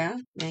 Yeah,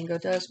 mango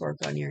does work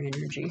on your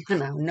energy.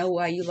 And I know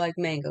why you like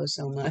mango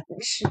so much.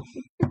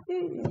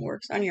 It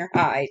works on your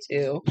high,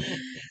 too.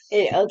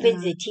 It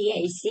opens the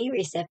THC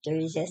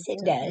receptors. Yes, it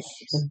does.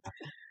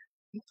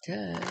 It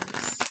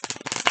does.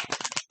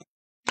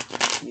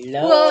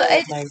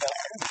 Mango.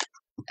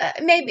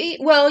 Maybe,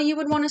 you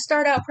would want to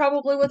start out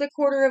probably with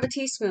 1/4 of a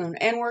teaspoon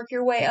and work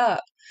your way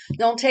up.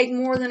 Don't take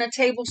more than a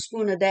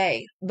tablespoon a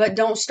day, but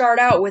don't start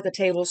out with a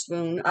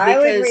tablespoon. I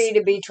would read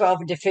a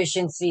B12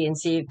 deficiency and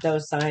see if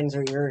those signs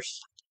are yours.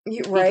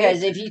 Right.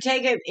 Because if you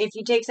take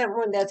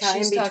something that's high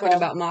in B12. She's talking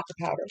about maca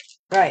powder.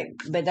 Right,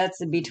 but that's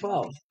the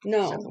B12.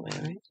 No.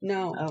 Right?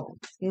 No. Oh.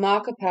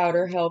 Maca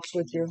powder helps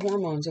with your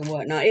hormones and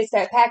whatnot. It's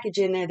that package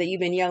in there that you've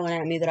been yelling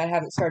at me that I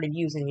haven't started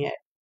using yet.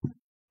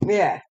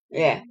 Yeah.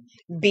 Yeah.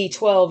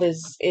 B12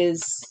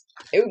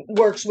 it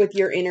works with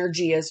your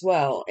energy as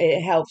well.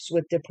 It helps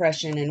with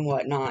depression and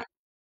whatnot.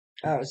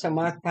 Oh, so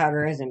maca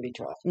powder isn't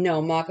B12.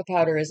 No, maca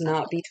powder is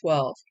not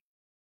B12.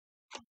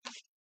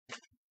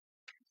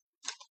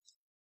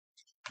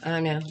 I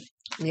know.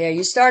 Yeah,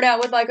 you start out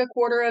with like a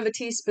quarter of a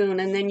teaspoon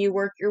and then you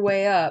work your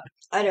way up.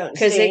 I don't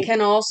Because it stink.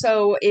 can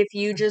also, if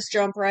you just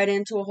jump right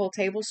into a whole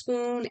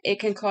tablespoon, it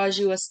can cause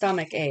you a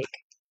stomach ache.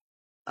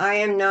 I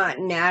am not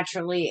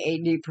naturally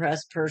a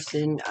depressed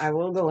person. I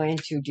will go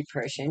into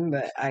depression,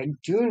 but I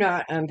do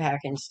not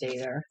unpack and stay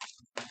there.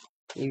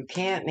 You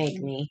can't make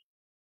me.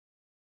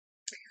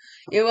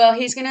 Yeah, well,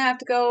 he's gonna have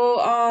to go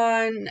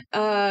on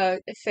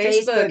Facebook.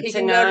 He can go to the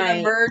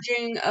tonight.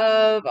 merging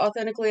of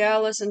Authentically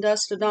Alice and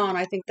Dust to Dawn.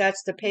 I think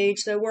that's the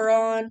page that we're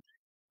on.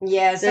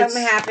 Yeah,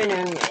 something happened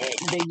and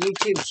the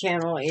YouTube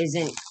channel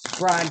isn't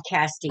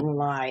broadcasting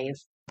live.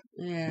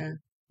 Yeah.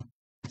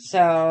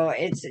 So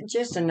it's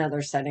just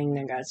another setting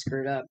that got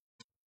screwed up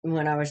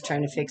when I was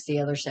trying to fix the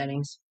other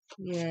settings.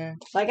 Yeah.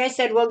 Like I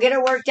said, we'll get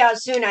it worked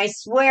out soon. I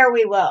swear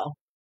we will.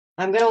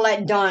 I'm going to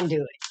let Dawn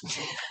do it.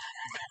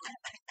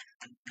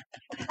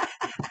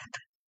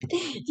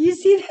 Do you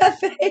see that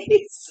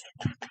face?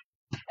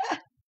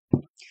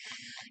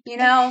 You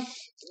know,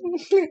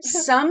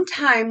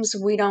 sometimes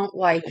we don't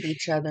like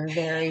each other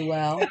very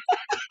well.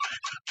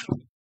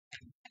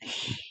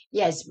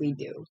 Yes, we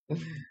do.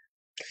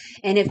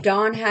 And if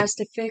Dawn has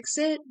to fix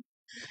it,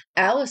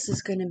 Alice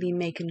is going to be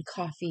making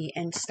coffee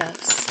and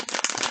stuffs.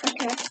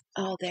 Okay.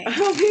 All day.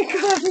 I'll be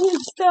coffee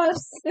and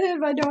stuffs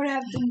if I don't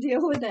have to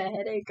deal with a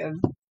headache of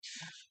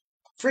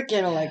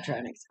freaking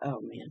electronics.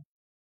 Oh, man.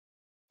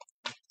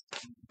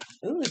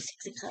 Ooh, 6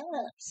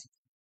 cups.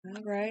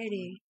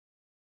 Alrighty.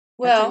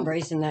 Well, Well,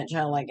 embracing that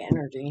childlike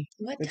energy,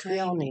 which we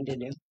all need to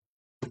do.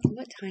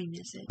 What time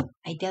is it?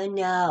 I don't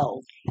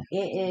know. It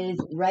is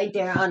right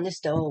there on the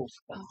stove.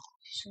 Oh,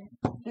 shit.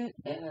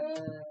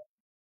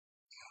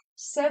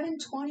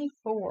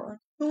 7:24.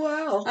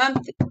 Wow.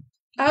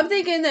 I'm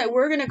thinking that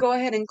we're gonna go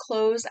ahead and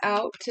close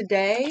out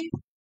today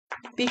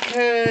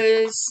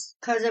because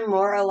of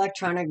more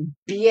electronic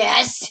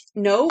BS.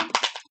 Nope.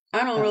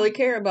 I don't really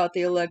care about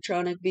the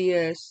electronic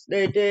BS.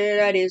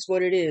 That is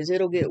what it is.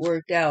 It'll get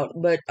worked out.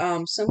 But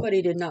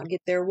somebody did not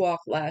get their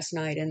walk last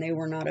night, and they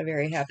were not a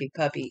very happy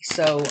puppy.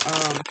 So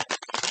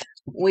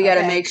we got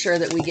to make sure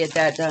that we get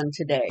that done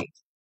today.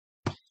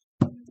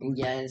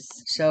 Yes.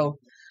 So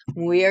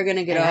we are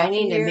gonna get off. I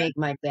need to make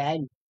my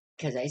bed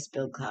because I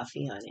spilled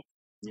coffee on it.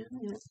 Yeah.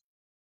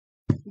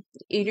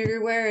 Eat it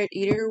or wear it.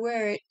 Eat it or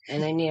wear it.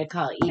 And I need to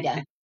call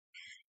Ida.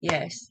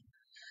 Yes.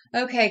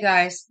 Okay,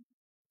 guys.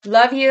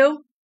 Love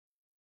you.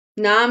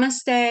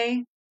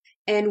 Namaste.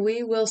 And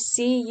we will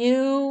see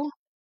you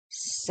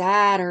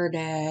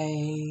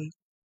Saturday.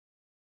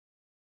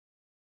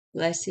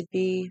 Blessed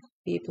be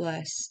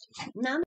blessed.